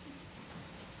audience.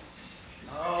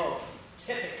 Oh,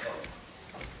 typical.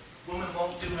 Woman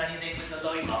won't do anything with the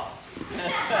light on.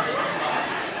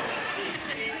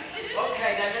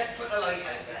 Okay, then let's put the light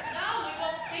out there. No, we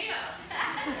won't see her.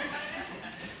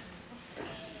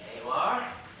 There you are.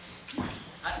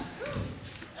 That's good.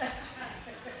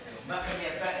 You're mucking me a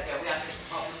better there. We had this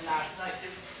problem last night.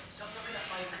 Stop looking at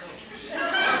my clothes.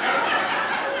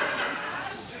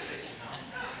 Stupid, you know.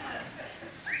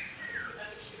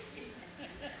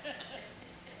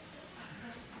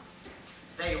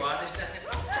 There you are. There's nothing.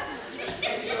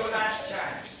 This is your last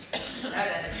chance. Now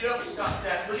then, if you don't stop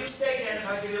that, will you stay there if I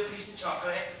give you a piece of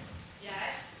chocolate?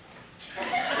 Yes.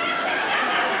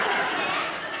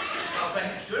 I'll let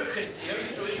him through, Christy. He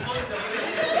threw his voice over it.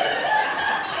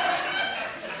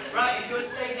 Right, if you'll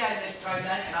stay down this time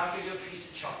then, and I'll give you a piece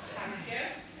of chocolate. Thank you.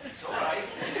 It's all right.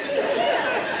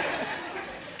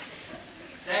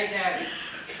 Stay down.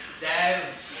 Down.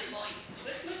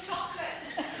 With my chocolate.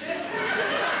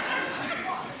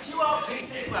 Do you want a piece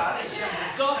as well? It's just a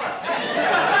gobber.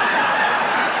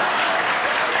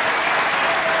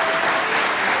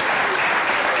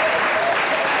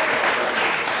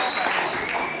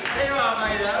 There you are,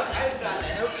 my love. How's that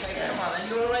then? Okay, come on then.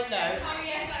 You all right now? Oh,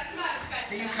 yes, that's much better.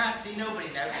 See, you can't see nobody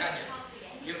now, can you?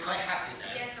 You're quite happy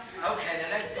now. Yes, Okay, then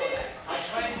let's go then. I'll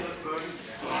try and do it, Bertie.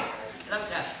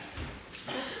 Look at it.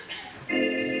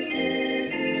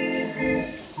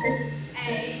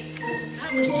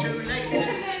 That was too late.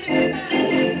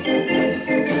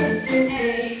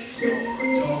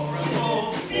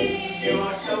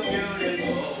 You're so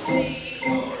beautiful.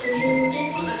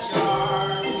 You're full of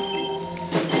charms.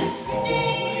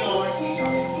 You're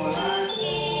delightful and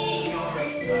you're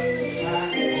exciting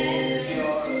and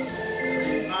you're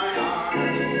in my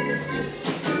arms.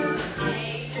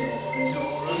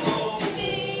 Adorable.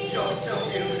 You're so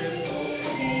beautiful.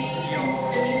 You're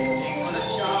full of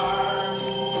charms.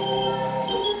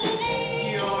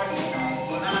 You're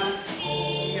delightful and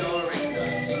you're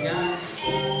exciting and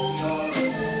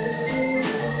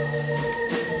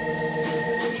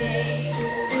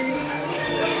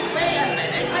Wait a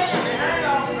minute, hang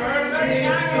on, Bertie,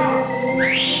 hang on.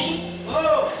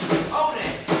 Whoa, hold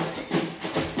it.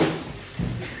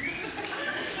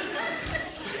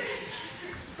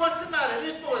 What's the matter?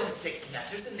 There's more than 6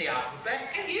 letters in the alphabet.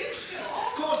 Are you sure?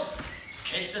 Of course,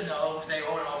 kids will know. They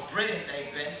all know how brilliant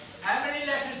they've been. How many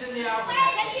letters in the alphabet?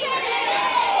 How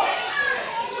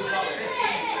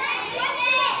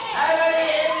many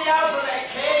in the alphabet,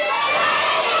 kids?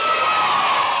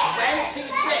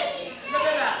 26. Look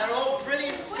at that. They're all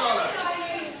brilliant scholars. Why did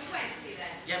I use 20 then?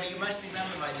 Yeah, but you must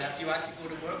remember, my love, you had to go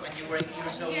to work when you were 8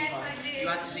 years old, Yes, Mum. I did. You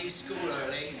had to leave school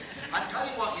early. I'll tell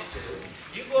you what you do.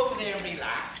 You go over there and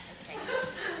relax.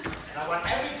 And I want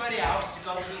everybody else to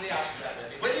go through the alphabet with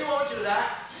me. Will you all do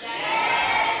that?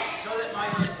 Yes. So that my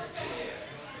missus can hear.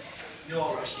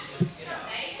 Nora, she's, you know.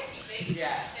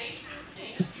 Yeah.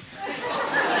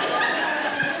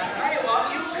 I'll tell you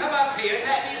what, you come up here and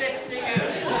let me listen to you.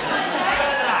 Look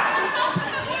at that.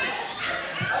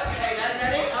 Okay then,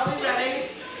 ready? Are we ready?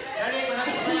 Ready? When I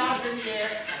put my arms in the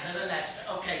air, another letter.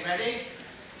 Okay, ready?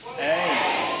 Oh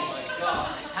my God.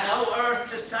 Hello, Earth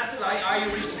to satellite. Are you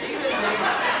receiving me?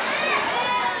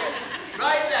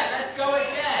 Right then, let's go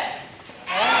again.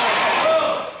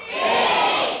 Oh.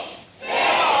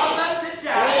 All that's it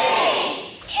down.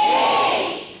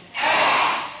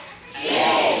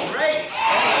 Great.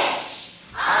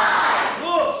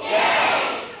 Whoa.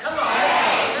 Come on, let's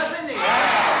go. Nothing here.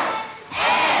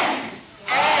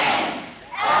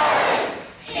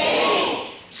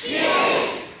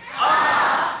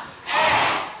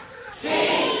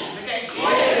 We're getting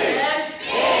quiet again.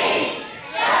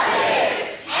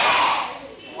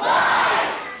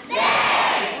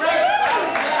 Great. Well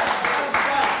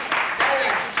done.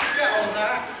 Ellie, did you get all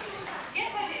that?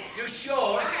 Yes, I did. You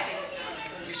sure? I'm ready.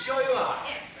 You sure you are?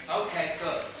 Yes. Okay,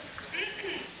 good.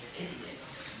 Idiot.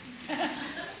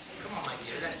 Come on, my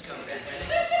dear, let's go then.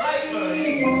 Right,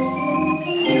 Bertie.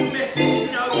 You miss it,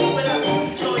 you know, you will have to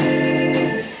join me.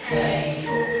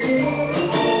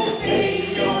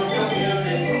 You're so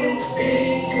beautiful.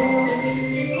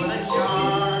 You're full of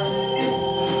charms.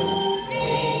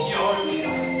 You're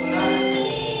delightful and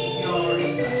you're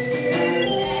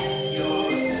exciting and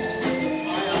you're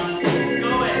my arms.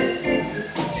 Go in.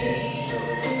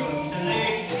 You're so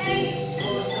lovely.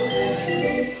 You're so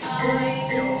lovely.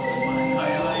 You're my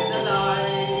highlight and I.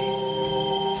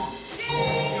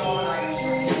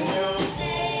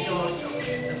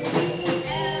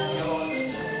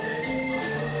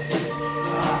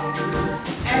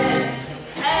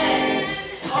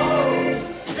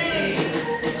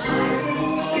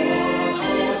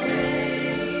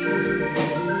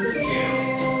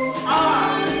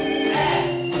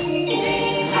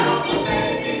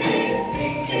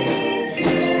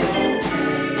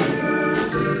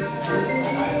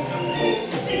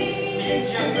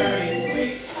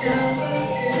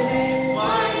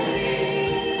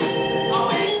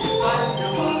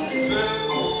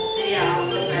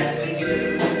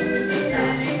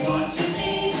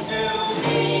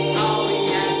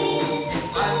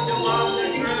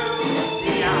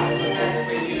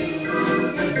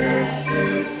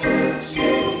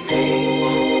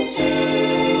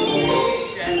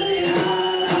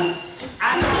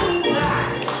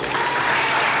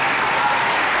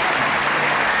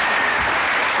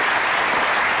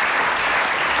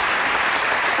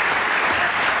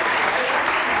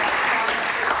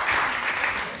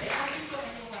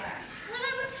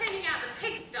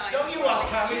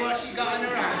 Tell me what she got in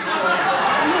her hand.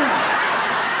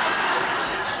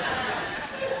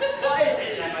 What is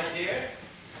it then, my dear?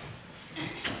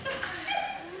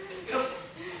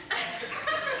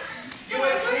 You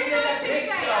were cleaning the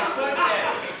pigsties, weren't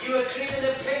you? You were cleaning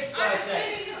the pigsties out.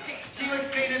 She was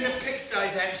cleaning the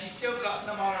pigsties out. She's still got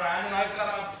some on her hand, and I've got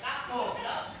a... That's good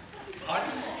luck.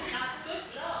 Pardon? That's good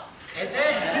luck. Is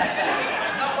it?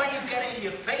 Not when you get it in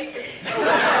your face, it.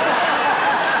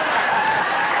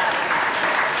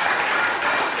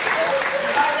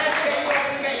 Right, let's get you up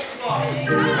and get you washed. You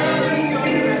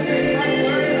join us in. Thank you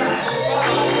very much.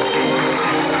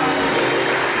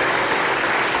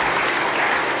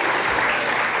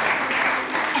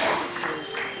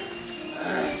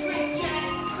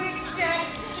 Quick, Jack,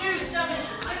 do something.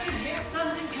 I can hear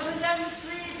something coming down the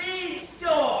 3B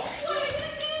store. What are you going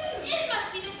to do? It must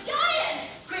be the giant.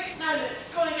 Quick, Simon,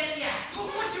 go and get the axe. Oh,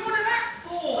 what do you want an axe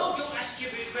for? Oh, don't ask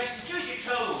stupid questions. Do as you're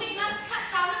told. We must cut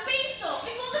down the beanstalk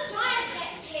before the giant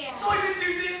gets here. Simon do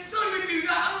this, Simon do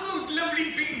that. All those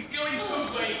lovely beans going two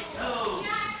ways. So,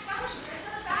 Jack, Barnett,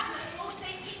 and Barnett will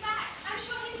safely back. I'm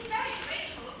sure he'll be very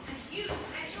grateful, and you will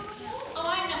get your reward.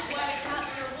 Oh, I'm not worried about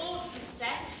the reward,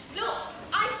 Princess. Look,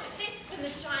 I took this from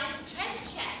the giant's treasure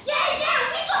chest. Yeah,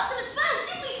 we got some as well,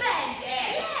 didn't we, Ben?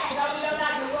 Yeah. Yeah. So we don't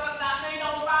have to work that mean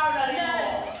old barrel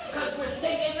anymore. Because we're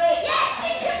stinking rich. Yes,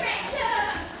 stinking rich.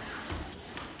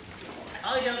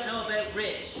 I don't know about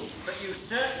rich, but you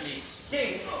certainly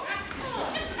stink.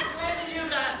 When did you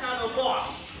last have a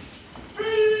wash?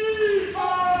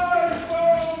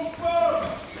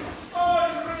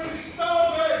 I'm really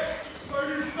starving, so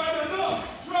you better not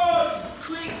run!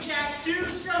 Quick, Jack, do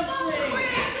something.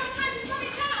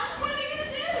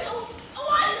 Oh,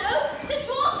 I know. The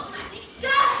dwarf's magic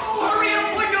staff. Oh, hurry up,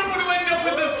 I don't want to end up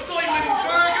as a Simon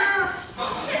Burger.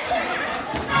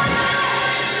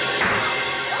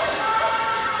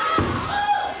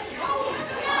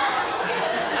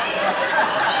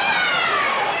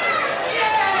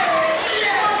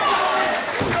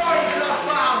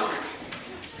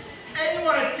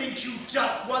 Anyone would think you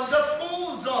just won the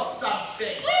Fools or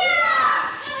something.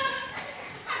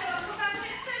 Hello, Uncle Barnett.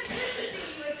 It's so good to see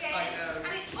you again. I know.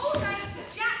 And it's all thanks to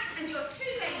Jack and your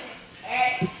two babies.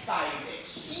 Ex-babies.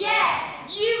 Yeah,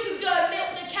 you can go milk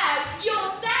the cow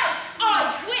yourself.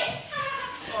 I quit.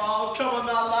 Oh, come on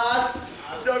now, lads.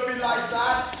 Don't be like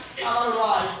that. I'll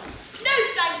rise. No,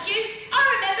 thank you. I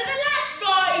remember the last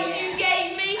rise you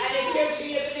gave me. And it gives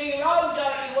you to do your own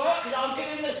dirty work, because I'm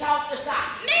giving myself the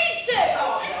sack. Me too.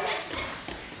 Oh, no, that's...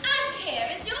 And here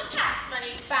is your tax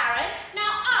money, Baron.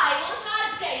 Now I want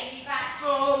our Daisy back.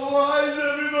 Oh, why is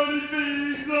everybody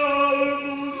being so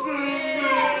horrible to me?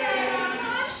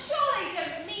 I'm sure they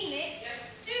don't mean it.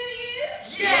 Do you?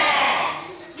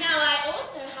 Yes. Now I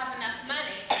also have enough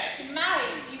money to marry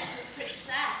a beautiful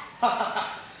princess.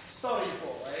 Sorry,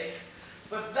 boy,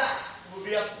 but that will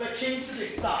be up to the king to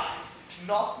decide,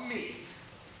 not me.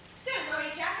 Don't worry,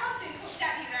 Jack. I'll soon talk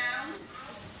Daddy round.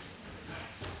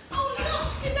 Oh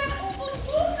look, is that awful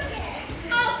dwarf again?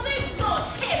 I'll soon sort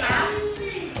him out.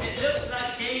 It looks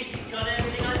like Daisy's got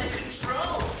everything under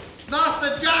control.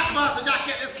 Master Jack,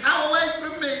 get this cow away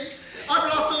from me. I've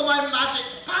lost all my magic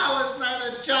powers now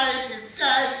the giant is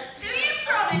dead. Do you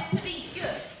promise to be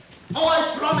good? Oh,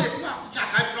 I promise, Master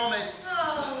Jack, I promise.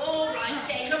 Oh, all right,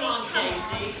 Daisy. Come on,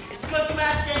 Daisy. It's good to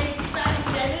have Daisy back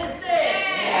again, isn't it?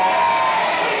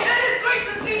 It's great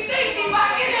to see Daisy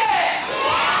back in here.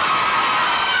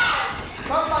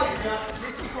 Come by here.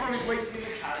 Mr. Corin is waiting in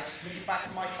the carriage to take it back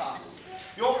to my castle.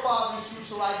 Your father is due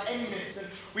to arrive any minute, and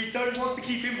we don't want to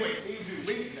keep him waiting, do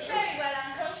we? No. Very well,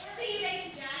 Uncle. See you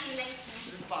later, Jack. See you later.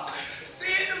 Goodbye.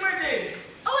 See you at the wedding.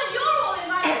 Oh, and you're all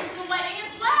invited to the wedding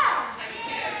as well.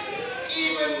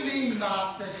 Even me,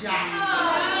 Master Jack.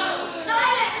 Oh, so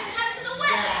I let him come to the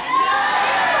wedding.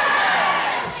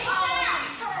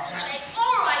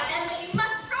 All right then, but you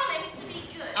must promise to be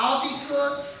good. I'll be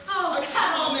good. Oh, I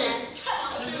come on. promise. Come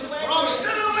on. To the wedding. Promise. To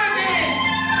the wedding.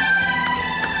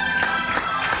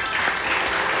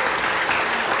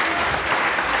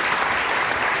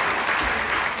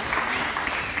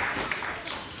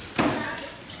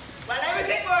 Well,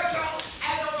 everything worked out.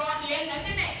 And all right in the end, then,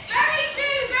 didn't it? Very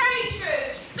true, very true.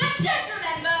 But just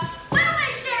remember, when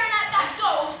we're sharing out that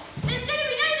gold, there's going to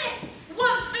be no this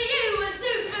one for you and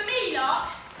two for me,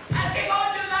 lot. As if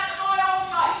I do that to my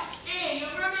own life. Here, you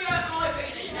really hurt my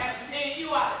feelings now. Here, you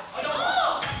have it. I don't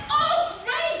want Oh,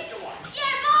 great.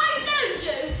 Yeah, but I know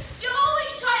you. You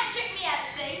always try and trick me out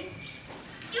of things.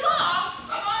 You are?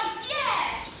 Am I?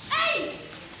 Yeah. Hey,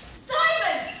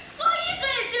 Simon, what are you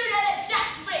going to do now that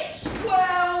Jack's rich?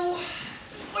 Well,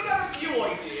 I got a few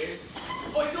ideas.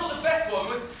 I thought the best one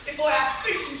was if I had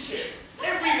fish and chips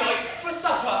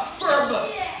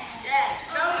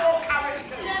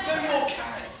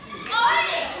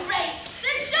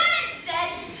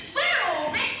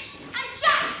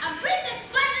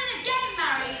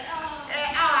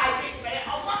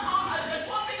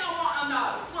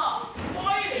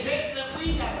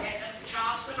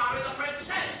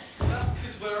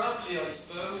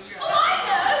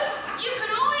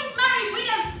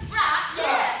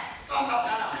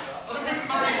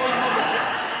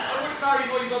married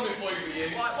my mum before you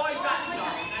begin. Why is that so?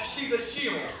 She's a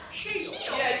shield. Shield?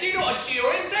 Yeah, you know what a shield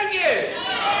is, don't you?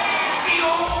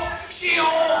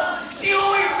 She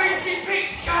always makes me pick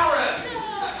carrots.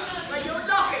 Well, you're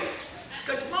lucky,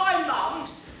 because my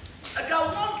mum's a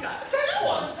don't want her. Don't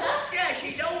want her? Yeah,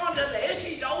 she don't want her this,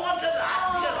 she don't want her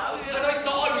that, you know. And I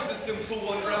thought I was the simple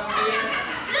one around here.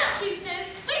 Look, you two,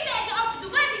 we better get off to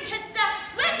the wedding because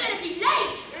we're going to be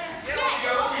late.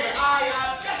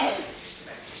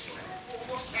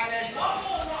 There's one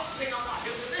more thing I'm not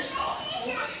doing this one.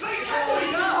 Why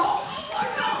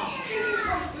not? He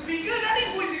promised to be good, and he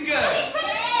wasn't good. Yeah.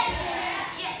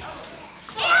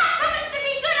 He has promised to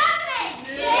be good, hasn't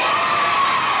he? Yeah.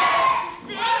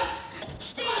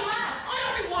 See? I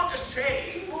only want to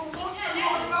see. Well, what's the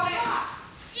wrong about that?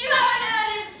 You haven't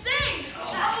heard him sing.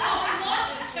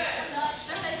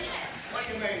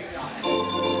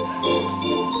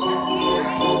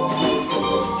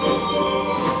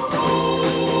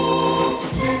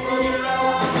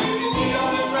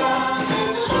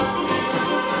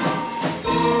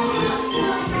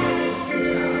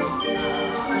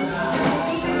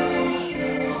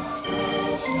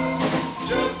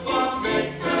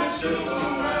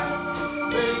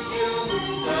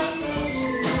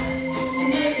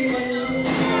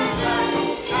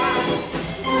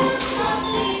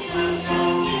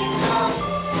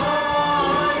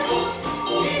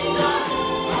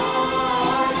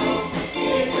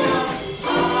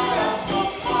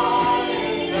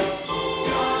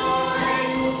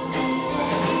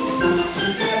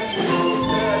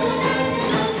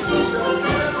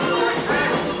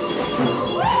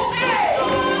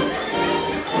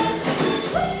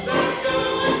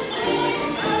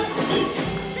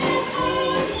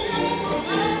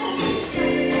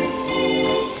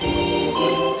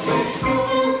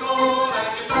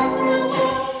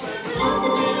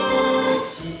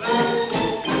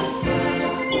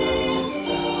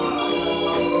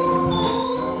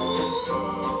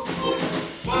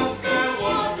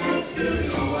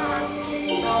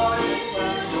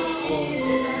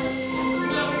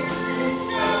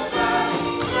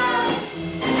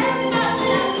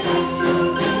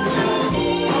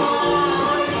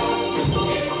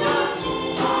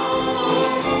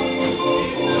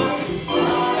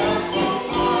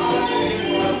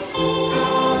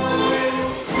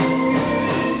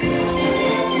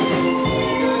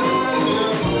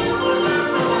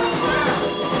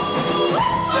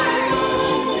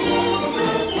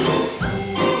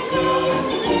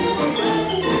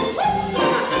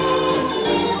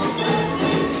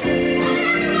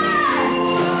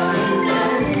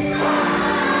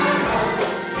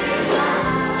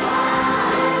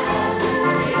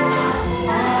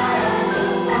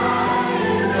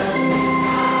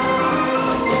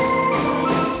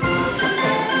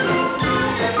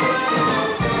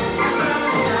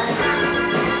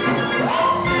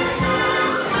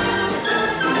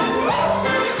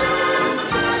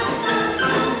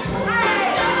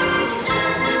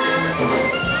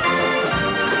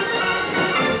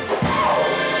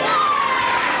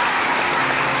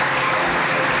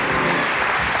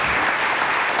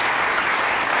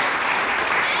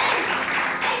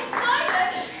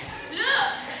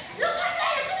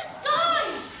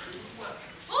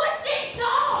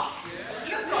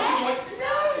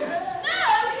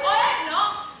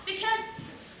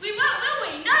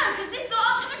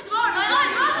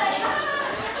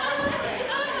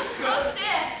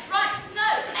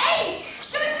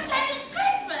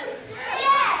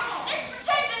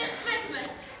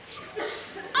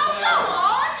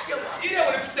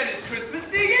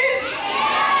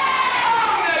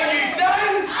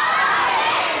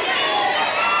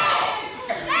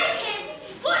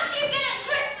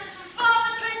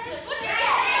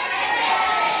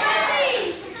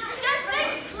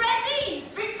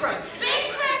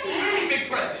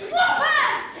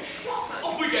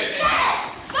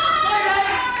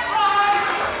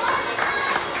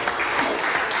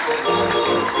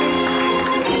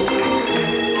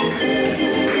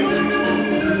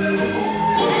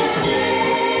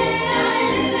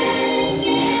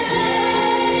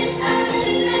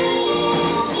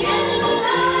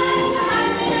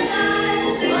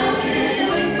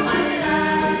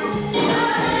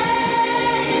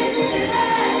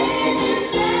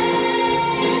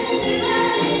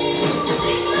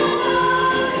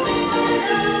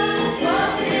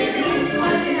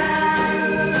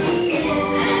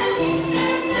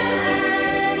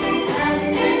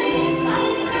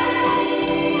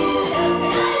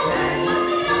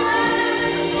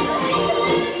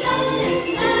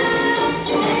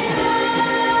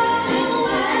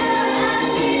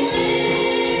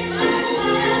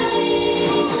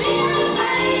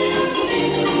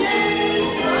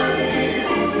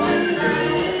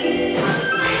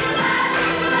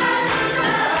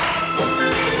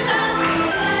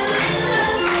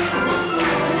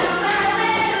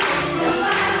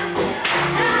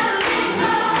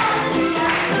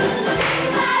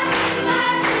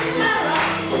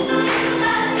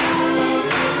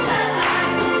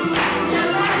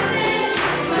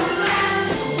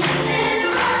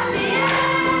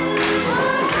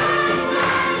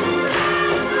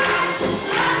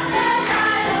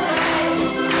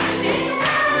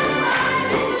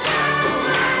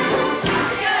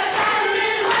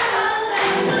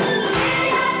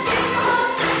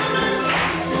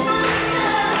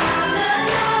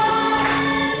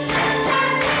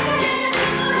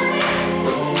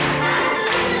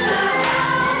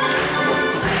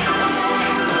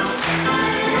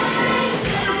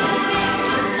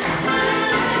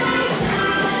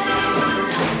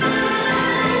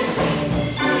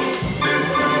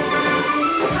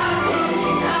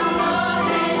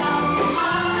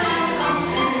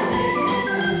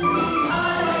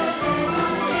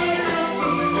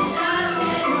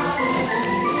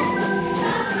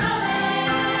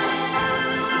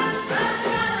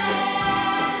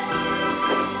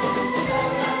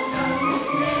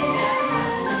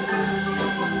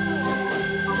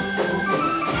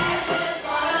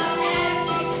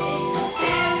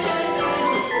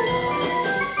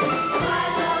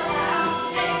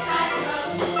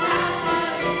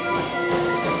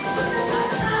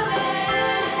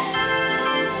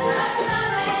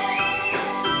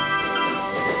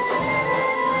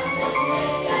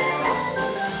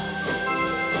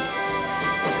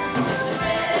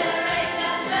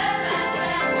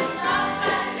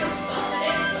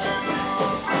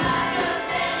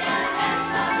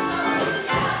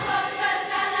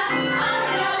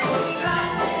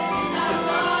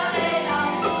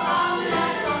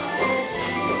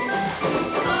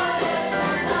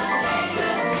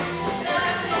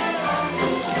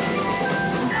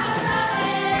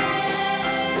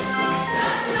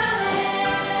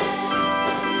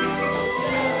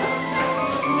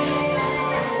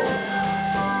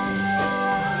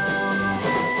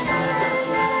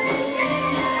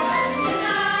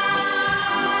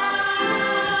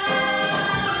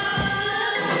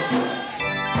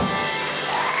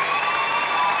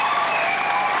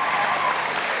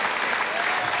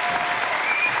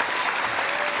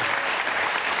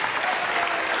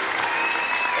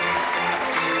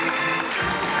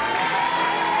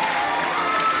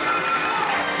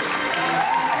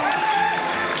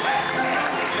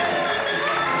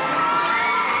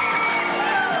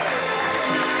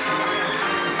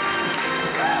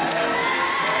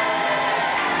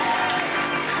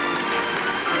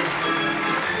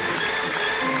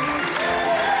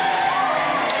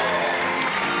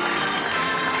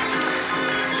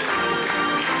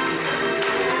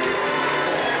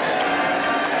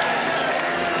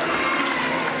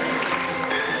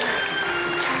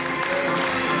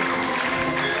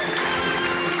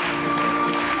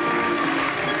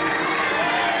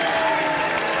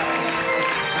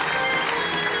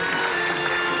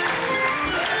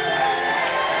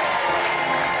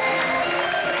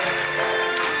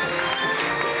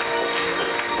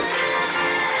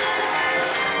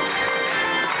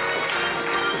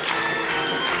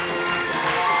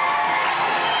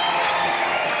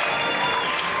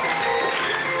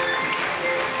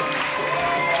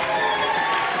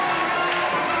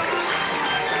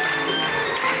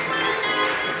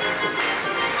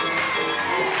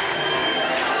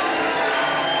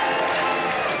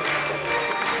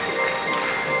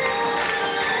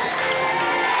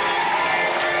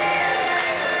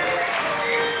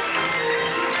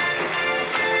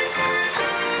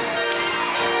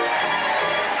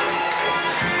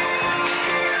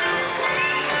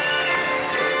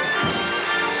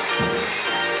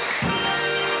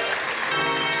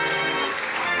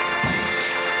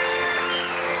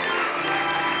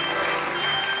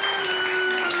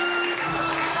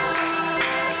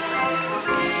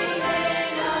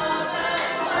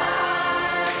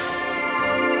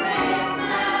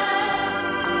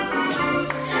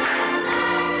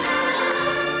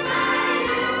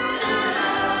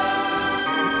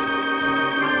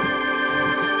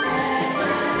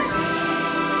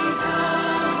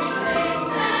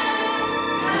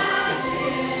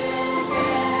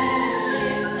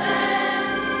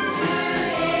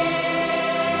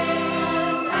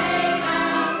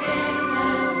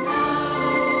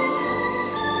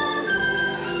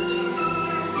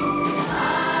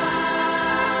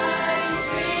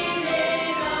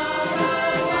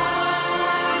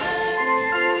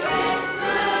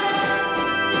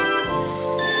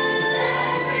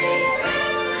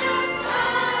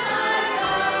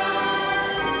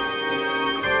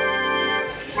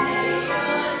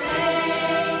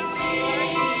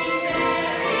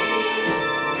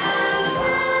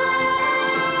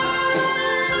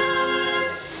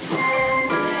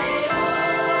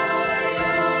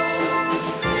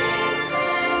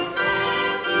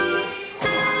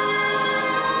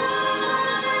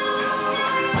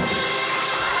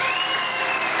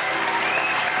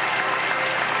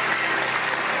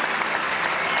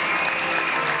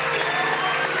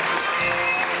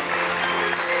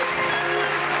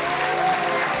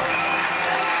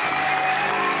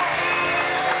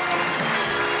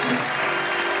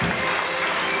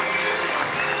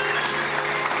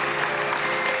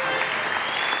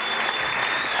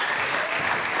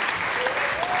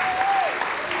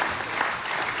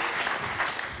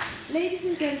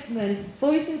 gentlemen,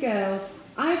 boys and girls,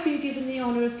 I have been given the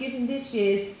honour of giving this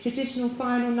year's traditional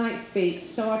final night speech,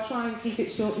 so I'll try and keep it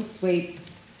short and sweet.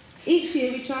 Each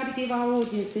year we try to give our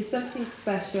audiences something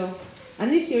special,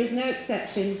 and this year is no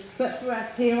exception, but for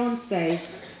us here on stage,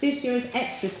 this year is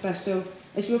extra special.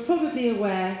 As you are probably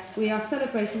aware, we are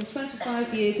celebrating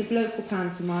 25 years of local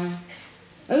pantomime.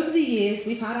 Over the years,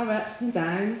 we've had our ups and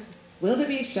downs. Will there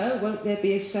be a show? Won't there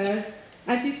be a show?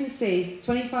 As you can see,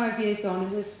 25 years on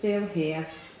and we're still here.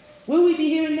 Will we be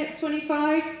here in the next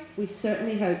 25? We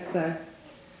certainly hope so.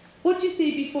 What you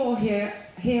see before here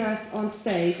us on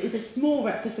stage is a small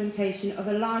representation of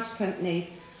a large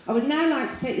company. I would now like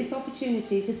to take this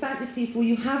opportunity to thank the people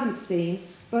you haven't seen,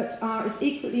 but are as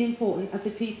equally important as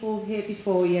the people here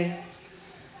before you.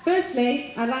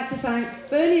 Firstly, I'd like to thank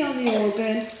Bernie on the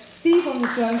organ, Steve on the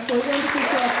drums for a wonderful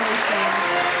job they've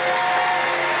done.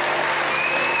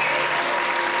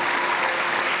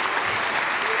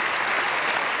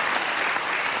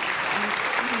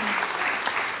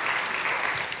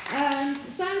 And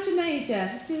Sandra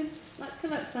Major, would you like to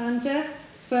come up, Sandra,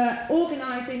 for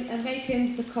organising and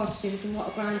making the costumes, and what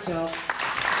a grand job.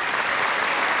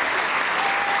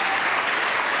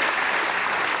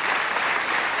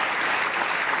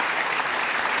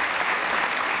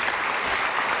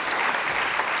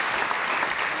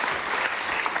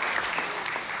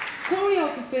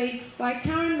 Choreography by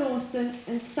Karen Lawson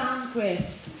and Sam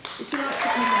Grist. Would you like to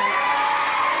come up?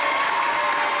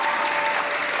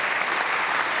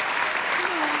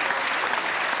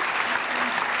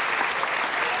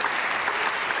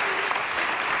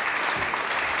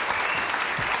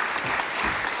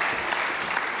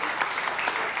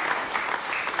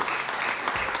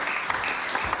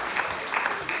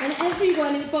 And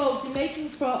everyone involved in making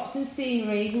props and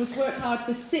scenery who has worked hard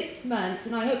for 6 months,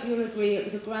 and I hope you'll agree it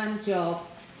was a grand job.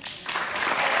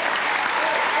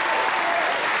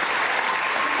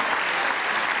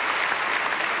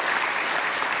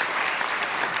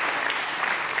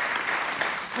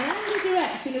 And under the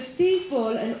direction of Steve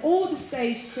Bull and all the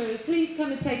stage crew, please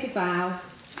come and take a bow.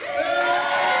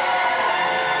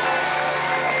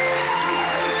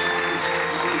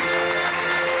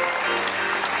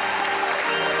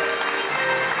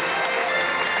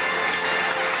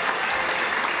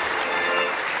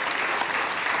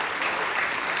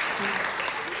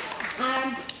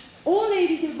 And all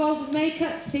ladies involved with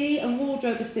makeup, tea and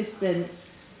wardrobe assistants.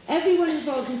 Everyone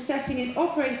involved in setting and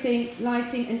operating,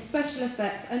 lighting and special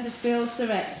effects under Phil's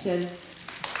direction.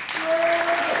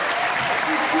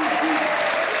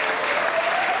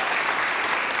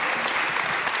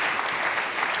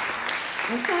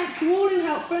 And thanks to all who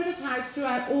helped front of house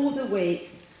throughout all the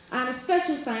week. And a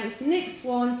special thanks to Nick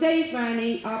Swan, Dave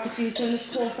Rowney, our producer, and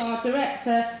of course our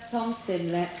director, Tom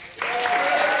Simblet.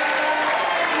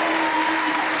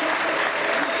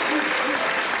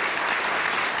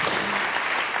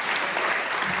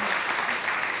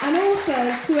 And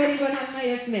also, to anyone I may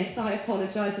have missed, I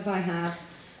apologise if I have.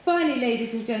 Finally,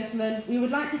 ladies and gentlemen, we would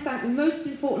like to thank the most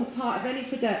important part of any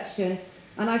production,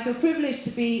 and I feel privileged to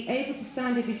be able to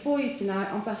stand here before you tonight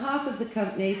on behalf of the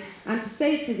company and to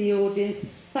say to the audience,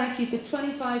 thank you for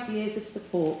 25 years of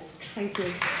support. Thank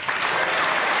you.